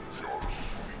go.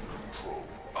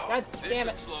 God damn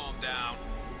it. This should slow him down.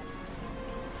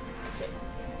 Shit.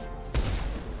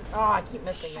 Oh, I keep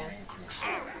missing, man.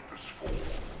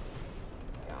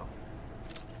 Go.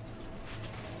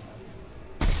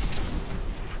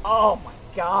 Oh my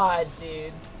god,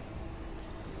 dude.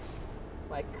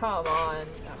 Like, come on.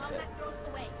 Oh, shit.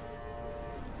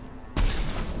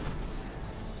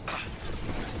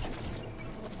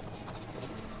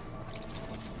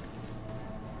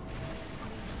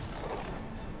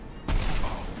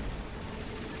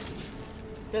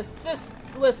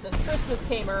 Listen, Christmas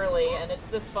came early, and it's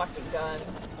this fucking gun.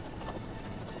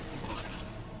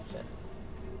 Shit.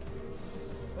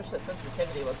 Wish the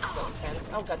sensitivity wasn't so intense.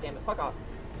 Oh, god damn it, fuck off.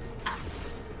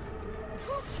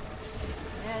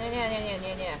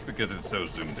 Yeah. It's because it's so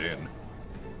zoomed in.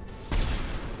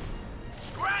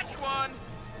 Scratch one!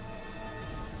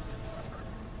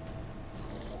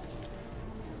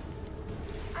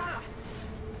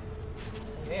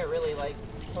 They're really, like,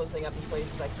 posing up in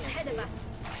places I can't see.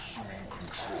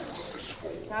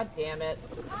 God damn it.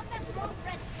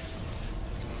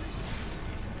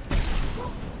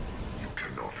 You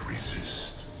cannot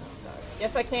resist.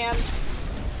 Yes, I can.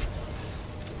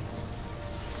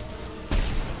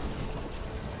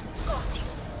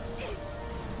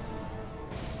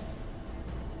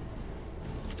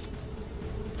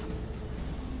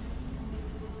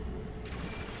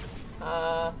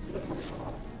 Hello.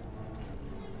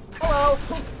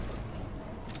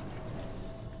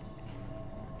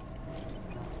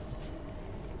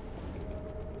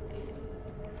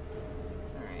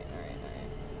 Alright.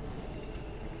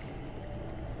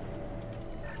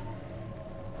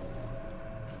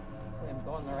 Hopefully I'm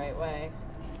going the right way.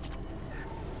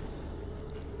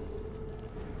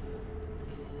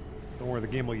 Don't worry, the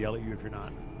game will yell at you if you're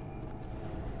not.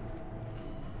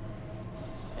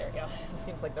 There we go. This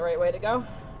seems like the right way to go.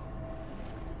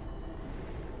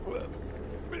 I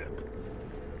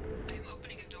am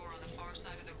opening a door on the far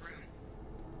side of the room.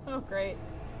 Oh, great.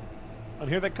 And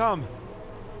here they come.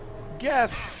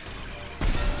 Guess.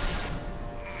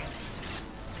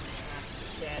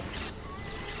 Shit.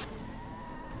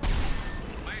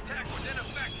 My attack was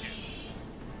ineffective.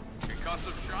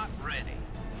 Concussive shot ready.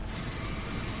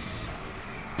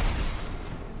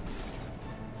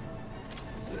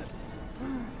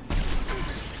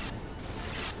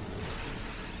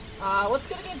 What's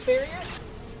good against barriers?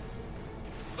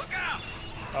 Look out!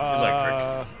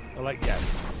 Electric. Yeah.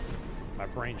 My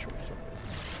brain short circuit.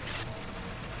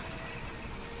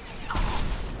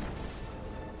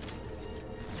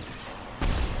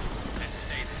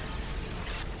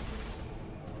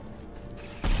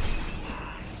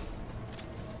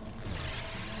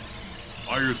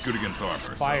 Fire's good against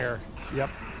armor. Fire. So. Yep.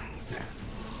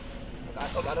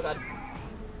 Oh god.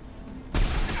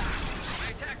 My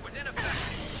attack was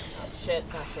ineffective.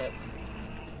 Oh shit.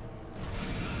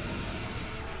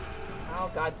 Oh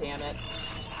god damn it.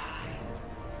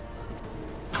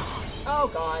 Oh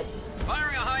god.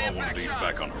 Firing a high One of impact these shot.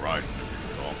 back on Horizon.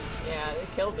 Well, Yeah, it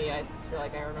killed me. I feel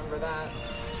like I remember that.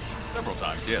 several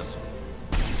times, yes.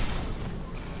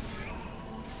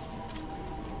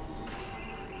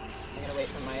 I'm gonna wait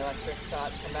for my electric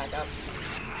shot to come back up.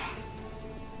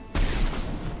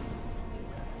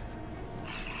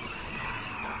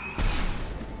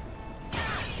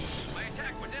 My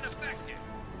attack was ineffective.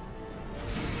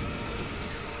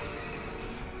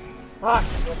 Fuck!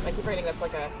 I keep reading that's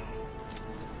like a...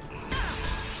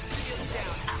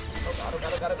 Oh god.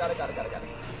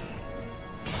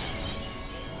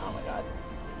 Oh my god.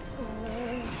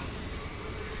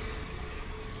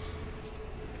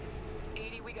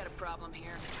 Edie, we got a problem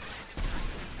here.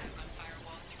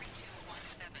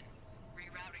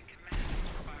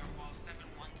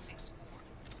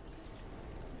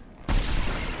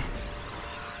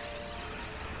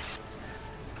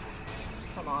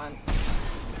 on.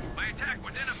 My attack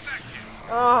was ineffective.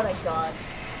 Oh, thank God.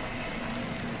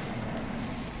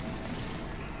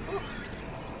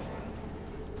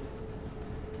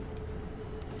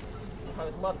 I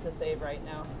would love to save right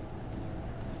now.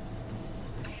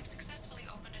 I have successfully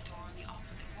opened a door on the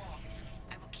opposite wall.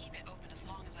 I will keep it open as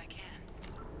long as I can.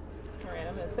 Alright,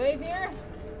 I'm gonna save here.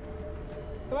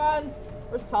 Come on.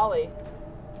 Where's Tali?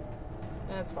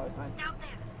 That's probably fine. Out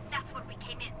there. That's where we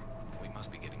came in. We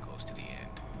must be getting close to the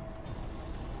end.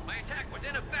 My attack was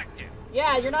ineffective.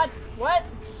 Yeah, you're not. What?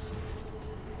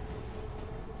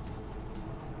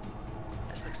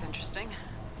 This looks interesting.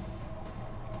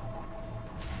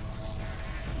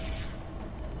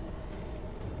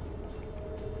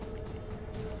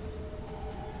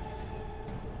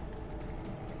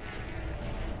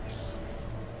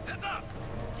 Heads up!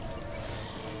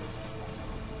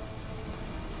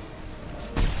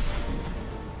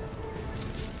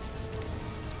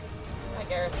 Hi,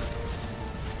 Gareth.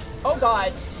 Oh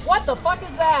God. What the fuck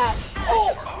is that?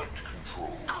 Oh!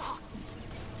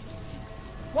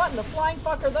 What in the flying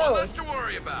fuck are those? Nothing to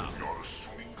worry about. You're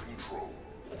assuming control.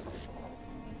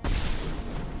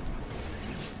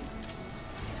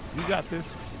 You got this.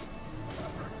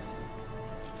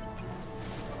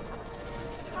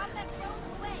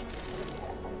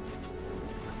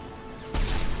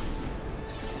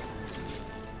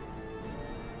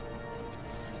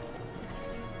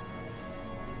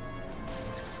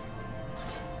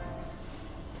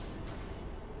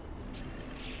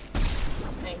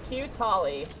 Thank you,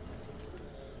 Tali.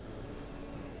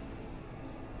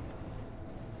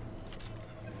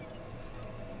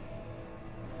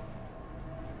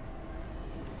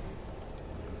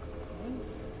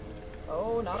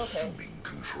 Oh, not okay. Assuming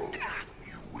control.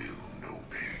 You will know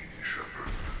pain,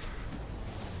 Shepard.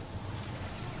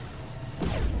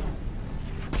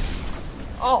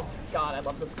 Oh, God, I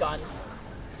love this gun.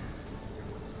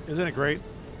 Isn't it great?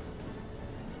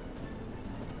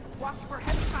 Watch for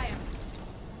heavy fire.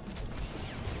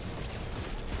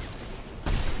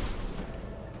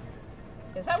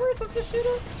 Is that where it's supposed to shoot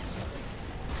it?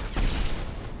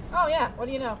 Oh, yeah. What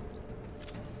do you know?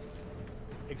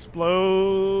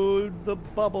 Explode the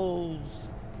bubbles.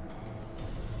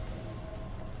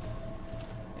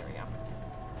 There we go.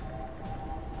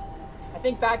 I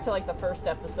think back to like the first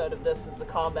episode of this and the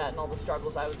combat and all the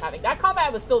struggles I was having. That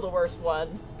combat was still the worst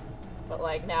one. But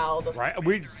like now the Right,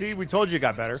 we told you it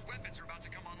got better.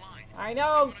 I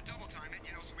know.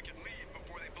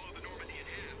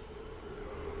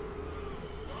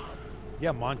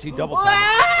 Yeah, Monty double time.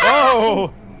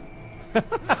 Oh!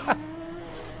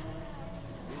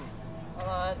 Hold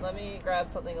on, let me grab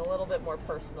something a little bit more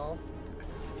personal.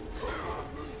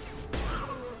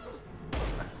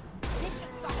 This should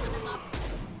soften them up.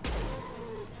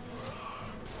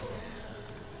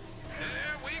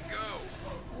 There we go.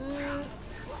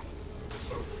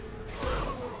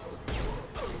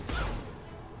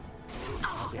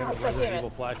 Damn it, Resident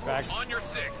Evil flashback. On your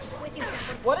six.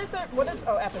 What is there? What is?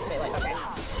 Oh, F is melee. Okay.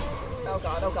 Oh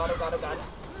God! Oh God! Oh God! Oh God!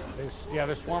 Yeah,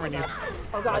 they're swarming you.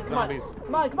 Oh God! Like Come on! zombies.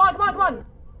 Come on! Come on! Come on! Come on!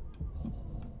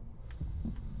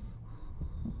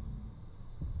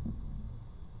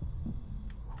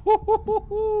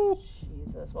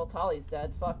 Jesus. Well, Tali's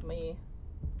dead. Fuck me.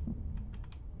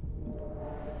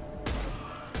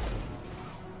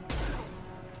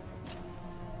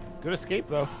 Good escape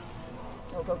though.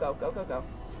 Go, go, go, go, go, go.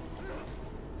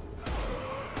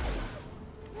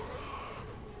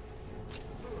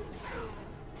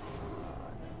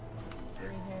 Get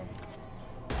in here.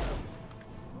 Oh,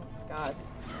 God.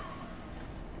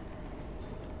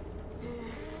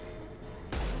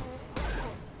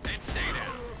 And stay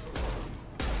down.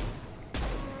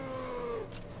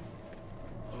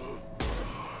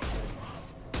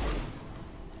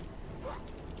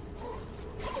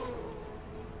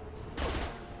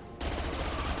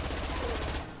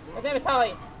 God damn it,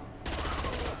 Tali.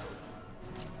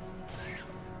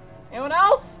 Anyone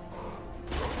else?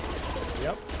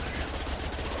 Yep.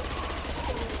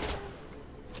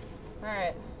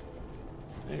 Alright.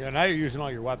 There you go. Now you're using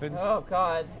all your weapons. Oh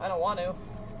God, I don't want to.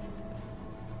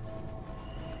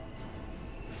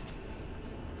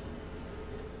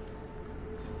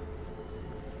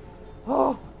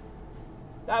 Oh,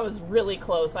 that was really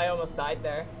close. I almost died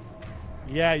there.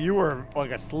 Yeah, you were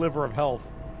like a sliver of health.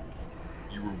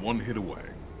 You were one hit away.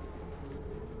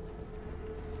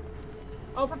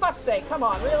 Oh, for fuck's sake, come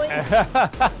on, really?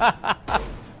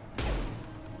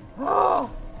 Oh.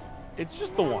 It's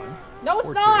just the one. No, it's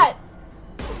Or not!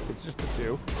 two. It's just the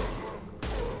two.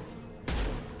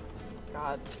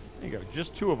 God. There you go.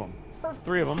 Just two of them. For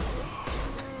 3 of them.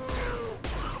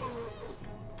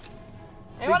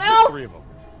 Anyone Just else? 3 of them.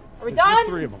 Are we There's done? Just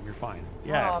 3 of them. You're fine.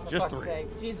 Yeah, oh, for just fuck's 3.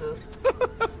 Sake. Jesus.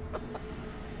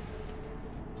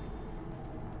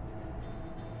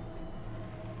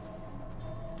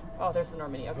 Oh, there's the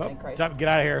Normandy. Okay, Christ. Time, get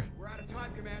out of here. We're out of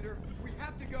time, Commander. We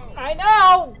have to go. I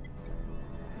know!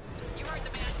 You heard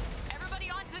the man.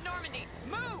 Everybody onto the Normandy.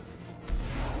 Move!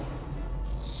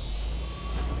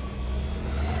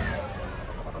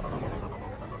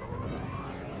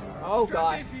 Oh, Strap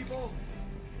God. in, people.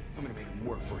 I'm gonna make him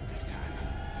work for it this time.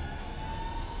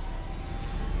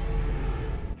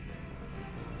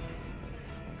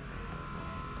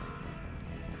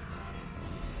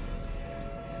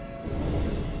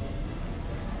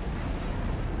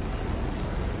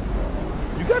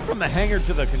 You got from the hangar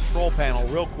to the control panel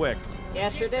real quick. Yeah,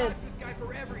 sure did. This guy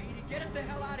forever, Edie. Get us the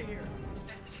hell out of here.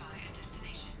 Specify a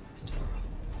destination, Mr. Burrow.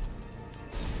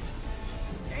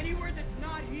 Anywhere that's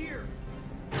not here.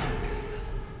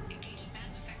 Engage in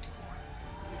Mass Effect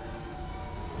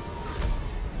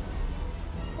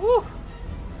core. Woo!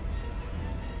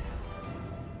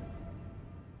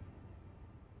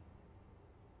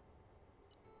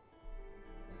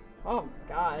 Oh,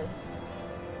 God.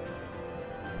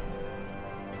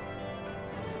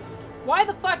 Why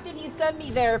the fuck did he send me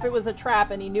there if it was a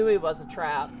trap and he knew it was a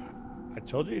trap? I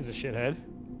told you he's a shithead.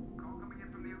 Call coming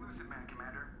in from the Elusive Man,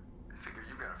 Commander. Figure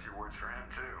you've got a few words for him,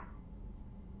 too.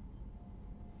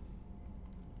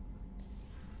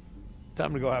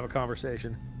 Time to go have a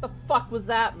conversation. The fuck was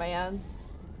that, man?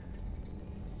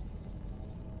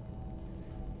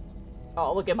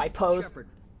 Oh, look at my pose. Shepard,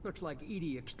 looks like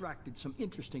EDI extracted some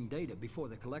interesting data before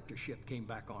the collector ship came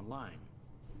back online.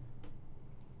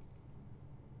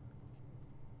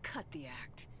 Cut the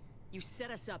act. You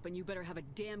set us up and you better have a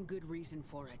damn good reason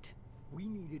for it. We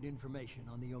needed information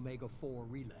on the Omega-4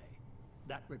 relay.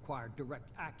 That required direct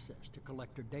access to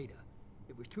collector data.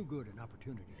 It was too good an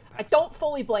opportunity to pass. I don't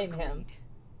fully blame him.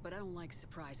 But I don't like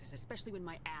surprises, especially when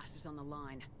my ass is on the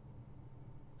line.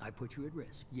 I put you at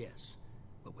risk, yes.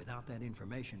 But without that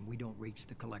information, we don't reach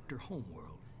the collector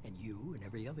homeworld. And you and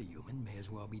every other human may as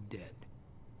well be dead.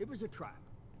 It was a trap.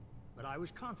 But I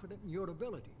was confident in your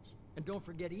abilities. And don't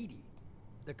forget EDI.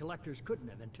 The collectors couldn't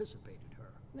have anticipated her.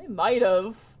 They might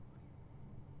have.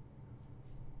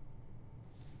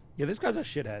 Yeah, this guy's a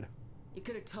shithead. You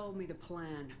could have told me the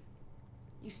plan.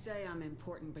 You say I'm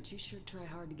important, but you sure try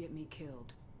hard to get me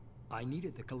killed. I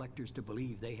needed the collectors to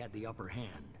believe they had the upper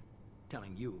hand.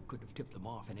 Telling you could have tipped them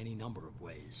off in any number of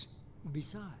ways.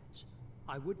 Besides,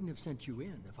 I wouldn't have sent you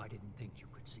in if I didn't think you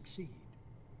could succeed.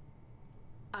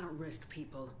 I don't risk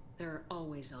people. There are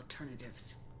always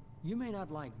alternatives. You may not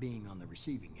like being on the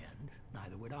receiving end,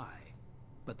 neither would I.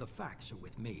 But the facts are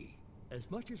with me.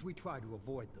 As much as we try to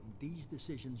avoid them, these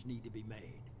decisions need to be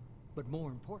made. But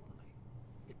more importantly,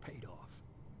 it paid off.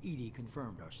 EDI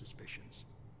confirmed our suspicions.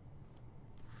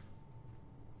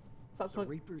 The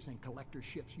Reapers and Collector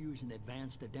ships use an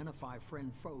advanced Identify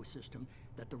Friend-Foe system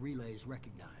that the relays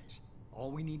recognize. All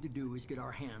we need to do is get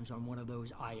our hands on one of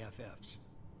those IFFs.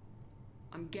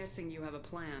 I'm guessing you have a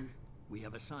plan. We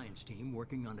have a science team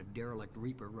working on a derelict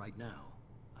Reaper right now.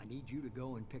 I need you to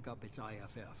go and pick up its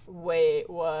IFF. Wait,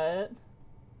 what?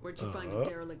 Where'd you find a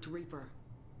derelict Reaper?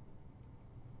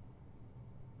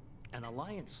 An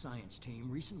Alliance science team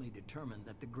recently determined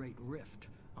that the Great Rift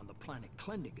on the planet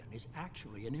Klendagon is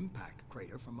actually an impact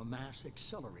crater from a mass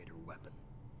accelerator weapon.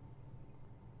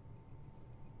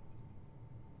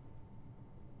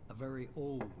 A very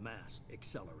old mass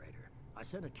accelerator. I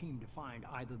sent a team to find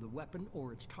either the weapon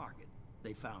or its target.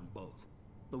 They found both.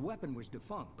 The weapon was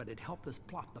defunct, but it helped us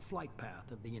plot the flight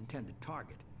path of the intended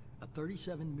target. A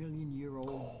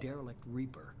 37-million-year-old derelict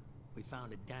Reaper. We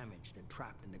found it damaged and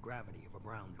trapped in the gravity of a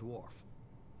brown dwarf.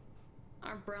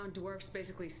 Aren't brown dwarfs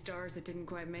basically stars that didn't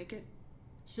quite make it?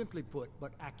 Simply put,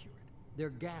 but accurate. They're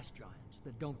gas giants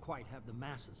that don't quite have the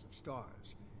masses of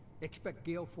stars. Expect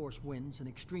gale force winds and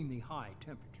extremely high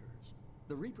temperatures.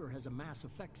 The Reaper has a mass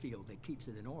effect field that keeps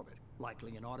it in orbit,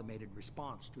 likely an automated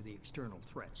response to the external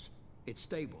threats. It's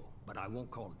stable, but I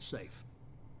won't call it safe.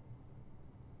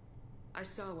 I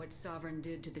saw what Sovereign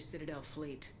did to the Citadel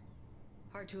fleet.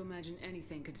 Hard to imagine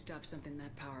anything could stop something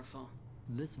that powerful.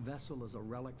 This vessel is a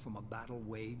relic from a battle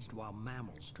waged while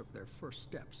mammals took their first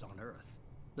steps on Earth.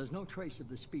 There's no trace of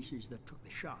the species that took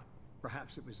the shot.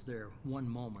 Perhaps it was their one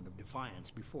moment of defiance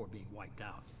before being wiped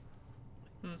out.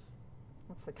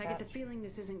 What's the catch? I get the feeling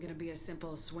this isn't going to be a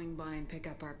simple swing by and pick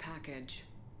up our package.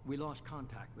 We lost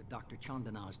contact with Dr.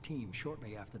 Chandana's team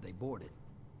shortly after they boarded.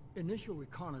 Initial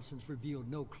reconnaissance revealed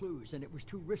no clues, and it was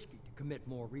too risky to commit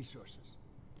more resources.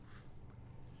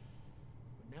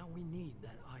 But now we need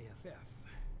that IFF.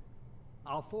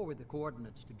 I'll forward the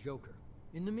coordinates to Joker.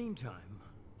 In the meantime,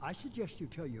 I suggest you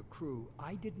tell your crew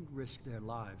I didn't risk their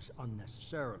lives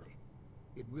unnecessarily.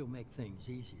 It will make things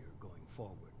easier going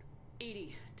forward.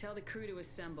 Edie, tell the crew to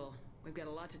assemble. We've got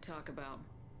a lot to talk about.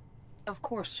 Of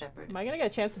course, Shepard. Am I gonna get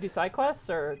a chance to do side quests,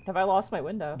 or have I lost my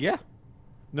window? Yeah.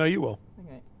 No, you will.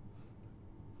 Okay.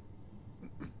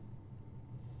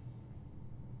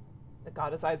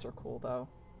 God, his eyes are cool, though.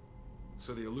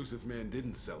 So the elusive man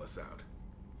didn't sell us out.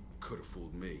 Could have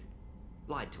fooled me.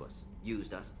 Lied to us,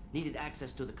 used us, needed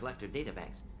access to the collector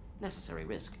databanks. Necessary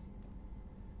risk.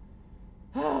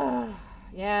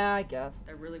 Yeah, I guess.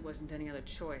 There really wasn't any other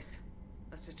choice.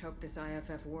 Let's just hope this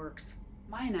IFF works.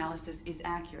 My analysis is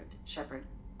accurate, Shepard.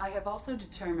 I have also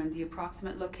determined the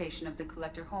approximate location of the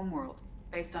collector homeworld,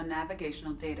 based on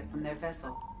navigational data from their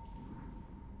vessel.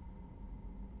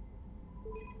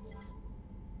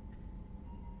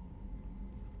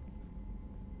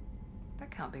 That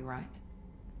can't be right.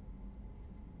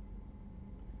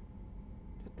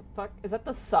 What the fuck? Is that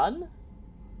the sun?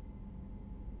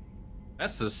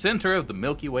 That's the center of the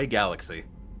Milky Way galaxy.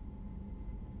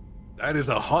 That is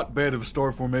a hotbed of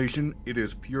star formation. It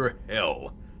is pure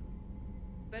hell.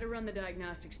 Better run the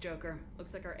diagnostics, Joker.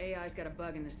 Looks like our AI's got a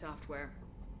bug in the software.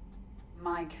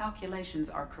 My calculations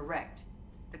are correct.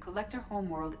 The collector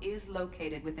homeworld is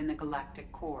located within the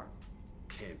galactic core.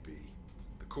 Can't be.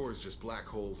 The core is just black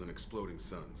holes and exploding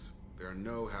suns. There are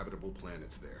no habitable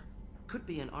planets there. Could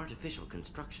be an artificial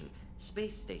construction.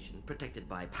 Space station protected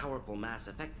by powerful mass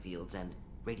effect fields and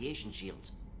radiation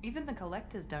shields. Even the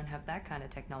Collectors don't have that kind of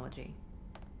technology.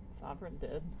 Sovereign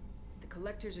did. The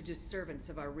Collectors are just servants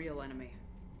of our real enemy.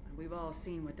 And we've all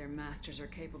seen what their masters are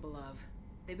capable of.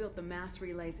 They built the mass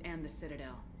relays and the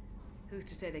Citadel. Who's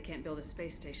to say they can't build a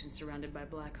space station surrounded by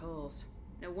black holes?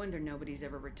 No wonder nobody's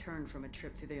ever returned from a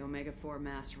trip through the Omega-4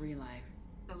 mass relay.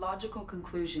 The logical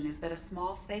conclusion is that a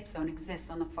small safe zone exists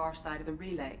on the far side of the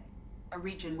relay, a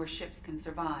region where ships can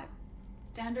survive.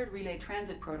 Standard relay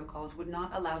transit protocols would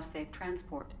not allow safe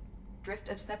transport. Drift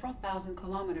of several thousand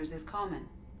kilometers is common,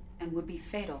 and would be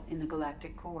fatal in the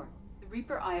galactic core. The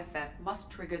Reaper IFF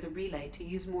must trigger the relay to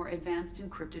use more advanced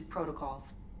encrypted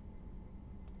protocols.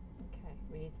 Okay,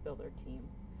 we need to build our team.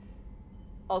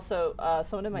 Also,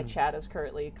 someone in my chat is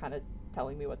currently kind of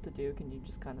telling me what to do. Can you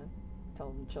just kind of tell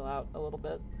them to chill out a little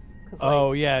bit? 'Cause, like,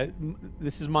 oh, yeah.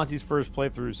 This is Monty's first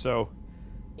playthrough, so...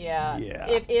 Yeah.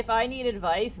 If I need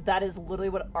advice, that is literally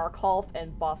what Arkholf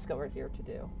and Bosco are here to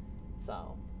do.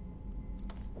 So...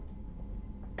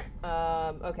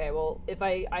 okay, well, if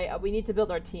we need to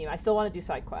build our team. I still want to do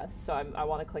side quests, so I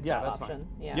want to click that option.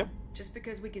 Fine. Yeah. Yep. Just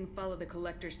because we can follow the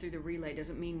Collectors through the relay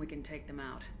doesn't mean we can take them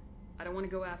out. I don't want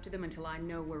to go after them until I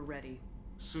know we're ready.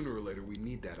 Sooner or later, we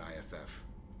need that IFF.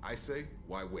 I say,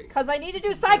 why wait? Because I need to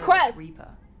do side quests! Reaper.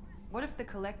 What if the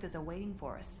Collectors are waiting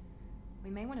for us?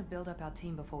 We may want to build up our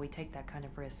team before we take that kind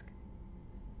of risk.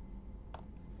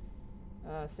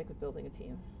 Stick with building a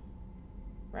team.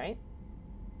 Right?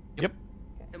 Yep.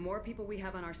 The more people we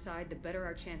have on our side, the better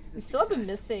our chances of We still have success.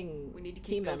 a missing We need to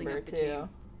team keep building member, up the too. team.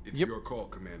 It's your call,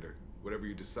 Commander. Whatever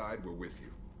you decide, we're with you.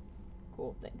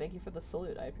 Cool. Thank you for the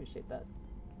salute. I appreciate that.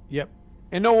 Yep.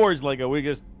 And no worries, Lego. We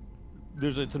just...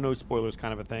 There's a no spoilers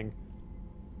kind of a thing.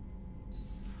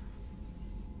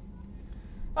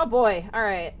 Oh boy.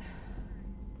 Alright.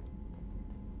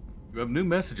 You have new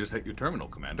messages at your terminal,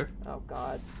 Commander. Oh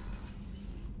god.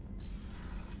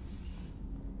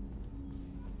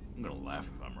 I'm gonna laugh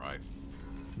if I'm right.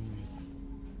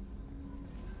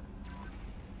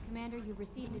 Commander, you've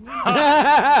received a new...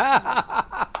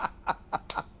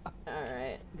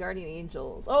 Alright. Guardian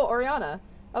Angels. Oh, Oriana.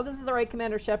 Oh, this is the right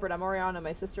Commander Shepard. I'm Oriana.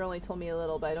 My sister only told me a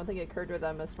little, but I don't think it occurred to her that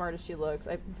I'm as smart as she looks.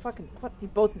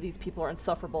 Both of these people are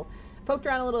insufferable. Poked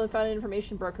around a little and found an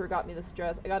information broker who got me this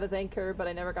address. I got to thank her, but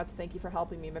I never got to thank you for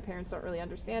helping me. My parents don't really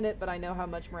understand it, but I know how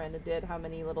much Miranda did, how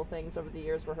many little things over the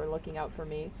years were her looking out for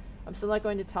me. I'm still not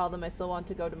going to tell them. I still want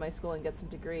to go to my school and get some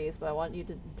degrees, but I want you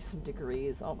to... Some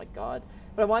degrees. Oh my god.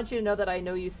 But I want you to know that I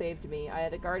know you saved me. I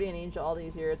had a guardian angel all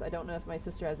these years. I don't know if my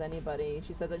sister has anybody.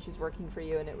 She said that she's working for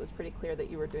you, and it was pretty clear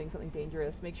that you were doing something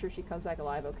dangerous. Make sure she comes back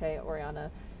alive, okay, Oriana?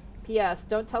 P.S.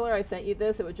 Don't tell her I sent you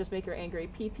this. It would just make her angry.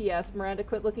 P.P.S. Miranda,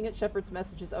 quit looking at Shepard's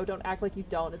messages. Oh, don't act like you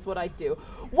don't. It's what I do.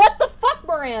 What the fuck,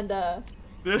 Miranda?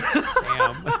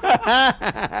 Damn.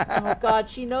 Oh god,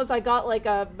 she knows I got like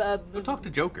a Go talk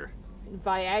to Joker.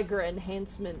 Viagra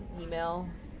enhancement email.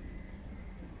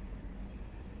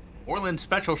 Orland's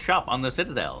special shop on the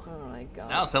Citadel. Oh my god.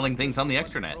 Now selling things on the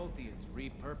extranet. Protheans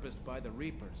repurposed by the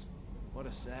Reapers. What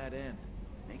a sad end.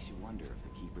 Makes you wonder if the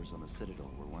Keepers on the Citadel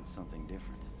were once something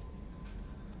different.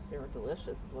 They were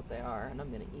delicious is what they are, and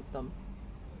I'm gonna eat them.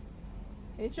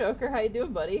 Hey Joker, how you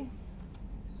doing, buddy?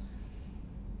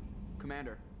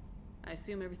 Commander, I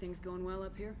assume everything's going well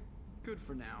up here? Good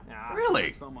for now.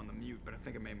 Really? Thumb on the mute, but I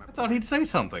think I made my I thought he'd say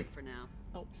something. For now.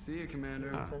 Oh. See you,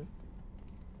 Commander.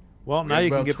 Well, now you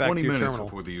can get back to 20 your minutes terminal.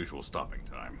 before the usual stopping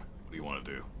time. What do you want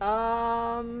to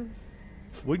do?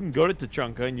 We can go to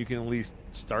Tachanka and you can at least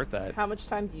start that. How much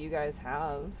time do you guys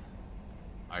have?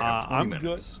 I have 20 I'm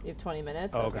minutes. You have 20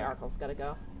 minutes? Oh, okay, okay. Arkle's gotta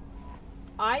go.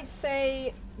 I'd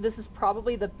say this is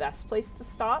probably the best place to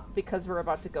stop because we're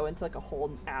about to go into like a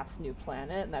whole ass new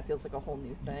planet and that feels like a whole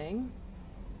new thing.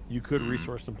 You could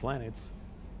resource some planets.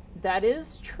 That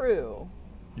is true.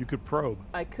 You could probe.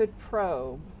 I could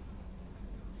probe.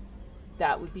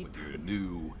 That would be... With your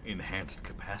new enhanced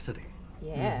capacity.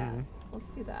 Yeah. Let's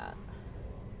do that.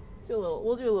 Let's do a little...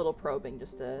 We'll do a little probing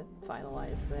just to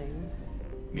finalize things.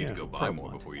 Need to go buy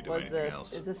more before you do What's anything this?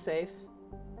 else. Is this safe?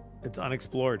 It's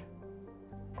unexplored.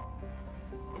 I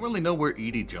don't really know where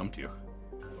Edie jumped you.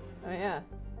 Oh, yeah.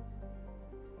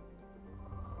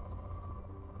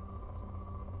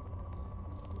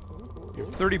 You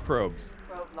have 30 probes.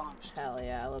 Probe launched. Hell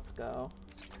yeah, let's go.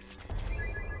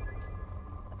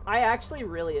 I actually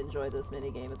really enjoyed this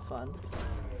minigame. It's fun.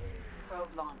 Probe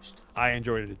launched. I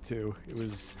enjoyed it too. It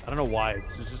was, I don't know why,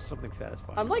 it's just something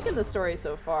satisfying. I'm liking the story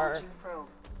so far. Launching probe.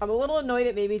 I'm a little annoyed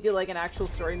it made me do like an actual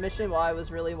story mission while I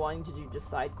was really wanting to do just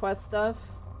side quest stuff.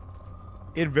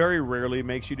 It very rarely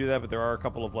makes you do that, but there are a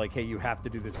couple of like, hey, you have to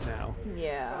do this now.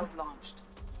 Yeah. Probe launched.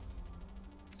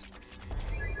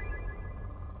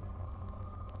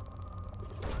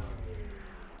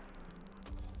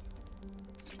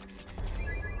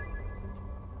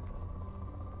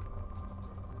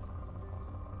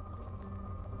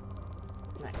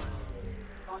 Nice.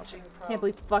 Launching probe. Can't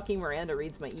believe fucking Miranda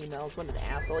reads my emails. What an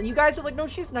asshole. And you guys are like, no,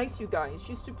 she's nice, you guys.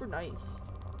 She's super nice.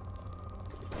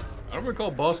 I don't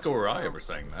recall Bosco or I ever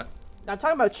saying that. I'm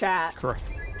talking about chat. Correct.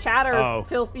 Chat are Oh.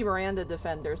 filthy Miranda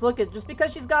defenders. Look, at just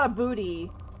because she's got a booty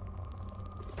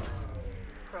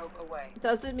Probe away.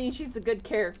 doesn't mean she's a good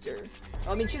character.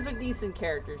 I mean, she's a decent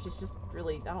character. She's just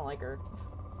really, I don't like her.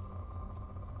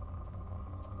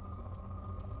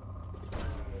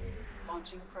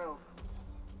 Launching probe.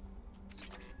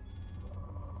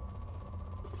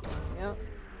 Yep.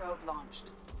 Probe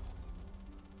launched.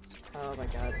 Oh my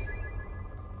god.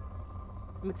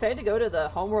 I'm excited to go to the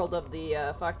homeworld of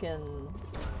the fucking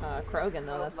Krogan,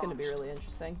 though. That's gonna be really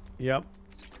interesting. Yep.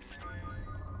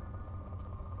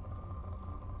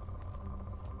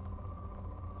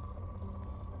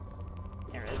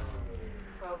 There it is.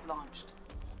 Probe launched.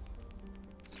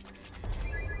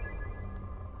 Anything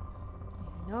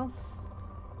else?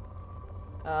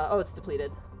 Oh, it's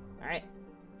depleted. Alright.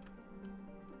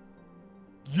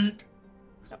 Yeet.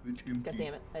 Oh, god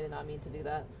damn it. I did not mean to do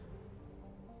that.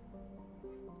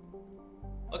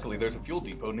 Luckily, there's a fuel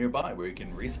depot nearby where you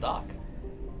can restock.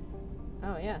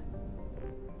 Oh, yeah.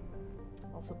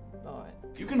 Also, oh,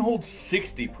 You can hold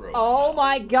 60 probes. oh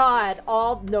my god!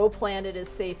 No planet is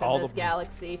safe in All this the-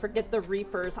 galaxy. Forget the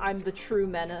Reapers. I'm the true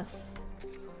menace.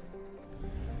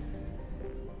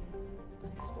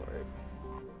 Unexplored.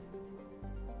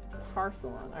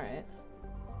 Partholon. Alright.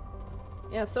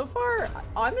 Yeah, so far,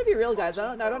 I'm gonna be real, guys.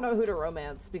 I don't know who to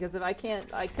romance because if I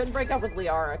couldn't break up with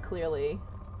Liara, clearly.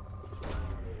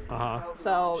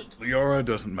 So Liara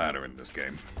doesn't matter in this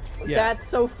game. that's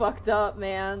so fucked up,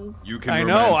 man. You can I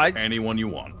know, romance anyone you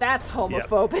want. That's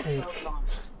homophobic.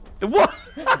 What?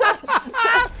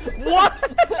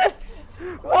 What?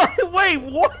 What? Wait,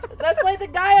 what? That's like the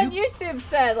guy on YouTube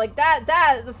said. Like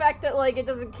the fact that like it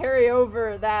doesn't carry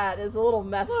over that is a little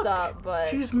messed up. But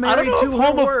I don't know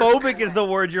if homophobic is the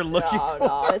word you're looking for.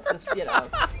 No, it's just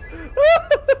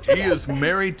She is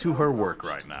married to her work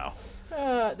right now.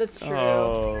 That's true.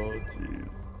 Oh,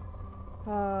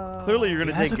 jeez. Clearly, you're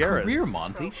gonna She has take a Garrett. career,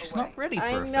 Monty. She's not ready for I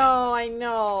a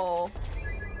know.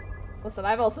 Listen,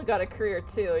 I've also got a career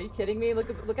too. Are you kidding me?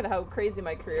 Look at how crazy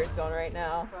my career is going right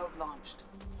now. Probe launched.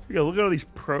 Yeah, look at all these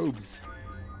probes.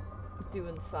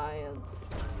 Doing science.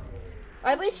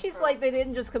 At least she's like, they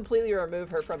didn't just completely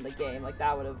remove her from the game. Like,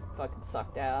 that would have fucking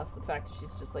sucked ass. The fact that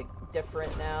she's just, like,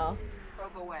 different now.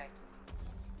 Probe away.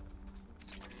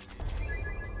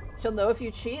 She'll know if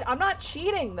you cheat. I'm not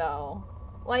cheating, though.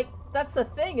 Like, that's the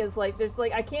thing, is, like, there's,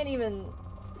 like, I can't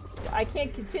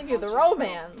continue the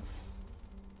romance.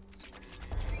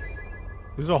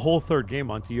 There's a whole third game,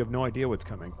 Monty. You have no idea what's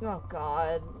coming. Oh,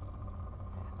 God.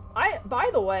 By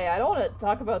the way, I don't want to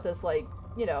talk about this, like,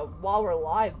 you know, while we're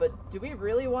live, but do we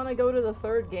really want to go to the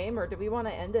third game, or do we want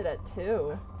to end it at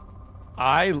 2?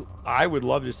 I would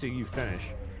love to see you finish.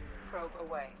 Probe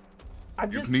away.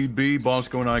 If need be,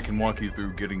 Bosco and I can walk you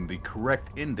through getting the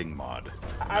correct ending mod.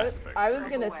 I was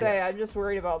gonna say, I'm just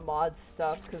worried about mod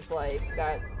stuff, because, like,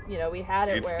 that, you know, we had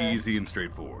it It's where... easy and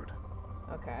straightforward.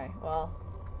 Okay, well,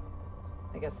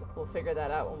 I guess we'll figure that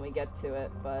out when we get to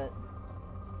it, but...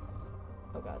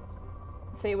 Oh god.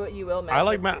 Say what you will, Mass I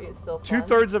like Effect 3 is still fun.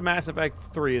 2/3 of Mass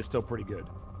Effect 3 is still pretty good.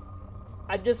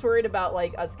 I'm just worried about,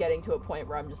 like, us getting to a point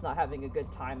where I'm just not having a good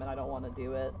time and I don't want to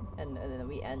do it, and then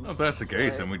we end. If that's the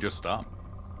case, then we just stop.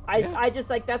 I just,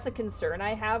 like, that's a concern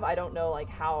I have. I don't know, like,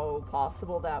 how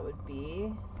possible that would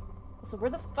be. So where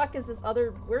the fuck is this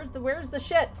other... Where's the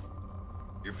shit?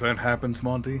 If that happens,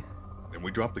 Monty, then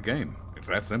we drop the game. It's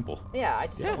that simple. Yeah, I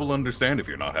just... We'll understand if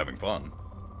you're not having fun.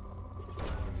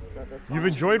 You've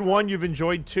enjoyed 1, you've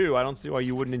enjoyed 2. I don't see why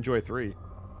you wouldn't enjoy 3.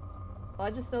 Well,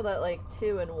 I just know that, like,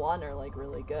 2 and 1 are, like,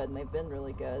 really good, and they've been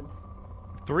really good.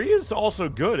 3 is also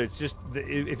good. It's just,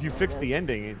 if you fix the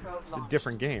ending, it's a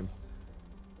different game.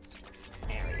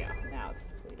 There we go. Now it's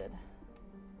depleted.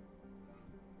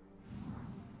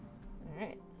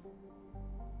 Alright.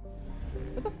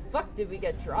 Where the fuck did we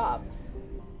get dropped?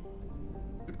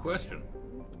 Good question.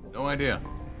 No idea.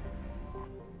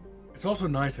 It's also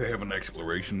nice to have an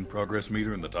exploration progress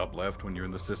meter in the top left when you're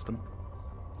in the system.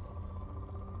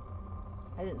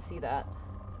 I didn't see that.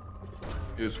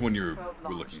 It's when we're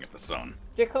looking at the sun.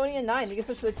 Draconian 9, you can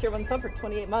switch to the tier 1 sub for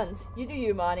 28 months. You do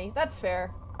you, Monty. That's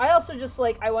fair. I also just,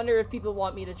 like, I wonder if people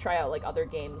want me to try out, like, other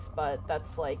games, but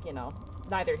that's, like, you know,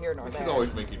 neither here nor We there. should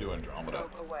always make you do Andromeda.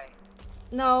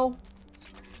 No.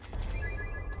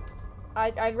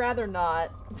 I'd rather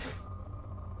not.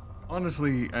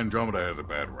 Honestly, Andromeda has a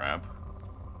bad rap,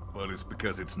 but it's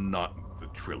because it's not the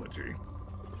trilogy.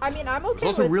 I mean, I'm okay It's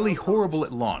also with... really horrible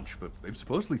at launch, but they've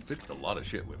supposedly fixed a lot of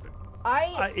shit with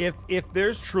it. If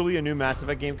there's truly a new Mass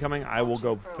Effect game coming, I will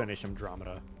go finish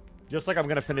Andromeda. Just like I'm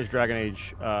gonna finish Dragon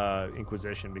Age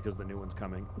Inquisition because the new one's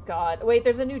coming. God, wait,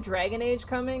 there's a new Dragon Age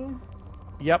coming?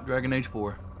 Yep. Dragon Age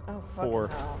 4. Oh, fuck 4.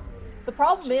 hell. The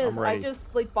problem is, I'm I ready.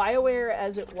 just, like, BioWare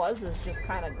as it was is just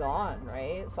kind of gone,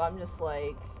 right? So I'm just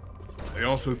like... They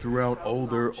also threw out all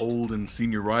their old and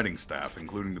senior writing staff,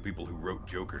 including the people who wrote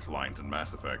Joker's lines in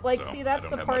Mass Effect. Like, so see, that's I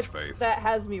the don't have part much faith. that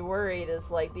has me worried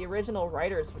is, like, the original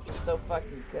writers were just so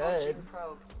fucking good.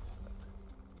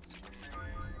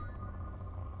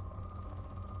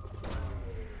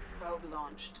 Probe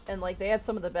launched. And, like, they had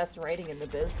some of the best writing in the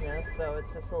business, so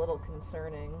it's just a little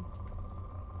concerning.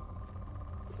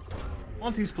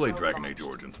 Monty's played Dragon Age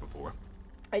Origins before.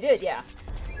 I did, yeah.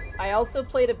 I also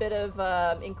played a bit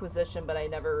of Inquisition, but I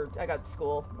got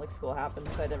school. Like, school happened,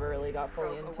 so I never really got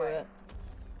fully into it.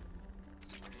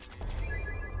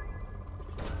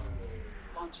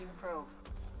 Launching probe.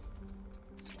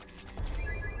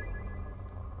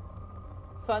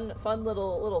 Fun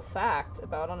little fact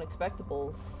about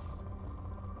Unexpectables.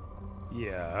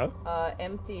 Yeah.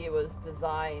 Empty was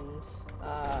designed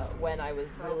when I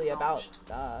was really about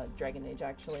Dragon Age,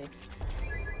 actually.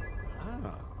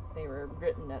 Ah. They were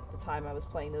written at the time I was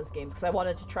playing those games because I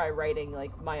wanted to try writing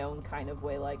like my own kind of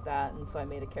way like that, and so I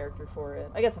made a character for it.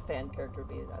 I guess a fan character would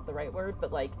be the right word,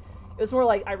 but like it was more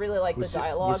like I really like the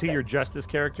dialogue. Was he your Justice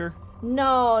character?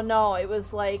 No, it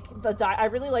was like I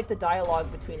really like the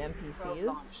dialogue between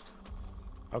NPCs.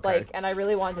 Okay. Like, and I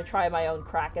really wanted to try my own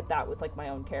crack at that with like my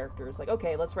own characters. Like,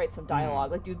 okay, let's write some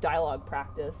dialogue, like do dialogue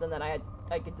practice, and then I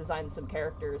could design some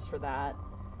characters for that.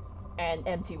 And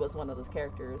MT was one of those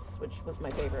characters, which was my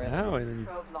favorite. Oh, and then you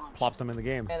plopped them in the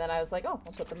game. And then I was like, oh,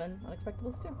 I'll put them in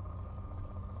Unexpectables too.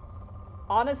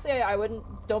 Honestly, I wouldn't.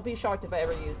 Don't be shocked if I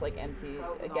ever use like MT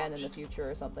again in the future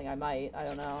or something. I might. I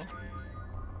don't know.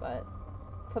 But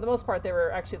for the most part, they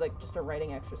were actually like just a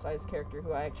writing exercise character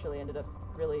who I actually ended up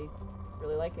really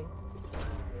liking.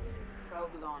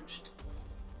 Probe launched.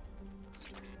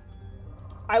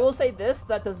 I will say this,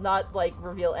 that does not like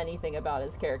reveal anything about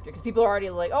his character, because people are already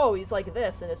like, oh, he's like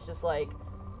this, and it's just like,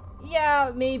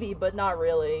 yeah, maybe, but not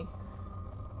really.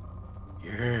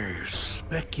 Yes,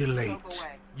 speculate.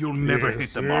 You'll never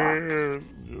hit the mark. There's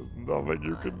nothing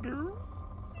you can do.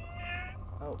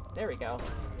 Oh, there we go.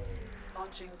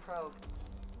 Launching probe.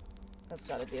 That's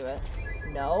gotta do it.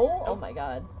 No? Oh my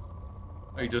god.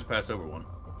 Oh, you just passed over one.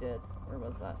 I did. Where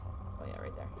was that? Oh yeah,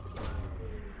 right there.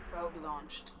 Probe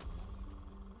launched.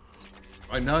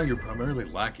 Right now, you're primarily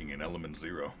lacking in Element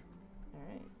 0.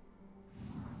 Alright.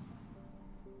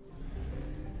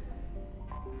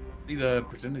 See the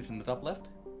percentage in the top left?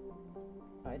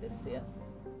 Oh, I didn't see it.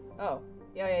 Oh,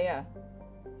 yeah.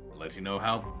 It lets you know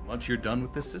how much you're done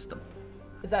with this system.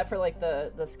 Is that for like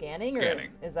the scanning?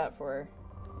 Scanning. Or is that for...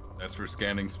 That's for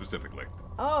scanning specifically.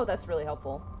 Oh, that's really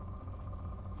helpful.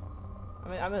 I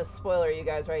mean, I'm gonna spoiler you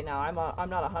guys right now. I'm not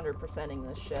 100%ing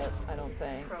this shit. I don't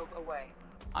think. Probe away.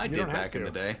 I did back in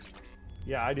the day.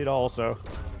 Yeah, I did also.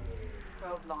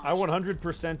 Probe launch. I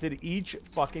 100%ed each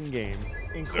fucking game,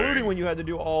 including when you had to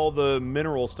do all the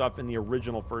mineral stuff in the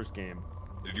original first game.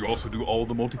 Did you also do all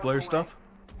the multiplayer stuff?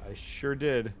 I sure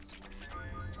did.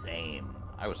 Same.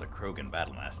 I was a Krogan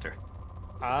Battlemaster.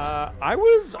 I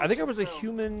think I was a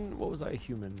human. What was I?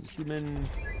 Human.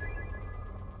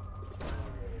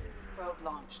 Probe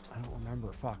launched. I don't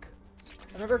remember. Fuck.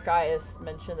 I remember Gaius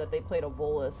mentioned that they played a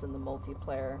Volus in the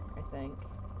multiplayer, I think.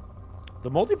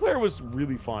 The multiplayer was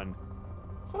really fun.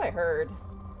 That's what I heard.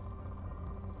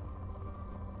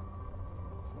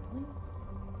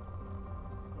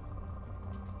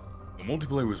 The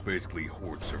multiplayer was basically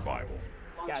horde survival.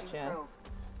 Gotcha.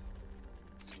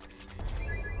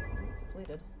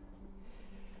 Depleted.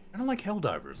 I don't like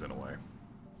Helldivers in a way.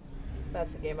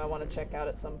 That's a game I want to check out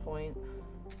at some point.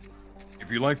 If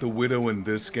you like the Widow in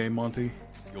this game, Monty,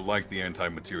 you'll like the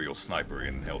anti-material sniper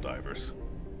in Helldivers. Is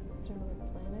there another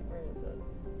planet? Where is it?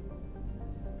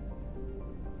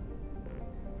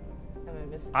 Am I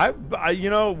missing? You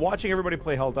know, watching everybody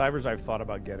play Helldivers, I've thought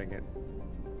about getting it.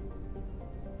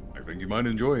 I think you might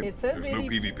enjoy it. It says There's no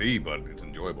PvP, but it's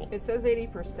enjoyable. It says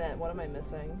 80%. What am I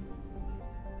missing?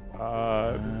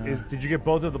 Did you get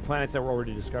both of the planets that were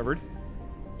already discovered?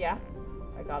 Yeah,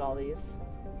 I got all these.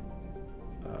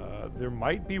 There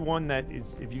might be one that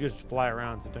is, if you just fly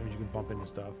around, sometimes you can bump into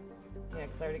stuff. Yeah,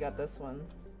 because I already got this one.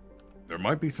 There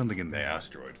might be something in the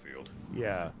asteroid field.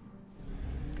 Yeah.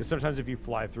 Because sometimes if you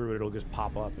fly through it, it'll just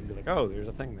pop up and be like, oh, there's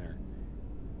a thing there.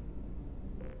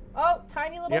 Oh,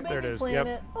 tiny little Yep, there it baby is. planet.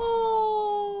 Yep.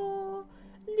 Oh,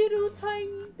 little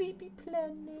tiny baby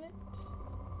planet.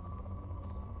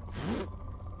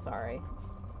 Sorry.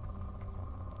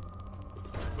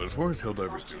 But as far as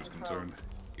Helldivers 2 is concerned,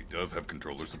 it does have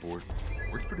controller support.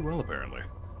 Works pretty well, apparently.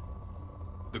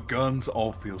 The guns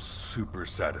all feel super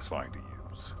satisfying to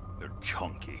use. They're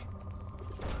chunky.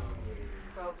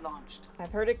 Probe launched.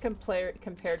 I've heard it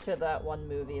compared to that one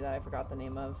movie that I forgot the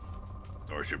name of.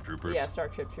 Starship Troopers? Yeah,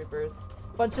 Starship Troopers.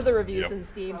 Bunch of the reviews Yep. in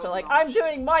Steam are like, I'm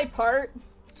doing my part!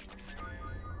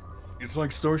 It's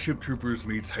like Starship Troopers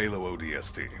meets Halo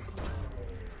ODST.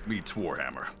 Meets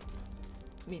Warhammer.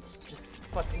 Meets just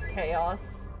fucking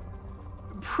chaos.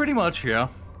 Pretty much, yeah.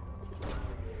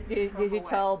 Did you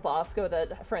tell Bosco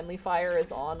that friendly fire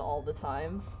is on all the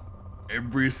time?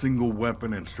 Every single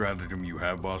weapon and stratagem you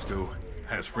have, Bosco,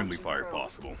 has friendly fire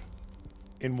possible.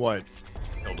 In what?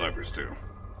 Helldivers 2.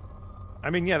 I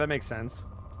mean, yeah, that makes sense.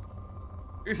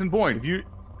 Case in point,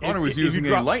 Connor was if you using a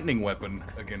drop- lightning weapon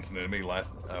against an enemy when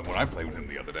I played with him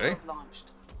the other day.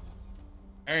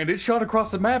 And it shot across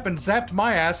the map and zapped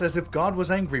my ass as if God was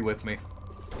angry with me.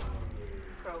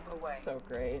 Probe away. So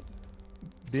great.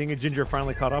 Being a ginger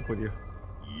finally caught up with you.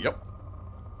 Yep.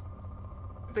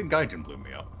 I think Gaijin blew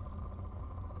me up.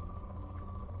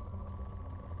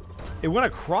 It went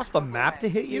across the map to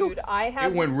hit you? Dude, I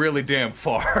have... It went really damn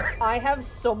far. I have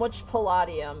so much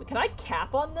palladium. Can I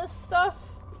cap on this stuff?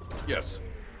 Yes.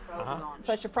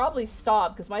 So I should probably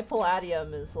stop, because my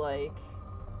palladium is like...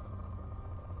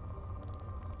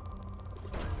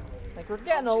 Like, we're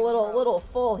getting a little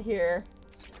full here.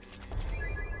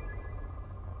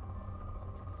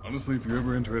 Honestly, if you're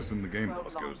ever interested in the game,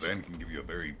 Bosco, Zan can give you a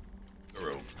very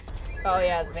thorough... Oh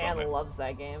yeah, course on Zan it. loves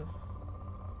that game.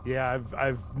 Yeah,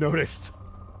 I've noticed.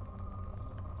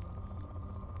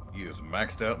 He is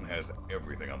maxed out and has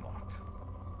everything unlocked.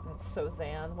 That's so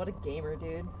Zan. What a gamer,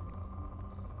 dude.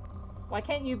 Why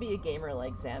can't you be a gamer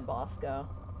like Zan Bosco?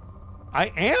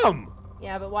 I am!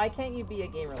 Yeah, but why can't you be a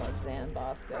gamer like Zan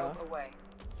Bosco? Probe away.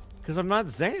 Because I'm not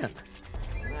Zan.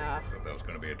 Nah. I thought that was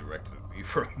going to be a directed at me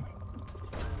for a moment.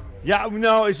 Yeah,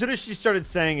 no, as soon as she started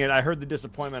saying it, I heard the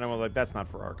disappointment. I was like, that's not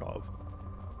for Arkhov.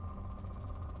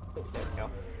 Oh, there we go.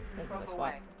 There's another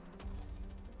spot.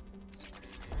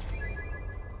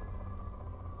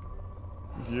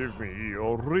 Give me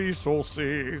your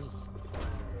resources.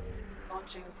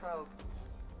 Launching probe.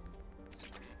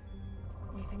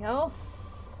 Anything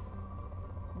else?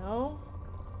 No?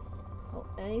 Oh,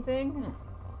 anything?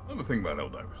 Another thing about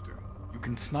Helldivers 2. You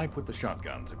can snipe with the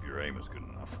shotguns if your aim is good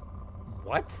enough.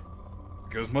 What?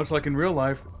 Because much like in real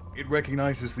life, it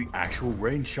recognizes the actual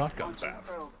range shotguns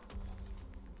have.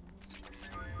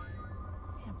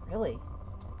 Damn, really?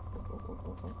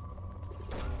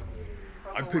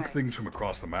 I pick things from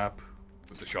across the map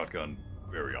with the shotgun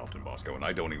very often, Bosco, and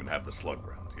I don't even have the slug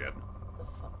rounds yet. The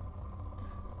fuck?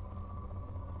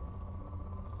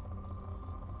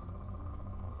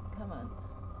 Come on.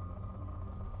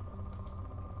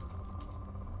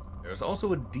 There's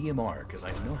also a DMR, because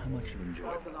I know how much you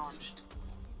enjoy those. Launched.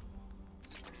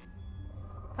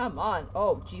 Come on.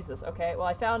 Oh, Jesus. Okay, well,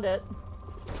 I found it.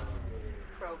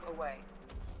 Probe away.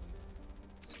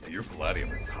 Yeah, your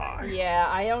palladium is high. Yeah,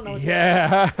 I don't know.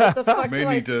 What the fuck May do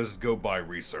I... need to go buy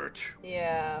research.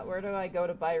 Yeah, where do I go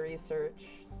to buy research?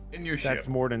 In your ship. That's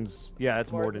Morden's. Yeah,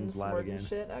 that's Morden's lab again.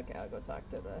 Shit? Okay, I'll go talk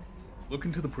to the... Look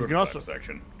into the prototype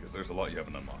section, because there's a lot you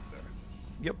haven't unlocked there.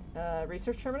 Yep.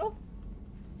 Research terminal?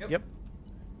 Yep.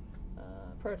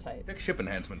 Prototype. Pick ship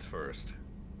enhancements first.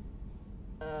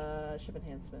 Ship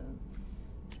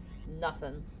enhancements.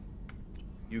 Nothing.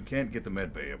 You can't get the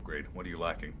medbay upgrade. What are you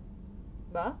lacking?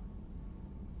 Huh?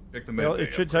 Pick the medbay Well,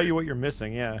 it should tell you what you're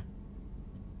missing, yeah.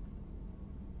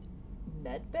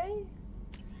 Medbay?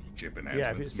 Ship enhancements.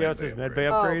 Yeah, if you see how it says medbay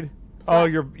Oh, upgrade? Oh,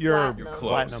 you're platinum.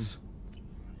 platinum.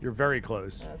 You're very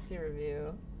close. Let's see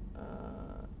review.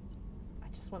 I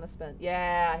just want to spend...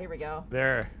 Yeah, here we go.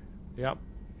 There. Yep.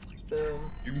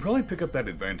 Boom. You can probably pick up that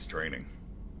advanced training.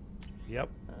 Yep.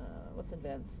 What's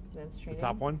advanced? Advanced training? The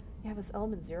top one? Yeah, it was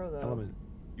element 0 though. Element.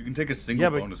 You can take a single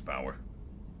bonus power.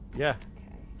 Yeah.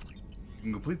 You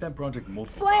can complete that project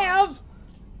multiple Slam! times.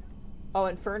 Oh,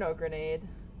 Inferno grenade.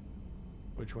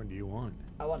 Which one do you want?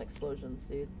 I want explosions,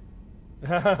 dude.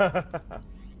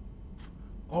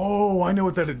 Oh, I know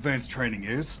what that advanced training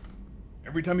is.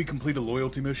 Every time you complete a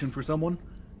loyalty mission for someone,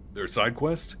 their side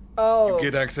quest, you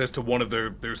get access to one of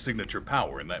their signature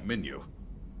power in that menu.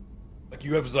 Like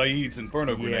you have Zaid's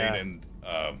Inferno Grenade and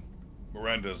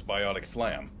Miranda's Biotic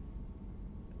Slam.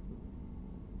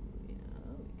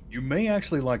 You may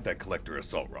actually like that Collector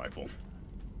Assault Rifle.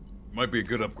 Might be a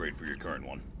good upgrade for your current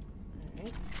one.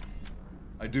 Alright.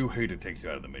 I do hate it takes you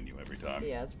out of the menu every time.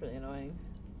 Yeah, it's pretty annoying.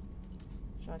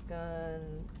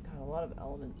 Shotgun. Got a lot of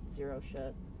element 0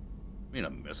 shit. I mean, a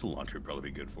missile launcher would probably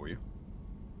be good for you.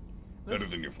 Better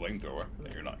than your flamethrower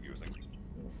that you're not using.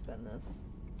 Let me spend this.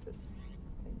 This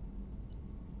thing.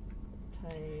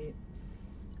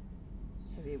 Types.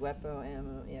 Heavy weapon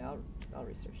ammo. Yeah, I'll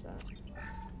research that.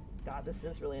 God, this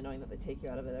is really annoying that they take you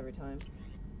out of it every time.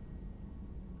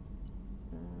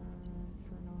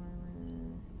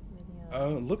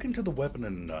 Look into the weapon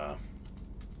and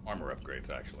armor upgrades,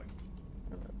 actually.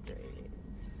 Armor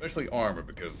upgrades. Especially armor,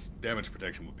 because damage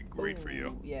protection would be great for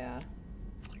you. Yeah.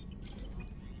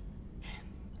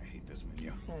 I hate this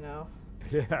menu. I know.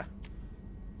 Yeah.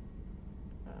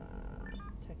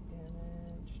 Tech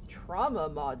damage. Trauma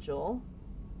module.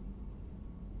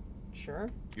 Sure.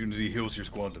 Unity heals your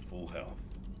squad to full health.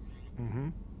 Mm-hmm.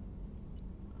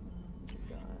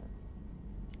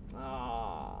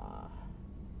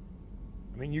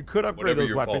 I mean, you could upgrade Whatever those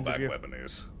your weapons fallback if you... weapon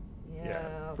is.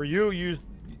 Yeah. For you, use...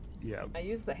 Yeah. I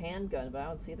used the handgun, but I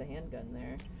don't see the handgun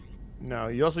there. No,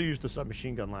 you also used the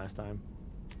submachine gun last time.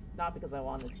 Not because I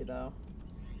wanted to, though.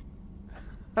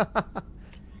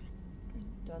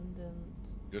 Redundant.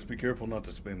 Just be careful not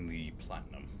to spend the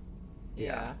platinum.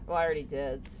 Yeah. Well, I already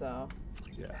did, so...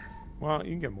 Yeah. Well,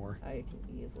 you can get more. I can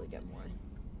easily get more.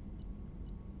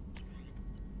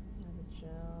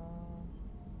 Gel.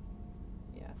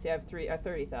 Yeah, see, I have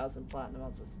 30,000 platinum.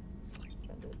 I'll just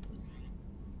spend it.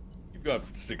 You've got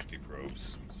 60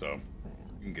 probes, so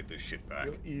you can get this shit back.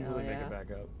 You'll easily make it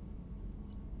back up.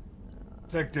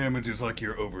 Tech damage is like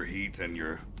your overheat and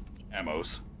your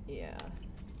ammos. Yeah.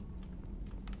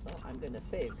 So I'm gonna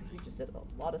save because we just did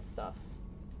a lot of stuff.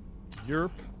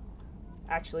 Yerp.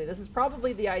 Actually, this is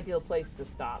probably the ideal place to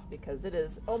stop because it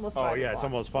is almost 5 Oh yeah, o'clock. it's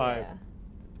almost 5. Yeah.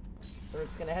 So we're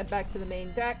just gonna head back to the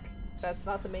main deck. That's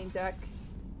not the main deck.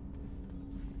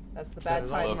 That's the bad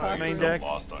time talk. You're so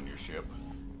lost on your ship.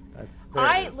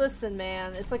 Listen,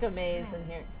 man. It's like a maze in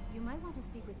here. You might want to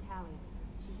speak with Tally.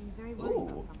 She seems very worried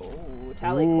about something. Ooh,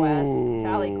 Tally Quest.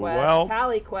 Tally Quest. Well,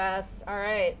 Tally Quest. All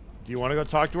right. Do you want to go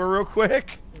talk to her real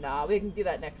quick? Nah, we can do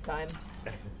that next time.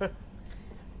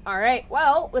 All right.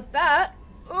 Well, with that,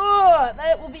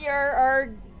 that will be our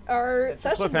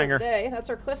session for today. That's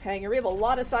our cliffhanger. We have a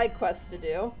lot of side quests to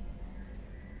do,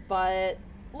 but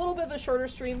a little bit of a shorter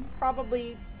stream,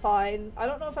 probably fine. I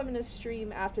don't know if I'm going to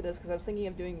stream after this because I was thinking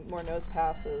of doing more nose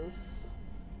passes,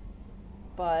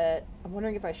 but I'm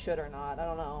wondering if I should or not. I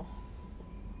don't know.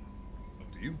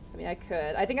 Up to you. I mean, I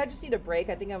could. I think I just need a break.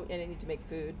 I think I need to make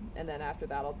food, and then after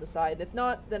that I'll decide. If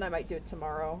not, then I might do it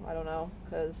tomorrow. I don't know,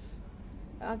 because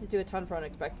I don't have to do a ton for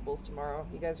Unexpectables tomorrow.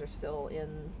 You guys are still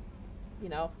in, you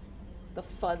know, the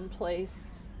fun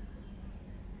place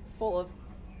full of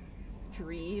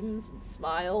dreams and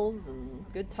smiles and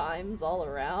good times all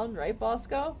around, right,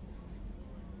 Bosco?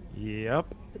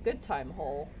 Yep. The good time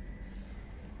hole.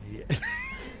 Yeah.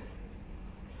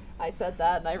 I said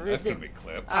that, and I really That's gonna be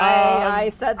clipped. I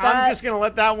said that. I'm just gonna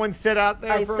let that one sit out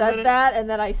there I for a said minute. that, and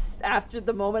then after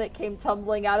the moment it came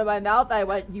tumbling out of my mouth, I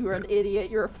went, "You are an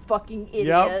idiot. You're a fucking idiot."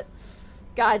 Yep.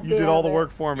 God damn You did all the it.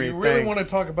 work for me. You really Thanks. want to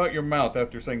talk about your mouth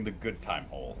after saying the good time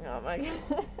hole. Oh my god.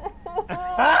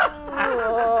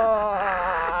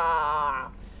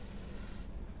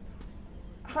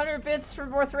 100 bits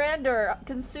from Northrander.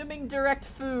 Consuming direct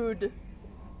food.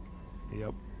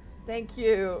 Yep. Thank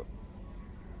you.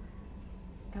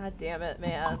 God damn it,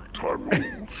 man. Time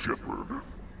Shepard. God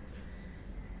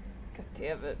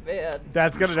damn it, man.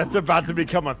 That's about to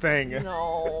become a thing.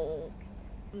 No.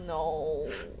 No.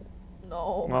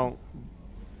 No. Well.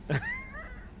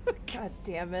 God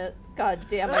damn it. God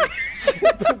damn it.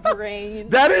 Stupid brain.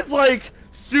 That is like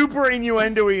super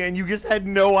innuendo-y and you just had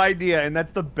no idea, and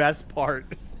that's the best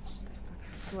part.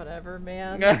 Whatever,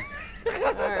 man.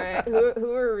 Alright,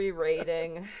 who are we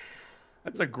rating?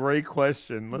 That's a great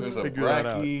question. Let's There's figure that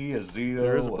out. Bracky, a There is a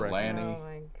Zito, a Bracky. Lanny. Oh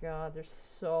my god, there's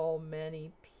so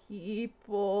many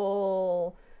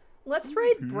people. Let's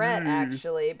rate Brett,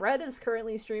 actually. Brett is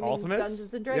currently streaming Ultimus?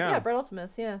 Dungeons and Dragons. Yeah. Yeah, Brett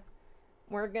Ultimus, yeah.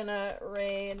 We're gonna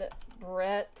raid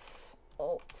Brett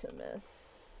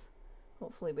Ultimus.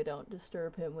 Hopefully we don't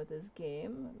disturb him with his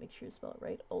game. Make sure you spell it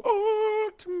right.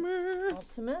 Ultimus.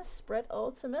 Ultimus. Brett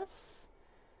Ultimus.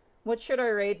 What should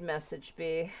our raid message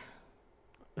be?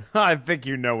 I think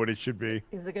you know what it should be.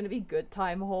 Is it gonna be good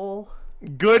time hole?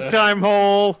 Good time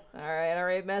hole. Alright, our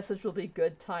raid message will be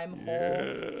good time hole.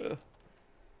 Yeah.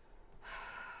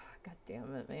 God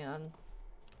damn it, man.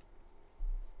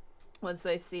 Once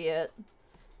I see it.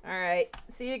 Alright.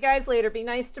 See you guys later. Be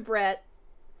nice to Brett.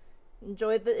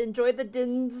 Enjoy the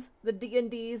dins. The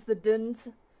D&Ds, the dins.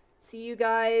 See you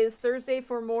guys Thursday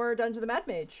for more Dungeon of the Mad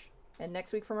Mage. And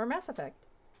next week for more Mass Effect.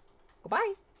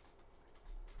 Goodbye.